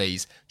wait for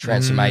these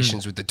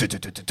transformations with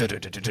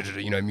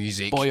the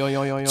music.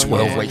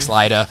 12 weeks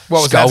later,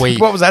 What was Scully,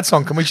 that? What was that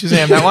song? Can we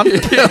Shazam that one?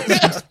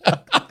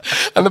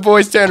 and the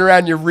boys turn around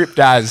and you're ripped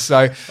as.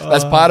 So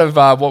that's part of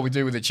what we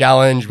do with the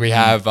challenge. We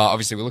have,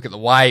 obviously, we look at the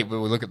weight, we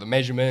look at the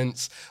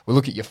measurements, we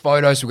look at your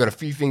photos. We've got a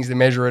few things to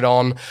measure it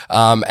on.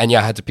 And yeah,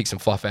 I had to pick some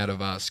fluff out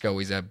of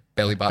Scully's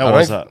belly button. How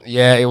was that?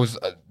 Yeah, it was,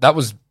 that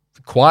was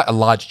quite a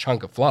large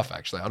chunk of fluff,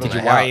 actually. I don't Did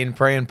you know how. weigh in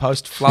pre and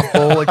post fluff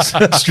ball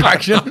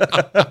extraction?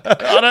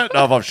 I don't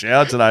know if I've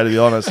showered today, to be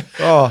honest.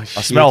 Oh, I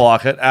smell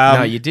like it.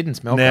 No, you didn't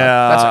smell great.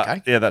 now, That's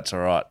okay. Yeah, that's all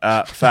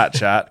right. Fat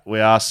Chat, we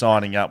are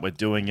signing up. We're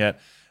doing it.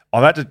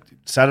 I've had to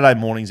Saturday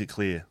mornings are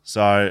clear,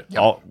 so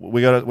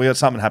we got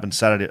something happen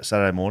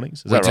Saturday mornings.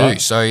 Is We that do.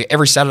 right? So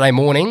every Saturday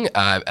morning,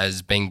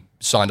 as being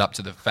signed up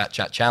to the Fat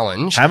Chat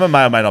Challenge, Hammer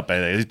may or may not be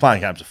there. He's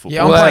playing games of football.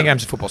 Yeah, I'm Well, playing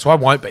games of football, so I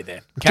won't be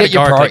there. Get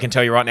your Categorically, pri- I can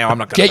tell you right now, I'm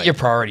not going to get your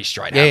priorities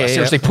straight. Yeah, Hammer. yeah, yeah.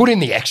 Seriously, put in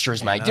the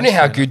extras, mate. Do you know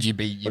how good you'd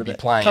be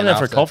playing? Come down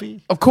for a after?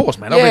 coffee. Of course,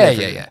 man. I'll Yeah, be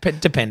there yeah, for you.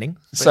 Depending.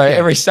 So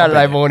every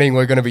Saturday morning,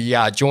 we're going to be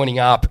joining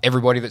up.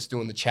 Everybody that's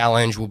doing the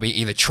challenge will be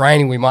either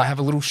training. We might have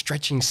a little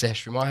stretching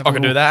session. We might have I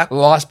can do that. A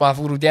little ice bath,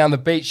 a little down the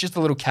beach, just a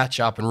little catch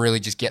up, and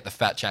really just get the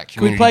Fat Chat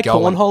Can we community play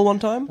going. cornhole one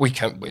time? We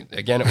can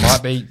again. It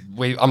might be.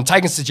 I'm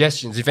taking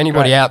suggestions. If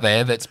anybody out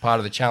there that's part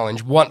of the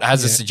challenge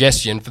has a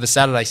suggestion for the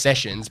Saturday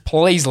sessions,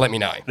 please let me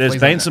know. There's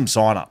Please let me been know. some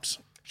sign-ups.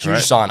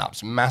 Huge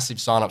sign-ups,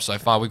 massive sign-ups so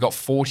far. We've got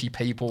 40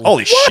 people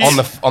Holy shit.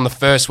 on the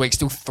first week,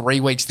 still 3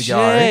 weeks to go.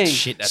 Jeez.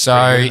 Shit, that's So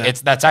pretty good, isn't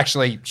it? that's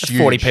actually That's huge.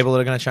 40 people that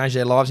are going to change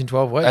their lives in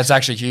 12 weeks. That's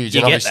actually huge.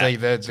 You And get obviously,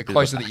 the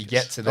closer that you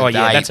get to the Oh,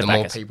 yeah, date, that's a the more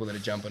backers. people that are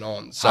jumping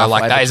on. So, Halfway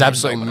like, that is between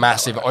absolutely them,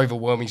 massive, right.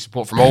 overwhelming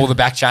support from all the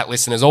back chat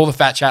listeners, all the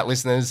fat chat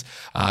listeners.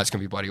 It's going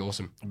to be bloody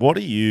awesome. What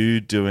are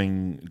you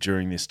doing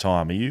during this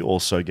time? Are you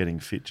also getting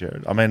fit,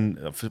 Jared? I mean,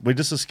 we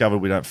just discovered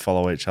we don't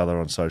follow each other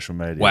on social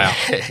media. Wow.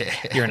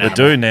 You're an We animal.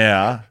 do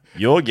now.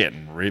 You're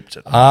getting ripped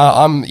at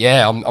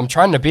I'm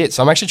training a bit.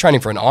 So I'm actually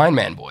training for an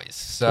Ironman, boys.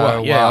 So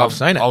Well, yeah, I've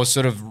seen it. I was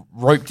sort of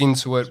roped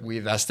into it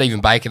with Stephen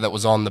Baker that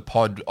was on the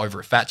pod over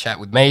at Fat Chat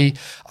with me.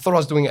 I thought I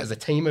was doing it as a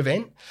team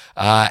event.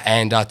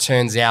 And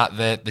turns out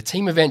that the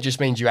team event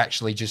just means you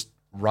actually just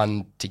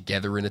run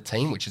together in a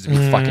team, which is a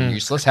bit fucking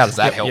useless. How does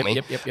that help me?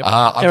 yep.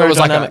 I thought it was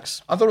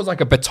Aerodynamics. I thought it was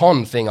like a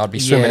baton thing. I'd be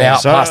swimming Yeah.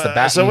 out past the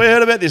baton. So we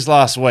heard about this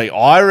last week.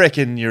 I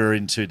reckon you're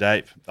in too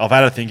deep. I've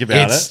had to think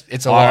about it.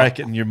 It's a I lot.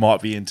 reckon you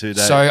might be in too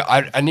deep. So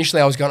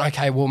initially I was going,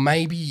 okay, well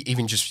maybe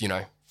even just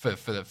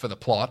for the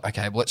plot,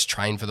 okay, well let's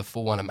train for the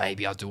full one and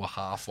maybe I'll do a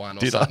half one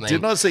or something.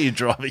 Did I see you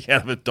driving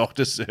out of a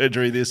doctor's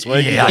surgery this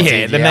week? Yeah, I Yeah,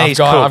 did, the yeah. knee's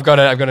I've got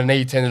a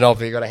knee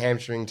tendinopathy, got a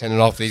hamstring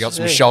tendinopathy, got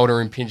some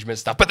shoulder impingement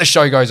stuff. But the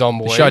show goes on,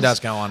 boys. The show does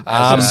go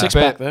on.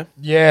 Six-pack there.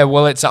 Yeah,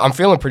 well, it's I'm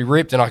feeling pretty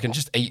ripped, and I can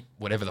just eat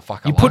whatever the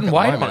fuck I You're like. putting at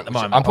weight on at the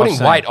moment, I'm putting I've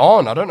seen. weight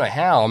on. I don't know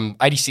how. I'm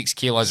 86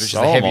 kilos, which So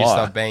is the am heaviest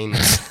I. I've been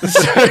for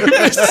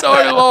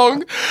so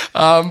long.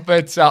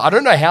 But I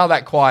don't know how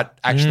that quite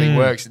actually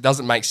works. It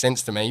doesn't make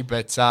sense to me.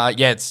 But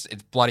yeah, it's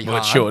bloody Well,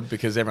 hard. it should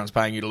because everyone's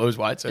paying you to lose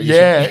weight. So you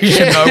Yeah.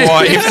 should know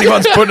why. If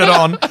anyone's putting it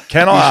on,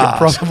 Can I ask?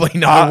 probably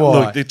know why.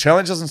 Look, the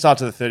challenge doesn't start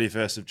to the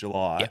 31st of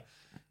July. Yep.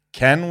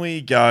 Can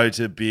we go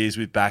to Beers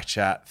with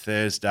Backchat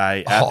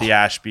Thursday at the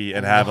Ashby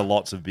and have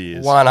lots of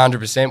beers?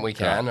 100% we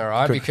can, all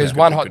right? Because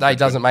one hot day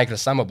doesn't make it a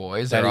summer,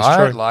 boys, That all is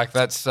right? true. Like,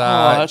 that's... Oh,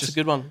 that's just- a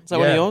good one. Is that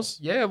one of yours?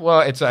 Yeah, well,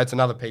 it's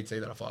another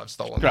PT that I've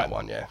stolen that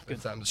one, yeah.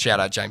 It's,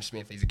 shout out James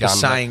Smith, he's a the gun.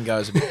 saying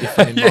goes a bit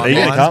different in Are my you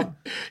going to mind. come?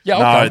 Yeah,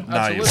 no, I'll come, no,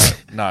 you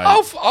absolutely. won't. No.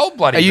 I'll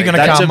bloody Are you be going to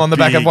there. That's come a on the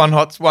back of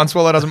big- one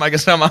swallow doesn't make a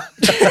summer?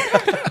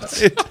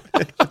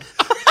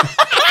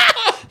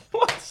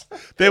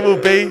 There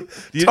will be...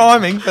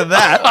 Timing for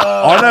that.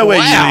 I know where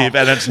Wow. you live,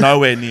 and it's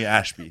nowhere near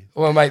Ashby.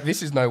 Well, mate,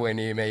 this is nowhere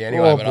near me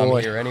anyway, Oh, but boy.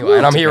 I'm here anyway.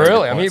 And I'm here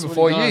early. I'm here That's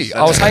before you.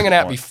 I was hanging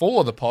out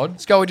before the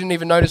pod. Scully didn't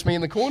even notice me in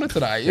the corner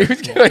today. He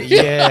was going,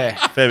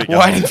 Yeah. There we go.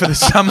 Waiting for the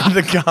summer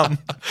to come.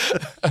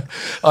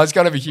 Oh, it's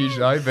going to be huge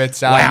though. But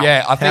Wow.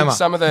 yeah, I think Hammer.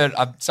 some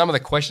of the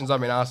questions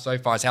I've been asked so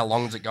far is how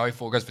long does it go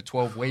for? It goes for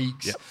 12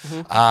 weeks.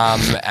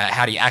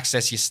 How do you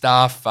access your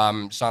stuff?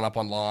 Sign up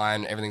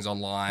online. Everything's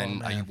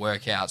online. Your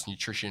workouts,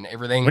 nutrition,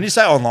 everything. When you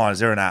say online, is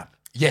there an app?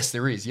 Yes,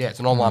 there is. Yeah, it's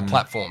an online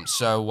platform.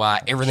 So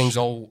everything's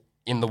all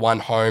in the one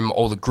home.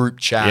 All the group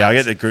chat. Yeah, I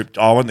get the group.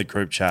 I want the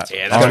group chat.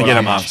 Yeah, I'm that's going to what get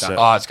I'm amongst after. it.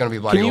 Oh, it's going to be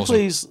bloody Can you awesome.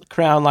 please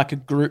crown like a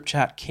group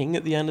chat king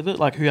at the end of it?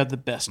 Like who had the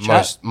best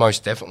chat?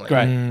 Most definitely.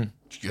 Great.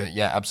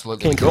 Yeah,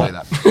 absolutely. Cool.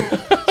 Can say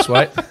that.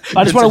 Sweet.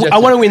 I just want to. I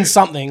want to win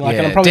something. Like,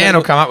 and I'm Yeah, probably Dan gonna-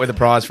 will come up with a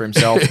prize for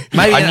himself.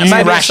 Maybe A new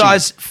maybe a Rashi.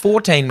 size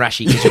 14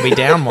 Rashi because you'll be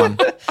down one.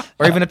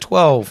 Or even a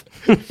 12.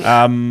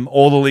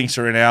 All the links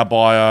are in our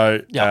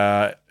bio.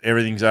 Yeah.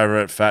 Everything's over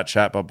at Fat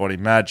Chat by Body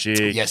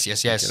Magic. Yes.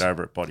 Get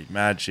over at Body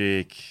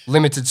Magic.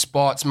 Limited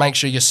spots. Make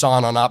sure you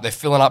sign on up. They're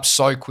filling up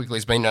so quickly.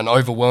 It's been an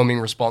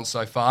overwhelming response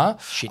so far.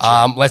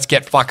 Let's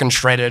get fucking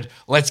shredded.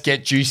 Let's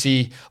get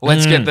juicy.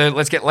 Let's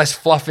get less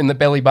fluff in the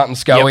belly button,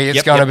 Scully. Yep,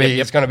 It's gonna yep, be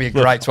yep, it's gonna be a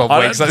great 12 I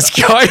weeks. don't- Let's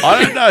go.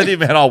 I don't know the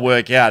amount I'll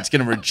work out. It's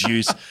going to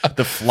reduce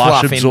the flush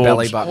Fluff in absorption.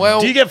 belly button.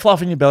 Well, Do you get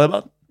fluff in your belly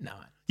button? No.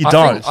 You I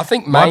don't.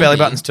 think My maybe. belly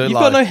button's too You've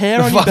low. got no hair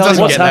on your Fluff belly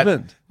doesn't What's get button. that.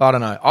 happened? I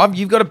don't know.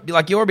 You've got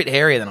like you're a bit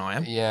hairier than I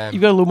am. Yeah.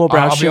 You've got a little more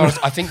brown I'll be sugar. honest.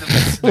 I think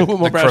that A little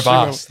more the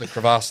brown sugar. the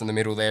crevasse in the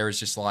middle there is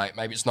just like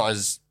maybe it's not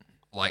as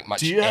like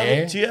much Do you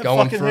air have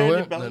going fucking hair through in your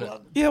it. belly but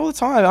button? Yeah, all the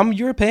time. I'm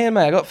European,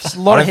 mate. I got a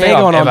lot I of don't hair think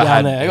going I've on ever down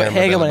had there. I hair got in my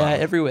hair belly going out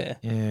button. everywhere.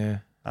 Yeah.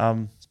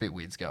 It's a bit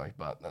weird, Scully,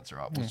 but that's all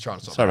right. We'll try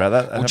to solve Sorry it.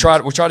 about that.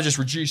 We'll try to just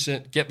reduce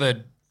it, get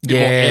the bit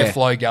Yeah. more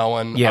airflow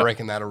going. Yeah. I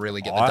reckon that'll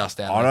really get the dust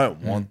out. I of it.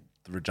 don't want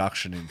the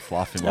reduction in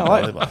fluff in my I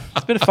like belly it. button.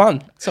 It's a bit of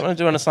fun. Something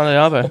to do on a Sunday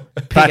arvo.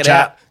 Fat it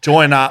Chat,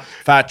 join up.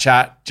 Fat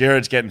Chat.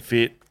 Jared's getting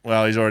fit.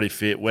 Well, he's already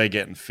fit. We're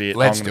getting fit.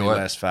 Let's I'm do gonna be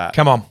it. less fat.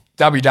 Come on.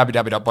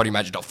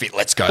 www.bodymagic.fit.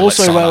 Let's go.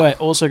 Also, Let's sign up. wait.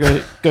 Also,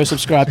 go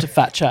subscribe to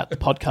Fat Chat the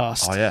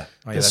podcast. Oh yeah.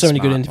 There's so many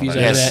good interviews over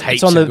Yes, there. heaps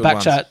It's on the of good Back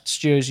ones. Chat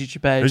Studios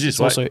YouTube page. Who's this It's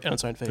week? also on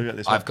its own Who feed. got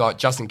this I've got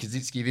Justin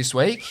Kaczynski this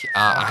week.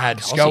 I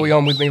had Scully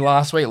on with me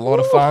last week. A lot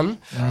of fun.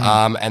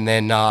 And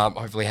then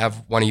hopefully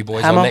have one of you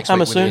boys Hammer- on next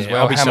Hammer week with me soon? as Yeah,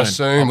 well. I'll be Hammer soon.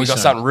 soon. I'll We've be got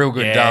soon. something real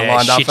good Yeah,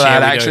 lined up shit, for that.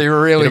 yeah, we Actually, do.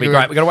 really It'll be good.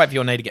 great. We've got to wait for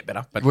your knee to get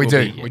better. But We we'll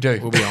do. be- We do.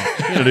 We'll be on.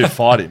 You're gonna do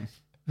fight him.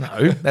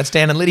 No, that's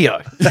Dan and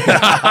Lydio.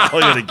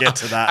 We're gonna get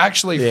to that.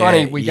 Actually, Yeah,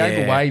 funny, we gave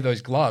yeah. away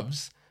those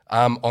gloves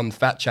on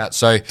Fat Chat.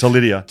 So To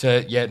Lydia.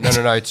 to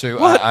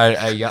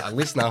a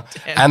listener,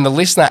 and the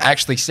listener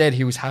actually said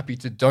he was happy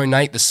to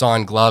donate the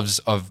signed gloves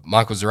of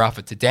Michael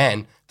Zarafa to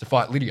Dan to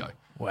fight Lydio.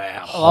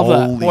 Wow. I love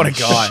that. Holy What a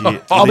guy.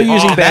 shit. I'll be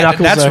using bare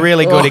knuckles. That's though.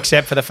 really good, Oh.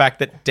 except for the fact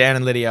that Dan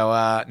and Lydio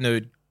are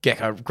nude.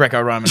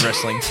 Greco-Roman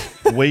wrestling.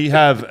 We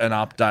have an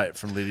update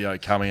from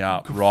Lydio coming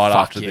up right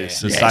after this.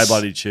 So stay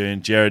bloody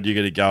tuned. Jared, you're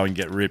going to go and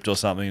get ripped or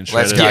something and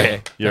Let's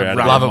shredded. go. You're out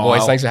of Love it. it,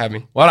 boys. Thanks for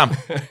having me. Well done.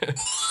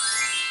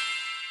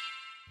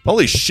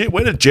 Holy shit,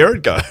 where did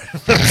Jared go?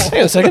 Hang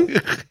on a second.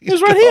 He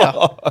was right here.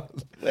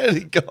 Where did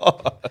he go?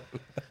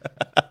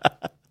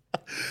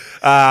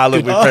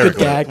 Look, Good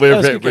gag. That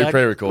was a good we gag.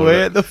 pre-recorded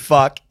Where it. the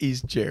fuck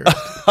is Jared?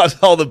 I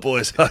told the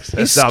boys.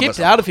 He skipped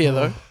out of here,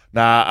 though.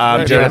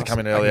 Nah, Jared's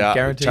coming I can earlier.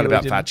 guarantee Chat you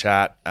about he Fat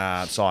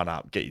Chat. Sign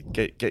up.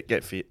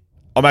 Get fit.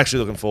 I'm actually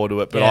looking forward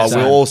to it. But Yeah, I same.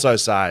 will also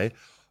say,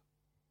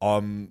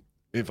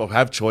 if I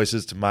have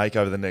choices to make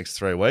over the next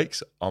 3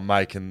 weeks, I'm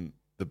making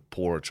the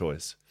poorer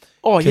choice.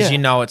 Oh, yeah. Because you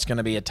know it's going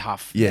to be a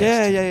tough.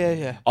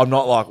 Yeah. I'm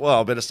not like, well,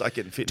 I better start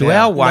getting fit Do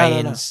now. our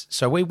weigh-ins? No.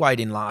 So we weighed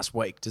in last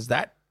week. Does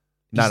that?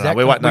 No, is no, that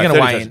we're going to weigh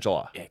weigh in in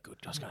July. Yeah, good.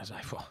 I was going to say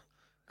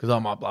because I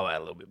might blow out a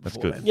little bit That's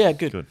before good. then. Yeah,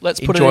 good. Good. Let's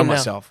put Enjoy it in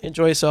myself. now.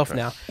 Enjoy yourself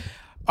now.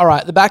 All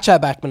right, the Back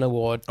Chat Backman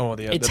Award. Oh,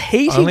 it's the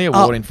heating only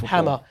award up, in football,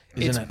 Hammer.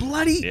 isn't It's it?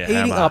 bloody Yeah, heating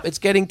Hammer. up. It's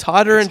getting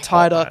tighter and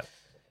tighter.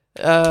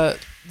 Hot,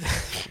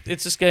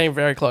 It's just getting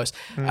very close.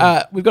 We've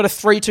got a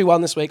 3-2-1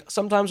 this week.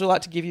 Sometimes we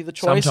like to give you the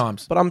choice.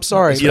 Sometimes. But I'm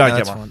sorry. You don't No, get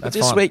that's one. fine. That's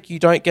This fine. week you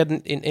don't get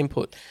an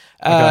input.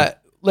 Okay.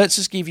 Let's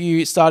just give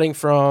you, starting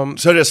from...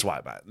 So just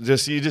wait, mate.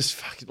 You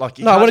fucking like.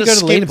 You No, I can't wanna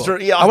just go to the skim leaderboard.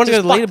 through- Yeah, I wanna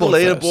just go to the fuck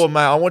leaderboard first.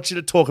 mate. I want you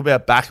to talk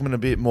about Backman a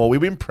bit more. We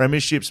win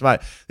premierships, mate.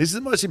 This is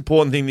the most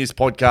important thing this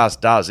podcast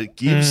does. It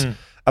gives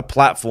a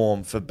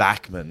platform for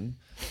Backman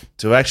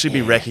to actually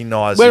be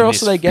recognised. Where in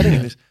else this- are they getting in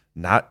it? this-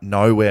 No,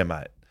 nowhere,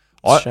 mate.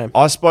 It's a shame.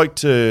 I spoke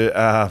to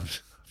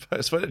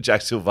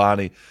Jack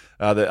Silvani.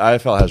 The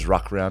AFL has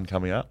Ruck Round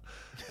coming up,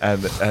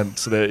 and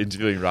so they're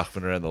interviewing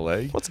Ruckman around the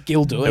league. What's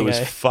Gil doing, It was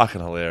eh?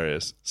 fucking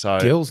hilarious. So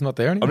Gil's not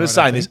there anymore. I'm just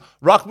I saying don't this. think.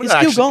 Ruckman Is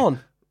actually, Gil gone?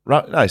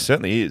 No, he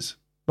certainly is,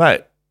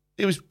 mate.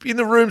 He was in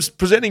the rooms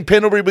presenting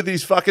Pendlebury with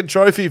his fucking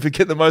trophy for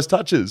getting the most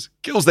touches.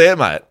 Gil's there,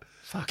 mate.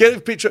 Get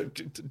a picture.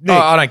 Nick, Oh,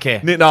 I don't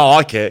care. Nick, no,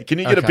 I care. Can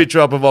you get a Okay. picture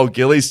up of old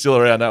Gil? He's still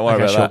around. Don't worry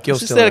Okay, about sure. that. Gil's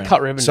Just still there to around.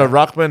 cut ribbon. So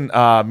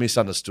Ruckman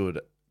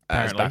misunderstood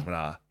as Apparently. Backman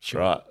are.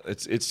 Sure. Right.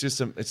 It's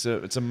just it's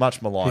a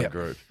much maligned Yep.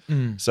 group.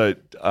 So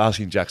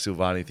asking Jack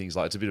Silvani things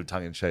like, it's a bit of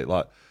tongue in cheek,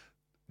 like,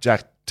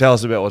 Jack, tell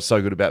us about what's so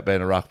good about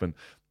being a ruckman.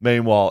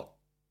 Meanwhile,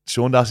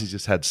 Sean Dusty's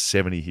just had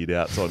 70 hit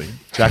outs on him.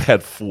 Jack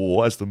had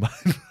 4 as the main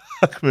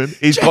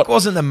ruckman. Jack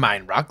wasn't the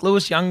main ruck.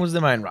 Lewis Young was the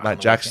main ruck. Mate,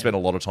 Jack spent a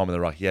lot of time in the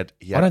ruck. He had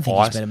I don't think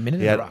he ice. spent a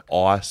minute he in had the ruck.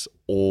 ice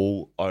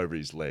all over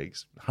his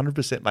legs.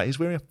 100%, mate. He's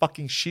wearing a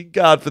fucking shin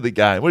guard for the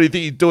game. What do you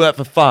think? He's doing that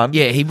for fun?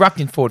 Yeah, he rucked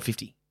in forward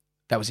 50.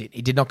 That was it.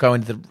 He did not go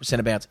into the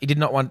centre bounce. He did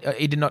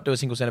not do a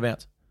single centre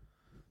bounce.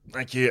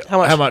 Thank you.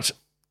 How much?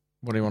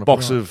 What do you want to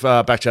Box put on?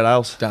 of Backchat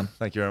ales. Done.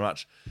 Thank you very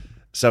much.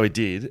 So he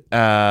did.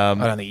 I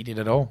don't think he did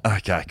at all.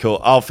 Okay,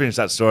 cool. I'll finish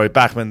that story.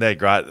 Backman, they're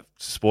great.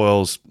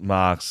 Spoils,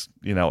 marks,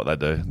 you know what they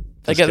do.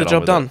 They Just get the on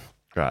job with it. done.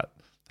 Great.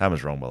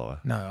 Hammer's wrong, by the way.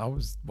 No, I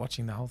was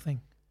watching the whole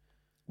thing.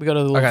 We got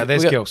a little... Okay,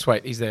 there's we got- Gil.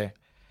 Sweet, he's there.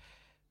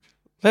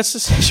 Let's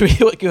just... Should we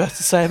hear what Gil has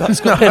to say about No,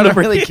 Scott I don't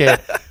Pendlebury? really care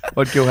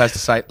what Gil has to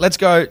say. Let's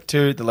go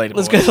to the leaderboard.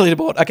 Let's go to the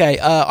leaderboard. Okay,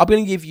 I'm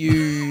going to give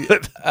you...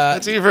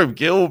 Let's hear from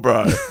Gil,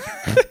 bro.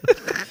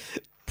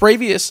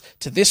 previous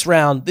to this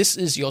round, this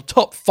is your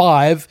top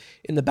 5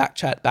 in the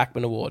Backchat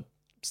Backman Award,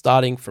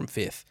 starting from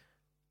 5th.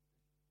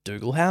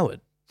 Dougal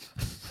Howard,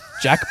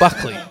 Jack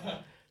Buckley,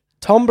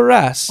 Tom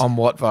Barras, On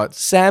what votes?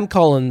 Sam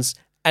Collins,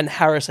 and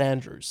Harris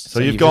Andrews. So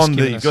you've you've just gone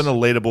given the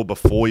leaderboard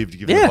before you've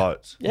given Yeah. the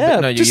votes. Yeah,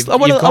 No, just, you've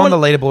gone the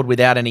leaderboard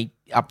without any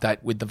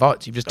update with the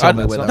votes. You've just told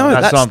me where they no,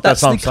 are. That's what I'm the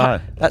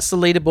saying. That's the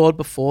leaderboard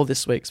before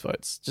this week's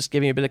votes. Just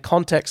giving you a bit of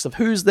context of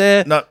who's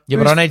there. No, Yeah,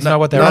 but I need to know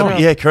what they're no,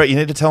 on. yeah, correct. You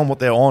need to tell them what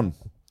they're on.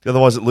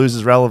 Otherwise, it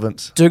loses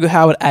relevance. Dougal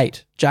Howard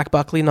 8, Jack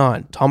Buckley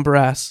 9, Tom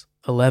Barras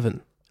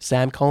 11,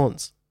 Sam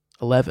Collins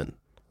 11,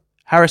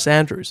 Harris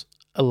Andrews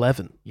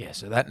 11. Yeah,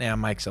 so that now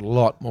makes a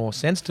lot more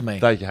sense to me.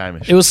 Thank you,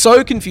 Hamish. It was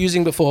so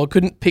confusing before. I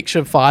couldn't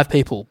picture 5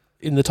 people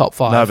in the top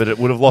 5. No, but it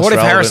would have lost What if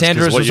relevance Harris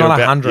Andrews 'cause what was you're on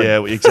about- 100?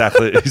 Yeah,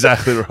 exactly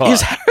right.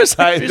 Is Harris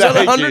Hey, Andrews on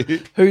thank 100?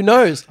 you. Who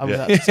knows? I'm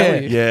about to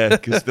tell you. Yeah,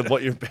 because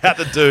what you're about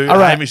to do, All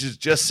right. Hamish has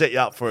just set you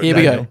up for it. Here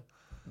we Daniel.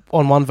 go.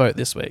 On one vote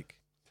this week.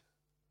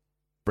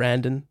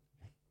 Brandon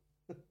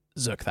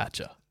Zerk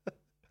Thatcher.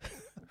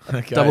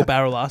 Okay. Double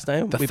barrel last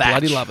name. The We Thatch.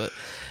 bloody love it.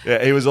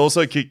 Yeah, he was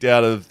also kicked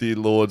out of the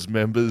Lord's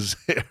members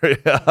area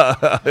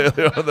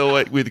earlier on the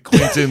week with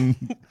Quinton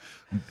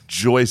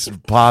Joyce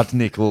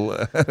Partnickel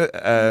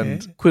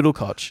and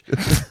Quiddlecotch.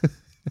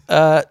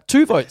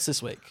 2 votes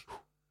this week.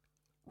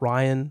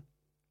 Ryan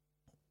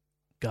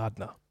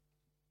Gardner.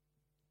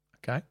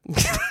 Okay.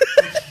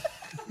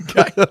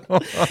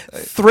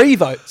 3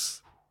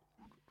 votes.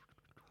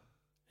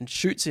 And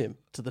shoots him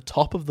to the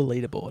top of the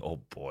leaderboard.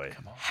 oh boy,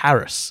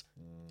 Harris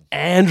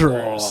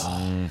Andrews,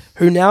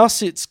 who now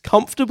sits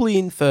comfortably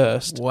in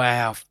first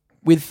Wow.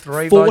 with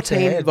 3 votes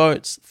 14 ahead.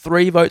 votes,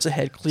 3 votes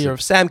ahead, clear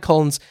of Sam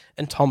Collins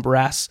and Tom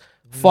Barras,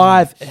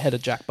 5 ahead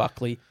of Jack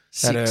Buckley,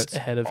 6 hurts.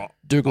 ahead of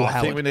Dougal I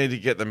think we Howard. need to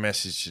get the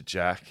message to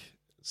Jack.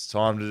 It's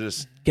time to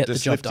just Get the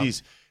just job lift done.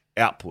 his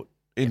output.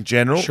 in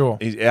general. Sure.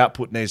 His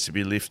output needs to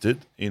be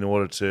lifted in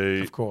order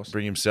to Of course.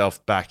 bring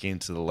himself back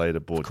into the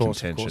leaderboard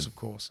contention. Of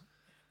course.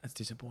 That's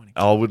disappointing.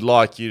 I would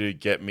like you to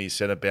get me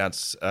centre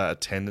bounce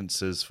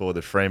attendances for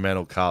the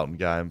Fremantle Carlton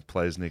game,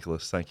 please,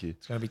 Nicholas. Thank you.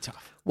 It's going to be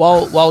tough.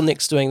 While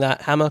Nick's doing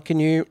that, Hammer, can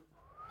you?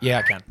 Yeah,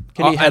 I can.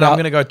 Can you head and I'm up?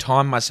 going to go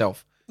time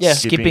myself. Yeah.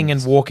 Skipping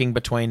and walking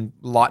between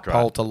light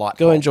pole to light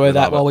pole. Go enjoy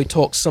that love while it. we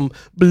talk some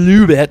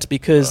blue bet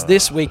because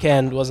this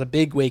weekend was a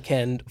big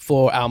weekend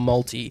for our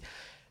multi.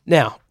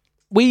 Now,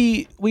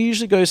 we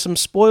usually go some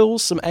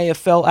spoils, some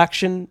AFL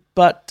action,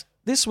 but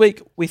this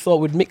week we thought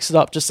we'd mix it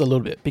up just a little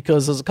bit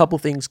because there's a couple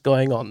things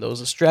going on. There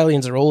was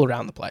Australians are all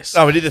around the place.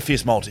 No, we did the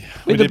fierce multi.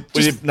 We did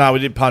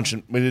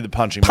punching. We did the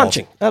punching.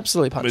 Punching, multi.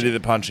 absolutely punching. We did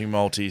the punching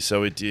multi.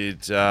 So we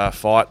did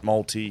fight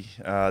multi,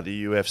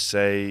 the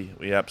UFC.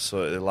 We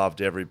absolutely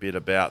loved every bit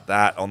about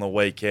that on the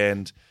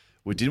weekend.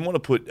 We didn't want to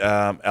put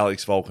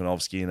Alex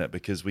Volkanovski in it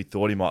because we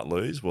thought he might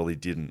lose. Well, he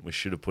didn't. We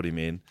should have put him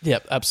in.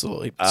 Yep,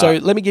 absolutely. So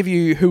let me give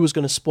you who was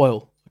going to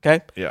spoil,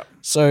 okay? Yeah.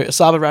 So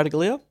Asava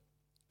Radaglia,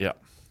 Yeah.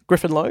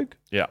 Griffin Logue,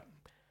 Yeah.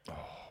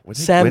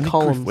 Sam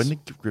Collins. When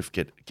did Griff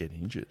get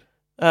injured?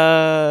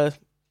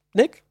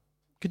 Nick,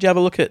 could you have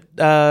a look at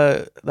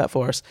that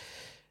for us?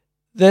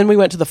 Then we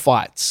went to the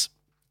fights.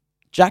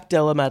 Jack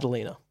Della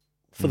Maddalena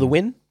for the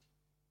win,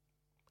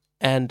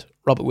 and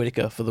Robert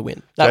Whittaker for the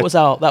win. That was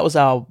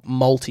our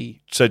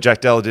multi. So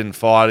Jack Della didn't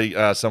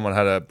fight. Someone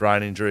had a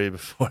brain injury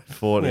before he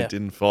fought. Yeah. He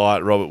didn't fight.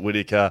 Robert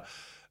Whittaker,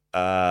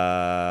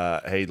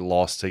 he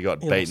lost. He got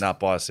beaten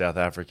up by a South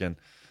African.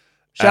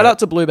 Shout out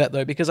to Bluebet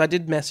though, because I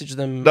did message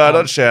them. No,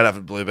 don't shout out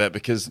for Bluebet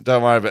because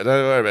don't worry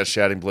about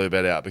shouting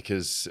Bluebet out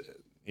because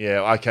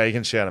okay, you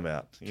can shout him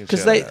out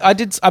because I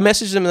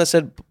messaged them and they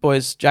said,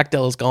 boys, Jack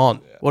Della's gone.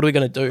 What are we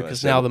going to do?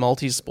 Because now the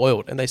multi's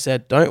spoiled, and they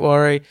said, don't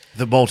worry,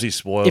 the multi's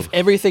spoiled. If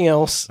everything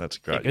else, that's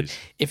great.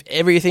 If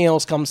everything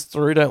else comes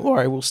through, don't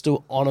worry, we'll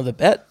still honour the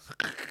bet.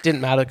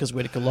 Didn't matter because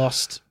Whittaker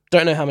lost.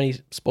 Don't know how many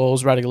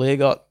spoils Radaglia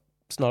got.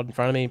 It's not in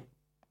front of me.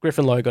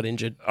 Griffin Lowe got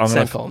injured.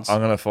 Sam Collins. I'm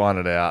going to find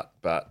it out,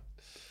 but.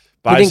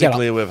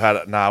 Basically, we've had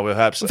a mare. We've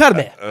had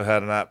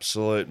an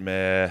absolute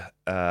mare.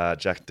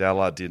 Jack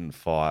Della didn't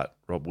fight.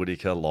 Rob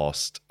Whittaker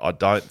lost. I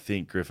don't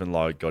think Griffin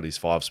Lowe got his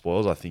 5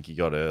 spoils. I think he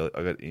got early.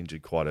 I got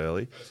injured quite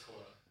early.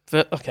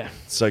 Okay.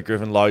 So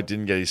Griffin Lowe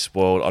didn't get his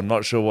spoiled. I'm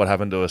not sure what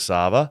happened to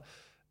Asava.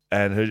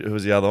 And who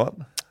was the other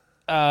one?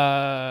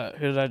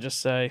 Who did I just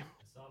say?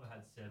 Asava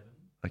had 7.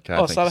 Okay.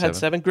 Asava had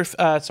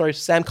 7.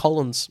 Sam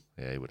Collins.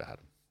 Yeah, he would have had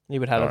him. He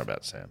would have. Don't worry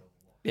about Sam.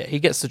 Yeah, he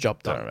gets the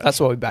job done. That's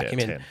why we back him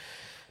 10. in.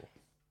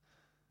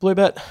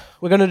 Bluebet,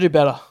 we're going to do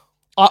better.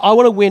 I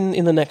want to win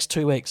in the next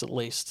 2 weeks at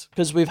least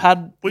because we've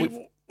had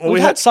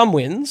some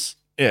wins.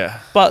 Yeah,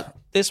 but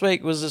this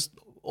week was just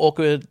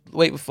awkward. The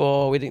week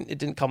before, it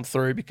didn't come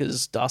through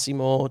because Darcy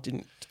Moore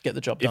didn't get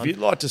the job done. If you'd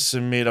like to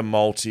submit a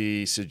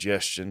multi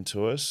suggestion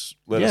to us,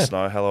 let us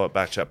know.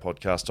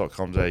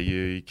 hello@backchatpodcast.com.au.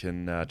 You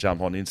can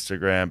jump on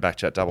Instagram,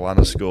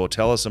 backchat_.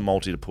 Tell us a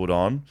multi to put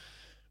on.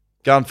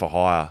 Gun for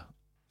hire.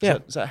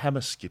 Is that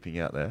Hammer skipping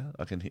out there?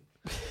 I can hear.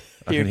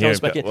 I can hear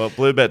him. Well,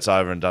 blue bet's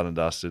over and done and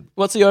dusted.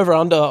 What's the over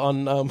under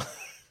on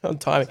on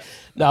timing?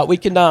 No, we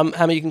can.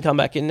 Hammer, you can come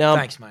back in now.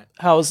 Thanks, mate.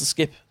 How was the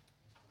skip?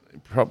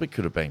 Probably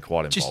could have been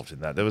quite involved in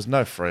that. There was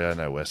no Freo,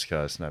 no West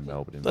Coast, no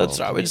Melbourne involved. That's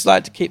right. We just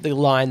like to keep the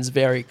lines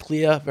very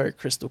clear, very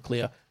crystal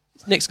clear.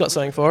 Nick's got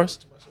something for us.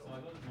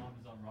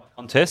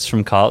 Contest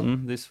from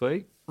Carlton this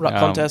week. Ruck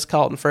contest,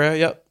 Carlton Freo.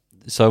 Yep.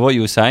 So what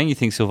you were saying, you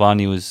think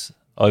Silvani was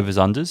overs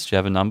unders? Do you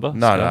have a number?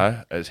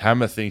 No. As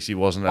Hammer thinks he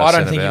wasn't. I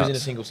don't think he was in a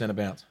single centre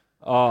bounce.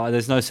 Oh,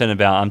 there's no centre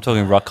bounce. I'm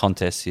talking ruck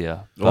contests here.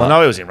 Well, I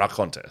know he was in ruck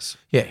contests.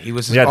 Yeah, he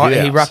was. He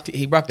rucked.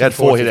 He had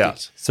 4 hit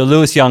outs. So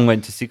Lewis Young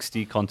went to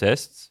 60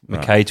 contests,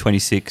 McKay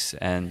 26,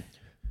 and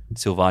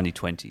Silvani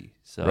 20.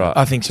 So right.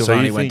 I think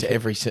Silvani went to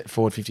every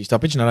forward 50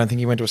 stoppage, and I don't think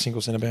he went to a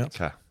single centre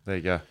bounce. Okay, there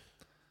you go.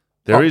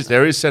 There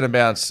is centre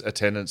bounce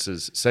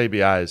attendances,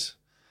 CBA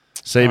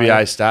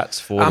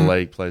stats for the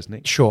league, please,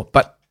 Nick. Sure,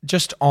 but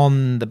just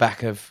on the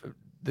back of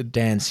the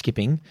Dan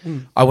skipping,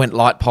 I went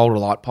light pole to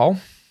light pole.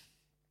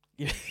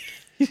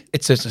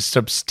 It's just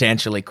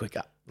substantially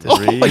quicker.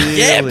 Really?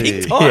 Yeah,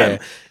 big time. Yeah.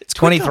 It's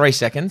 23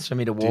 seconds for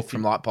me to walk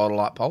from light pole to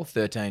light pole,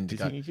 13 Do to you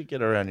go. think you could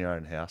get around your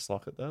own house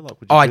like it, though? Like,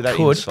 would you I do that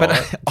could,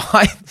 inside?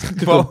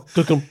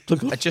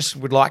 but I just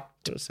would like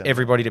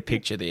everybody to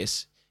picture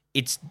this.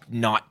 It's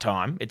night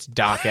time. It's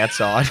dark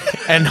outside,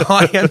 and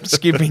I am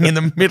skipping in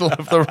the middle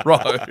of the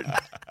road,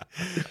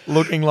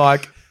 looking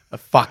like a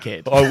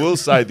fuckhead. I will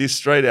say this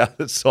straight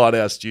outside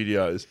our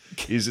studios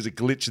is a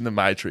glitch in the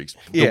matrix.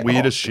 The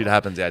weirdest shit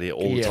happens out here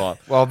all the time.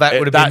 Well, that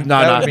would have been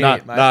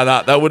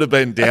that would have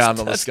been down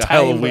on the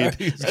scale of weird.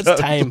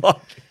 That's tame. To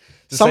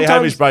see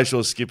Hamish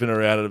Brayshaw skipping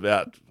around at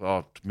about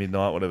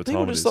midnight, whatever time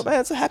People it just is. thought,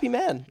 man, it's a happy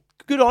man.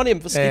 Good on him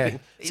for skipping.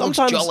 He looks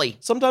jolly.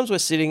 Sometimes we're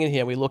sitting in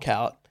here, we look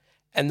out,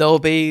 and there'll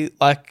be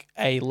like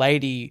a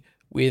lady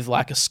with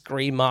like a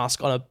scream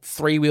mask on a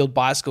 3-wheeled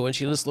bicycle, and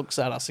she just looks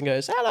at us and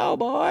goes, "Hello,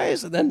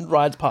 boys," and then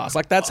rides past.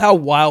 Like that's how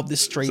wild this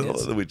street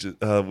is. Which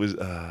was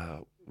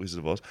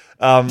Wizard of Oz.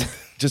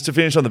 Just to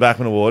finish on the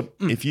Backman Award,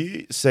 if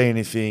you see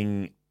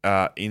anything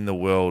in the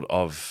world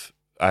of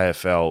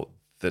AFL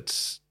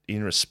that's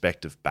in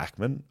respect of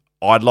Backman,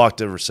 I'd like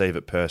to receive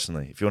it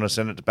personally. If you want to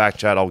send it to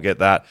Backchat, I'll get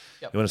that.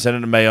 Yep. You want to send it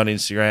to me on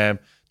Instagram,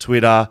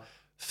 Twitter,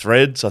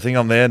 Threads. I think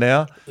I'm there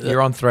now.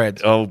 You're on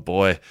Threads. Oh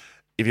boy.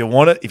 If you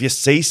want it, if you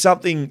see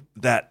something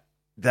that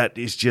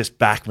is just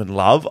Backman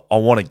love, I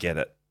want to get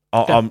it.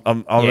 I'm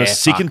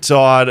sick and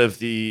tired of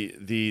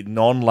the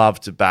non-love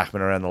to Backman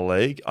around the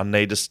league. I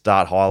need to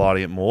start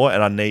highlighting it more,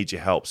 and I need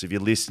your help. So if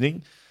you're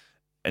listening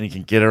and you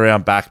can get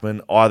around Backman,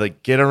 either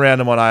get around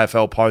them on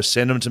AFL posts,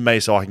 send them to me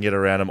so I can get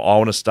around them. I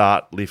want to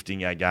start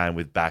lifting our game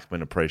with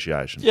Backman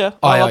appreciation. Yeah,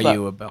 I owe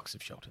you a box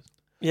of shelters.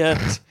 Yeah.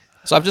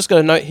 So I've just got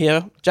a note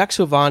here. Jack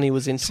Silvani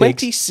was in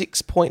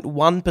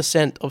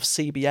 26.1% of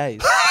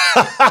CBAs.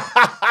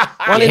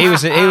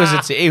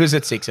 He was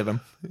at 6 of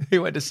them. He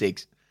went to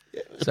 6.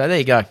 So there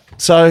you go.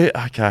 So,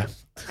 okay.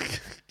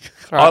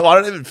 I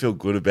don't even feel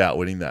good about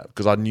winning that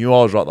because I knew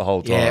I was right the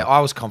whole time. Yeah, I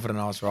was confident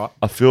I was right.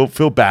 I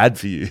feel bad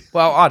for you.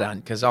 Well, I don't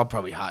because I'll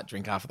probably heart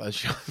drink half of those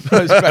chats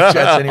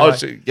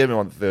anyway. Get me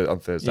on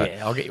Thursday.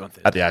 Yeah, I'll get you on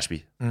Thursday. At the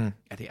Ashby.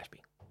 At the Ashby.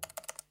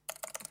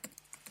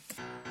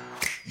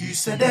 You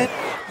said it,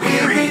 we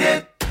read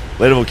it.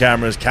 Leadable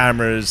cameras,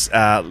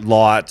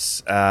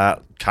 lights,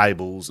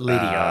 cables.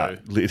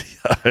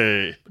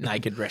 Lydio.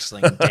 Naked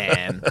wrestling,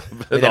 Dan.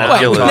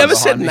 Wait, you never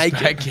said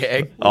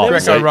naked.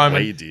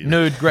 Greco-Roman. We did.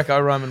 Nude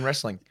Greco-Roman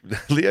wrestling.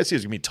 Leo says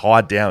he's going to be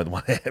tied down with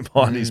one hand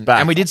behind his back.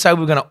 And we did say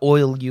we were going to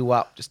oil you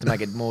up just to make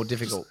it more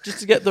difficult. Just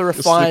to get the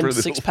refined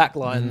six-pack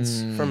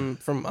lines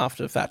from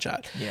after Fat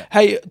Chat. Yeah.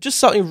 Hey, just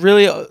something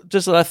really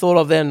just that I thought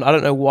of then. I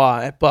don't know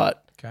why, but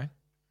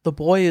The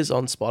Boy is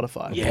on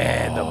Spotify.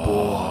 Yeah, The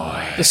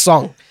Boy. The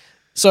song.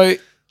 So,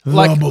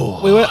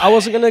 I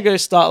wasn't going to go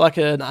start like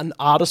an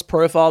artist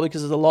profile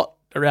because there's a lot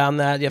around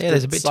that. You have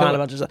there's to a bit sign to a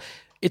bunch of stuff.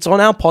 It's on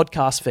our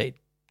podcast feed.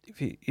 If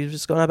you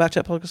just go on our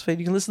Backchat podcast feed,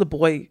 you can listen to The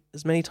Boy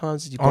as many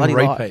times as you bloody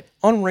like.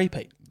 On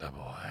repeat. The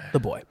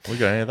Boy. We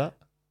got any of that?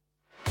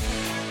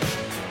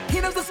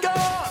 He knows the score.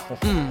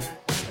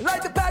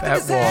 Like the back That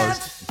of his hand.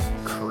 was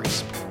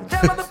crisp.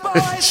 Down on the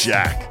boys.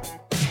 Jack.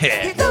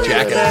 He knows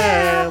Jack the it.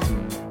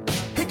 game.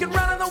 He can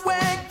run on the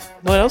wing.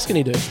 What else can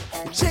you do?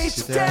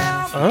 Chase you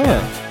down.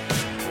 Oh.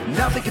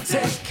 Nothing can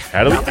take.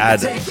 How do we nothing add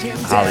can take him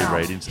Harley down.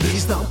 Reid into this?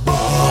 He's the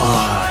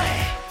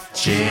boy.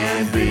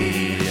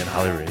 Jimmy. And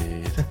Harley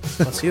Reid.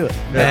 Let's hear it.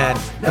 Man,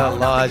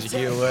 Elijah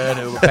Hewitt,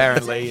 who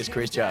apparently is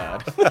Chris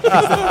Yard.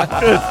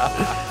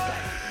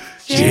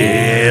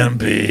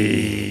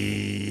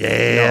 Jimmy.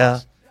 Yeah.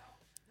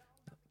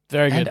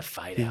 Very And good. a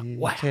fade out.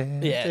 Wow.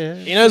 Yeah.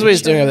 He knows what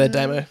he's doing over there,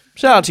 Damo.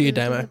 Shout out to you,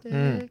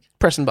 Damo.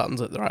 Pressing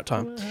buttons at the right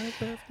time.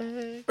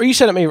 Or you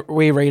send it me,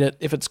 we read it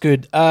if it's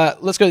good.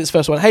 Let's go to this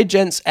first one. Hey,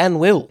 gents and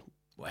Will.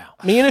 Wow.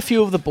 Me and a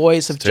few of the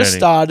boys have just turning.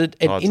 started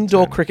an It's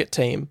indoor turning. cricket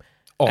team,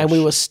 Oh, and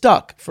we were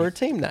stuck for a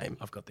team name.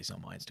 I've got this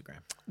on my Instagram.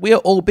 We are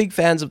all big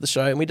fans of the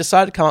show, and we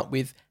decided to come up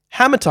with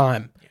Hammer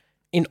Time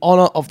in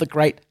honour of the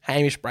great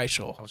Hamish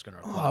Brayshaw. I was going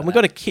to And we've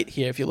got a kit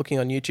here if you're looking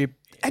on YouTube.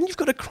 And you've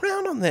got a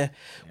crown on there.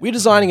 We're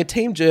designing a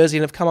team jersey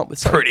and have come up with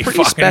something Pretty pretty,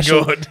 fucking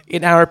special, good.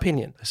 in our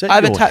opinion. that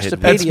I've your attached head? a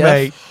That's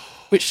PDF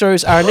which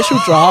shows our initial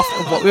draft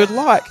of what we would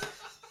like.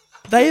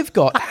 They have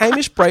got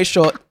Hamish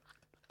Brayshaw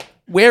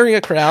wearing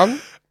a crown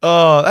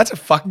Oh, that's a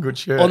fucking good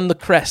shirt. on the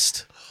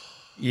crest.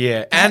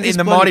 Yeah, and is in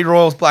the bloody- Mighty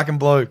Royals black and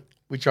blue,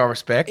 which I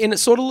respect. And it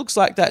sort of looks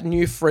like that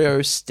new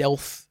Freo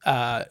stealth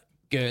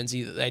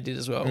Guernsey that they did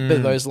as well. A bit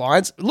of those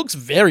lines. It looks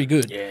very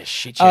good. Yeah,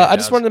 shit. I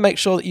just wanted to make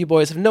sure that you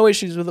boys have no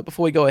issues with it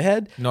before we go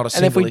ahead. Not a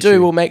And if we single do,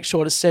 issue. we'll make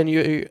sure to send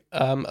you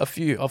a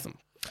few of them.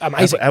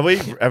 Amazing. Have we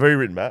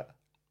written back?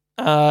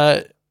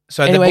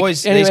 So Anyway, the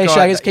boys, anyway, these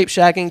guys, shaggers, keep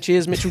shagging.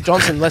 Cheers, Mitchell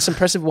Johnson. Less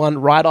impressive one,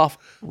 right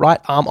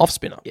arm off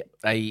spinner. Yeah,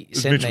 they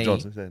was sent Mitchell me.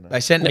 Johnson saying that.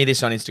 They sent me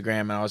this on Instagram,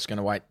 and I was going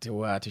to wait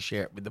to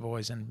share it with the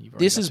boys. And you've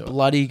already This got is to it.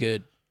 bloody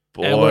good.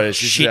 Boys, And look,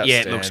 this is shit,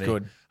 yeah, it looks outstanding.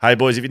 good. Hey,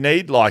 boys, if you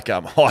need like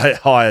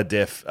higher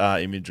def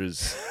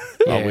images,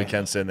 Yeah. we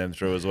can send them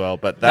through as well.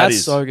 But That's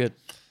is so good.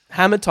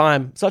 Hammer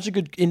Time, such a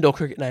good indoor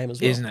cricket name as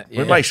well. Isn't it?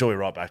 We'll Yeah. make sure we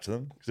write back to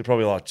them because they're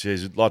probably like,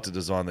 geez, we'd like to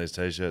design these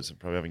t-shirts and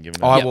probably haven't given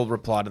them. I Yep. will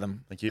reply to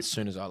them Thank you. as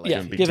soon as I let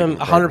Yeah, you. big give them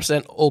ticket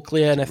 100% all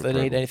clear, and if they Ticket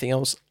need approval. anything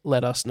else,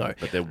 let us know.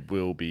 But there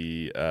will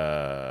be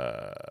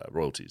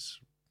royalties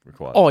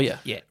required. Oh, yeah.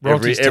 Yeah, every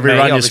royalties to every me,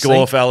 run you obviously.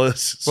 score,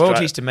 fellas. Royalties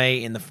Straight- to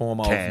me in the form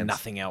of Cans.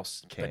 nothing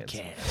else but Cans.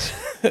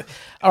 cans.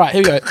 All right,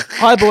 here we go.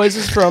 Hi, boys.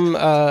 This is from...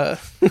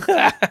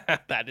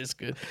 that is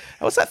good.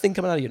 What's that thing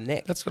coming out of your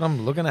neck? That's what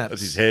I'm looking at.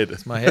 That's his head.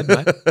 That's my head,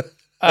 mate.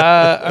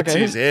 That's Okay.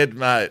 his head,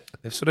 mate.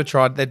 They've sort of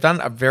tried. They've done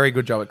a very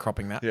good job at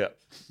cropping that. Yeah.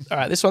 All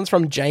right, this one's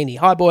from Janie.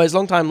 Hi, boys.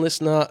 Long-time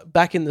listener,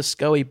 back in the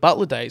Scully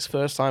Butler days,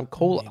 first-time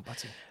caller.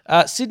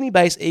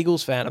 Sydney-based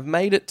Eagles fan. I've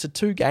made it to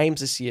 2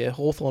 games this year,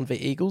 Hawthorn v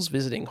Eagles,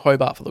 visiting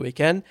Hobart for the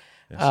weekend,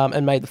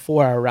 and made the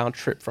 4-hour round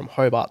trip from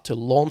Hobart to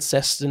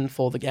Launceston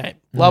for the game.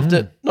 Loved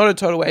it. Not a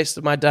total waste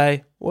of my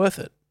day. Worth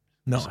it.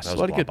 Nice. That was a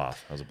Bloody good. bloodbath.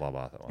 That was a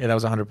bloodbath. That one. Yeah, that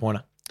was a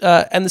 100-pointer.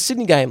 And the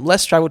Sydney game,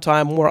 less travel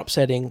time, more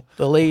upsetting.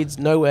 The leads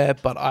nowhere,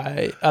 but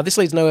this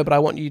leads nowhere, but I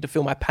want you to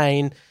feel my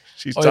pain.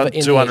 She's done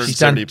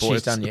 270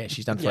 points.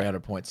 She's done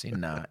 300 points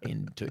in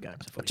 2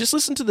 games. Just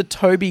listen to the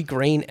Toby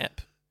Green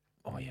app.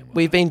 Oh yeah, wow.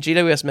 We've been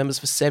GWS members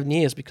for 7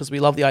 years because we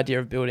love the idea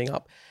of building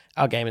up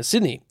our game in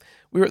Sydney.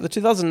 We were at the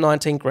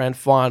 2019 Grand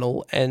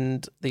Final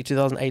and the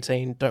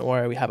 2018 Don't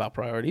Worry, We Have Our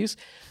Priorities,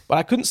 but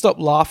I couldn't stop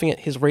laughing at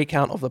his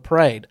recount of the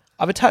parade.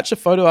 I've attached a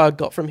photo I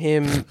got from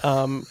him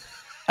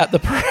at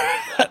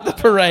the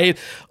parade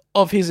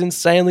of his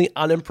insanely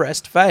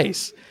unimpressed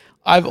face.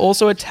 I've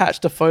also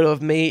attached a photo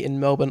of me in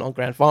Melbourne on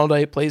Grand Final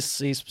Day. Please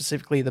see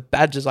specifically the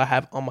badges I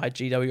have on my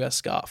GWS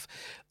scarf.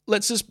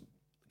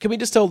 Can we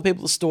just tell the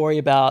people the story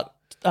about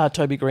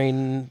Toby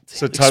Green?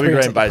 So Toby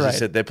Green basically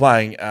said they're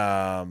playing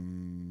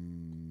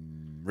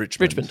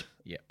Richmond.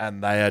 Yeah.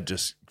 And they are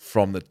just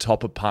from the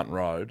top of Punt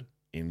Road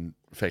in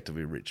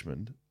effectively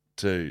Richmond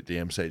to the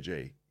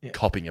MCG.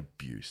 Copping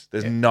abuse.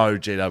 There's no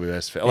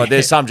GWS fans. Like,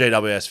 there's some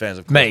GWS fans,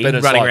 of course. Me but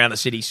it's running like around the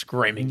city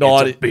screaming.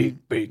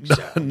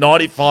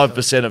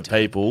 95% of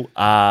people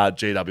are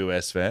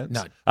GWS fans.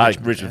 No,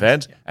 Richmond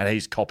fans, and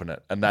he's copping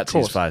it, and that's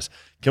his face.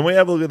 Can we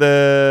have a look at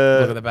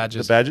the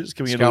badges? The badges?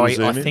 Can we get a little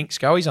zoom in? I think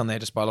Scully's on there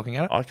just by looking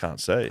at it. I can't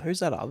see.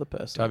 Who's that other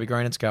person? Toby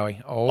Green and Scully.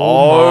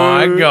 Oh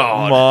my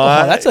God.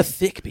 My that's a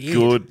thick beard.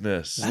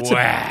 goodness. Is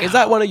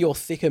that one of your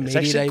thicker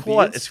media day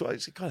beards?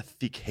 It's got a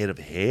thick head of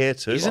hair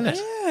too. Isn't it?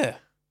 Yeah.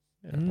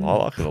 I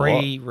like it a lot.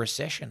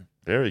 Pre-recession.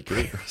 Very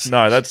good.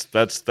 No, that's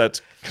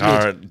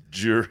current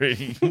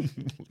during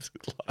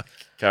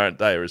current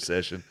day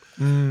recession.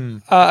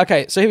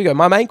 Okay, so here we go.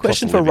 My main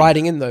question for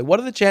writing in, though,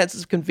 what are the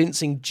chances of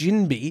convincing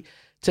Jinby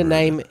to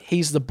name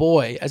He's the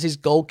Boy as his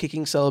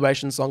goal-kicking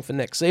celebration song for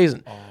next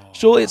season?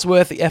 Surely it's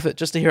worth the effort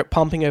just to hear it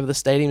pumping over the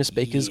stadium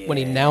speakers when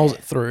he nails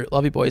it through.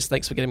 Love you, boys.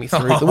 Thanks for getting me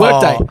through the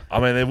workday. I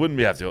mean, they wouldn't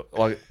be able to.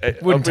 Like,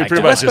 Wouldn't take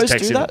pretty that. much Are they just supposed to do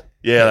text him. that?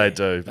 Yeah, they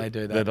do. They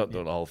do that. They're not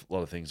doing a whole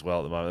lot of things well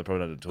at the moment. They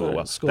probably don't do it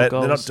well. Score They're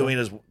goals, not so. doing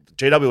as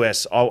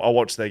GWS. I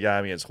watched their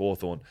game against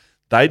Hawthorn.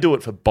 They do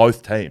it for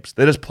both teams.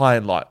 They're just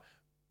playing like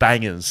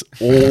bangers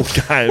all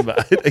game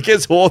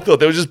against Hawthorn.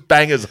 They were just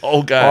bangers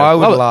whole game. I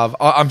would love.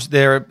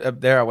 There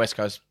are West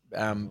Coast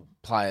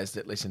players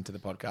that listen to the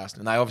podcast,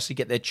 and they obviously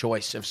get their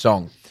choice of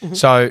song.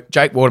 So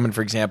Jake Waterman,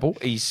 for example,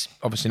 he's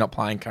obviously not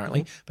playing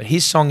currently, but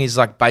his song is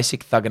like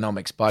Basic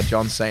Thugonomics by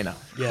John Cena.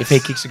 If he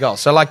kicks a goal,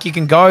 so like you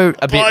can go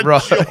a bit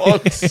rogue.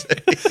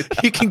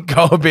 You can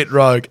go a bit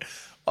rogue.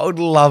 I would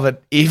love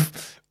it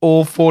if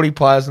all 40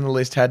 players on the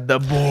list had The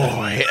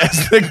Boy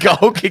as the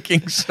goal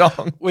kicking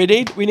song. We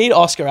need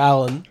Oscar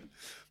Allen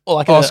or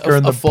like Oscar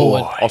and a the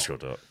forward. Boy. Oscar will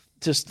do it.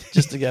 Just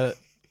to get it.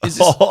 Is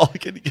this,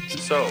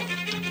 So,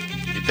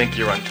 you think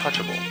you're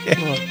untouchable?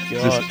 oh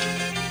God.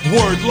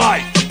 Word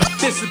life.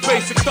 This is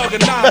basic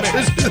thugonomics.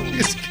 This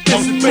is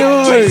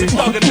basic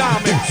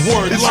thugonomics.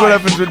 Word This is life. what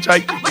happens when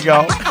Jake kicks a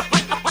goal.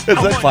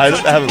 Have they played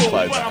it? They haven't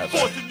played that. have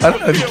they? I don't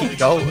know if he kicked a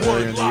goal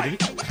earlier in the year.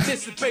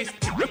 This is basic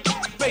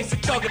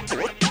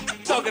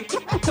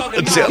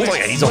It sounds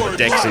like he's on the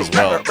decks as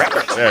well.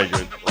 Very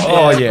good.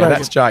 Oh yeah,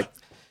 that's Jake.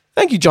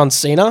 Thank you, John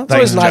Cena. It's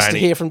Thanks, always nice Janie.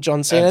 to hear from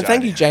John Cena. And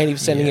Thank you, Janie. Janie, for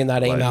sending in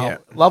that email. yeah.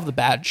 Love the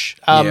badge.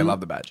 Love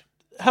the badge.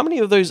 How many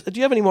of those? Do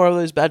you have any more of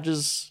those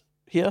badges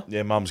here?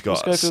 Yeah, Mum's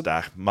got Let's a go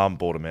stack. Mum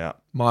bought them out.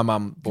 My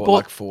mum bought bought-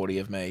 like 40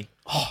 of me.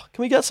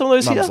 Can we get some of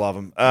those Mums here? love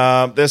them.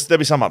 There'll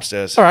be some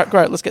upstairs. All right,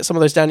 great. Let's get some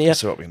of those down here.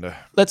 See what we can do.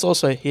 Let's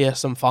also hear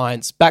some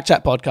fines.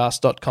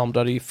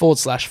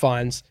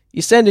 Backchatpodcast.com.au/fines.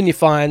 You send in your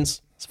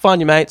fines. Find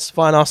your mates.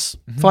 Find us.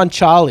 Find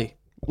Charlie.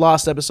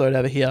 Last episode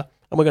over here.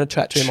 And we're going to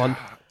chat to him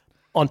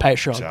on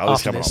Patreon. Charlie's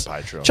after coming this.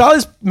 on Patreon.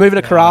 Charlie's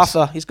moving to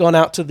Karratha. He's gone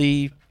out to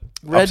the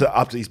red.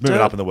 He's moving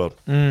up in the world.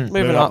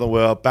 moving up up. in the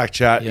world. Back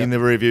chat in the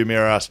review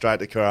mirror. Straight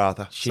to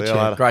Karratha. See you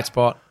later. Great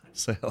spot.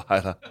 See you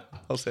later.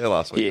 I'll see you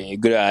last week. Yeah,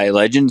 good day,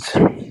 legends.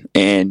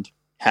 And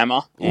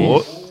Hammer.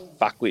 And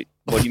Fuckwit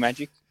Body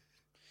Magic.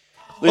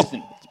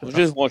 Listen, I was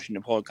just watching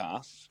the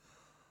podcast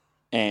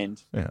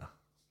and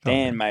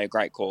Dan made a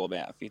great call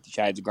about 50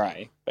 Shades of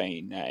Grey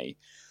being a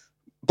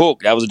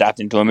book that was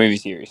adapted into a movie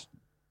series.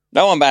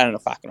 No one batted a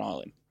fucking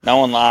island. No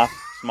one laughed,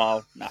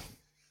 smiled, nothing.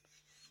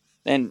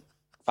 Then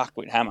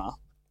Fuckwit Hammer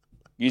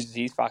uses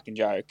his fucking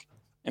joke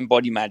and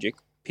Body Magic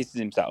pisses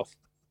himself.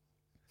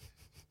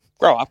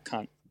 Grow up,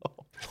 cunt.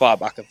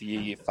 $5 for you,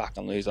 you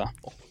fucking loser.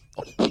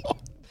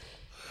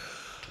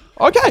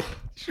 Okay.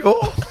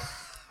 Sure.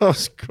 I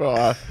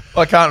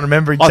can't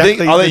remember I exactly.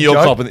 think you're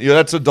copping.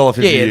 That's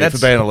 $1.50 Yeah, for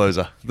being a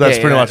loser. That's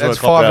pretty much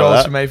that's what I copped out of $5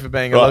 that. for me for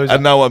being a Right, loser.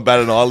 and no one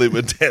batted an eyelid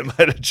when Dan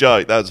made a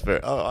joke. That was fair.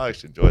 Oh, I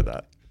actually enjoyed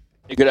that.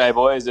 Good day,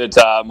 boys. It's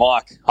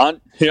Mike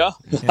Hunt here.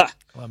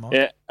 Hello,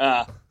 Mike.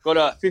 Got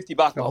a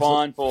 $50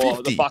 fine for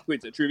 50. the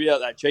fuckwits at trivia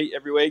that cheat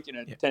every week in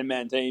a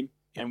 10-man team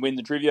and win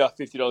the trivia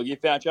 $50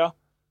 gift voucher.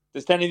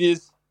 There's 10 of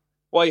yous.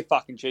 What are you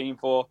fucking cheating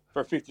for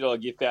a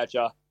 $50 gift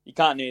voucher? You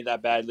can't need it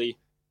that badly.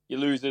 You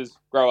losers,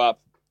 grow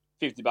up.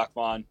 $50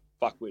 fine.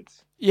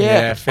 Fuckwits.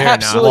 Yeah, fair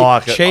absolutely.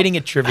 enough. Like it. Cheating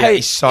at trivia Hey,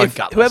 is so if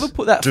gutless. whoever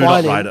put that Do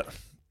fine not in, rate it.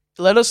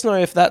 let us know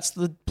if that's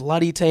the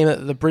bloody team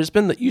at the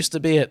Brisbane that used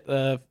to be at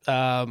the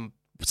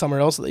somewhere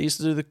else that they used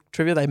to do the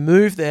trivia. They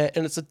moved there,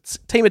 and it's a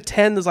team of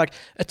 10. There's like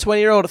a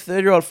 20-year-old, a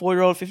 30-year-old,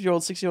 40-year-old,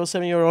 50-year-old, 60-year-old,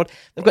 70-year-old.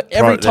 They've got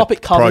every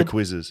topic covered. Pro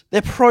quizzes.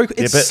 They're pro.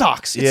 It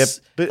sucks.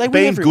 But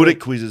being good at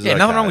quizzes. Yeah,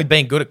 nothing wrong with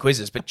being good at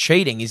quizzes, but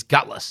cheating is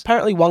gutless.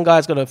 Apparently, one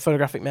guy's got a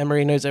photographic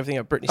memory, knows everything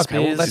about Britney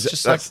Spears. Well,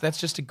 that's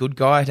just a good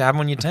guy to have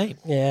on your team.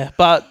 Yeah,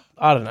 but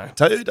I don't know.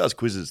 Tell you who does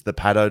quizzes. The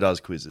Paddo does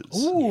quizzes.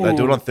 Ooh. They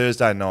do it on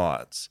Thursday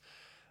nights.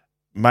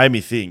 Made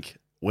me think,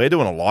 we're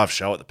doing a live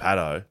show at the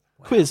Paddo.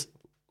 Quiz.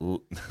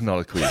 Not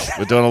a quiz.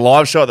 We're doing a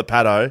live show at the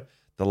Paddo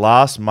the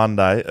last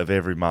Monday of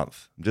every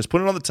month. I'm just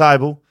putting it on the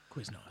table.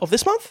 Quiz night. Of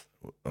this month?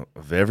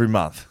 Of every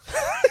month.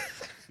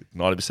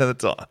 90% of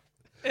the time.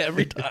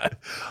 Every time.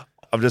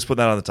 I'm just putting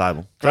that on the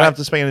table. Don't have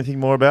to speak anything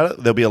more about it.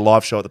 There'll be a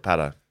live show at the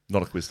Paddo,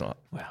 not a quiz night.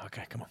 Wow,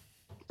 okay, come on.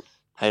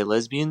 Hey,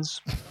 lesbians.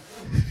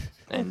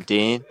 And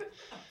Dan.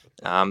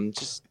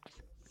 Just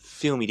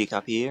fill me dick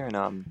up here, and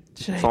I'm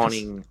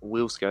finding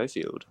Will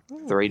Schofield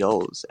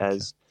 $3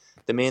 as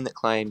the man that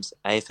claims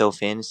AFL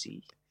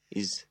fantasy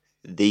is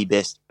the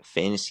best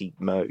fantasy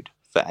mode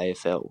for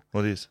AFL.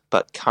 What is?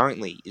 But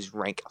currently is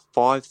ranked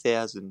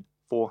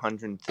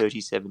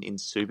 5,437 in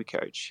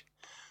Supercoach.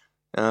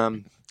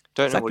 Don't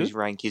know what his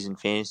rank is in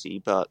fantasy,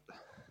 but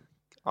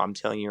I'm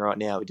telling you right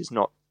now, it is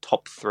not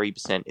top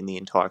 3% in the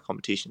entire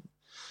competition.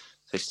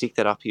 So stick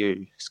that up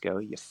you,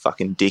 Scully, you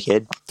fucking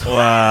dickhead.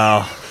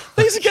 Wow.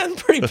 These are getting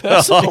pretty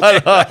personal.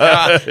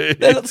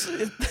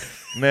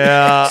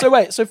 Now, so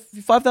wait, so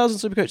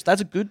 5,000 Supercoach,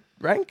 that's a good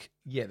rank?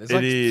 Yeah, there's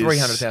like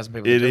 300,000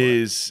 people. It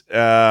is.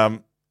 Yeah,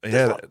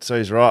 so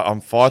he's right. I'm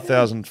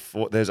 5,000.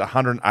 There's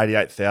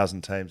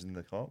 188,000 teams in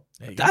the comp.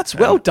 That's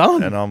well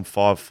done. And I'm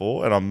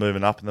 5'4", and I'm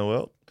moving up in the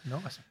world.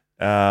 Nice.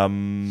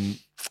 And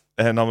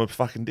I'm a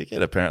fucking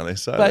dickhead, apparently.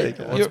 So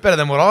it's better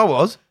than what I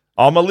was.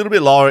 I'm a little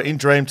bit lower. In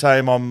Dream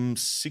Team, I'm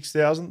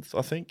 6,000th,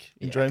 I think,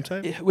 in Dream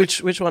Team.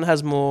 Which one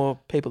has more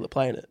people that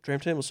play in it? Dream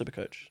Team or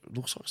Supercoach? It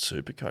looks like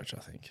Supercoach,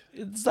 I think.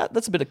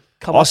 That's a bit of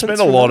I spent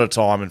a lot of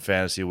time in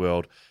fantasy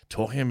world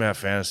talking about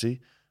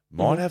fantasy.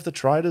 Might have the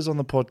traders on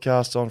the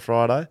podcast on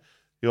Friday.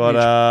 You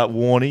got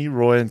Warney,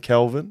 Roy and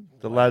Kelvin,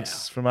 the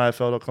lads from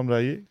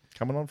AFL.com.au,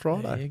 coming on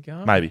Friday. There you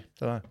go. Maybe.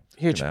 Don't know.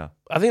 Huge. I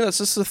think that's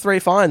just the 3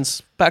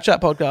 fines.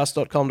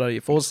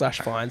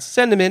 Backchatpodcast.com.au/fines.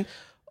 Send them in.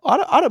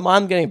 I don't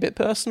mind getting a bit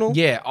personal.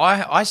 Yeah,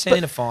 I sent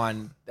in a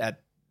fine at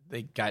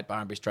the Gate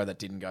Bar and Bistro that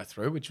didn't go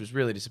through, which was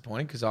really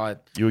disappointing because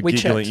you were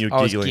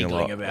giggling a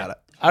lot about it.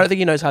 I don't think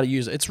he knows how to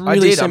use it. It's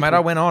really simple. I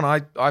went on.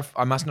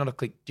 I must not have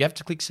clicked. Do you have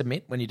to click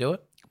submit when you do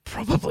it?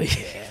 Probably.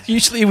 Yeah.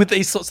 Usually with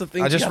these sorts of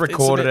things, I just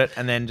recorded it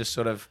and then just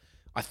sort of.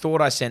 I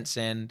thought I sent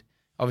send.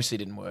 Obviously, it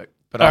didn't work,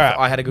 but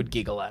I had a good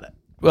giggle at it.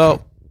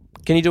 Well,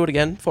 can you do it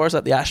again for us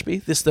at the Ashby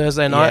this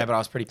Thursday night? Yeah, but I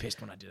was pretty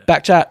pissed when I did it.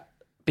 Backchat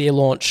beer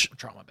launch. I'll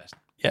try my best.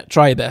 Yeah,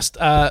 try your best.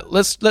 We're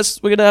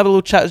gonna have a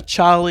little chat with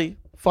Charlie.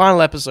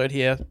 Final episode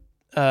here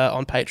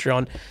on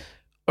Patreon.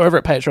 Over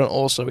at Patreon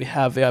also we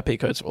have VIP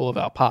codes for all of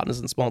our partners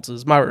and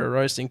sponsors: Mario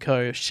Roasting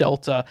Co.,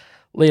 Shelter,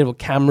 Leadable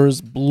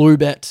Cameras,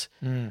 Bluebet.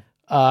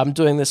 I'm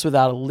doing this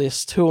without a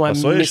list. Who am I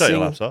missing? You show your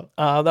laptop.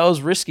 That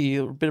was risky.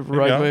 A bit of a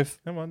rogue move.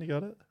 Come on, you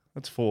got it.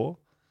 That's 4.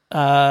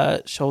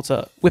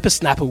 Shelter,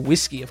 Whippersnapper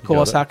Whiskey, of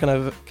course. How can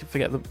I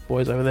forget the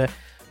boys over there?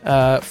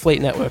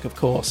 Fleet Network, of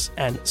course,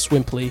 and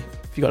Swimply.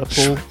 If you got a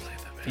pool.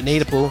 If you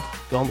need a pool,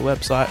 go on the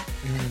website,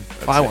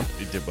 buy one.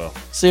 You did well.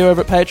 See you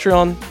over at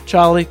Patreon.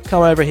 Charlie,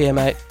 come over here,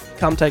 mate.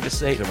 Come take a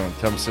seat. Come on,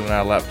 come sit in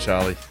our lap,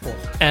 Charlie.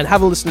 And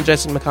have a listen to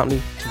Jason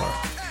McCompany tomorrow.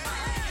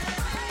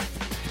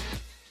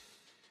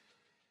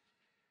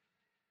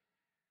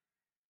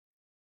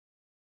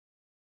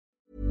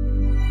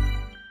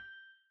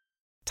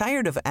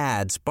 Tired of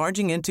ads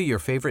barging into your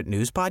favorite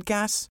news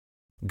podcasts?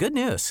 Good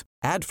news.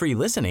 Ad-free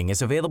listening is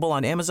available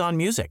on Amazon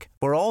Music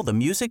for all the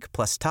music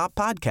plus top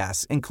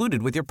podcasts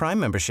included with your Prime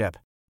membership.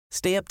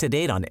 Stay up to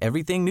date on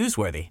everything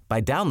newsworthy by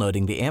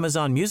downloading the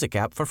Amazon Music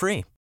app for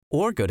free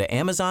or go to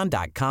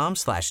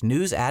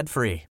amazon.com/news ad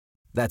free.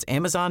 That's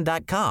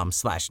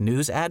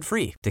amazon.com/news ad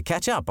free to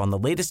catch up on the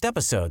latest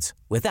episodes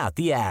without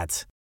the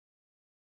ads.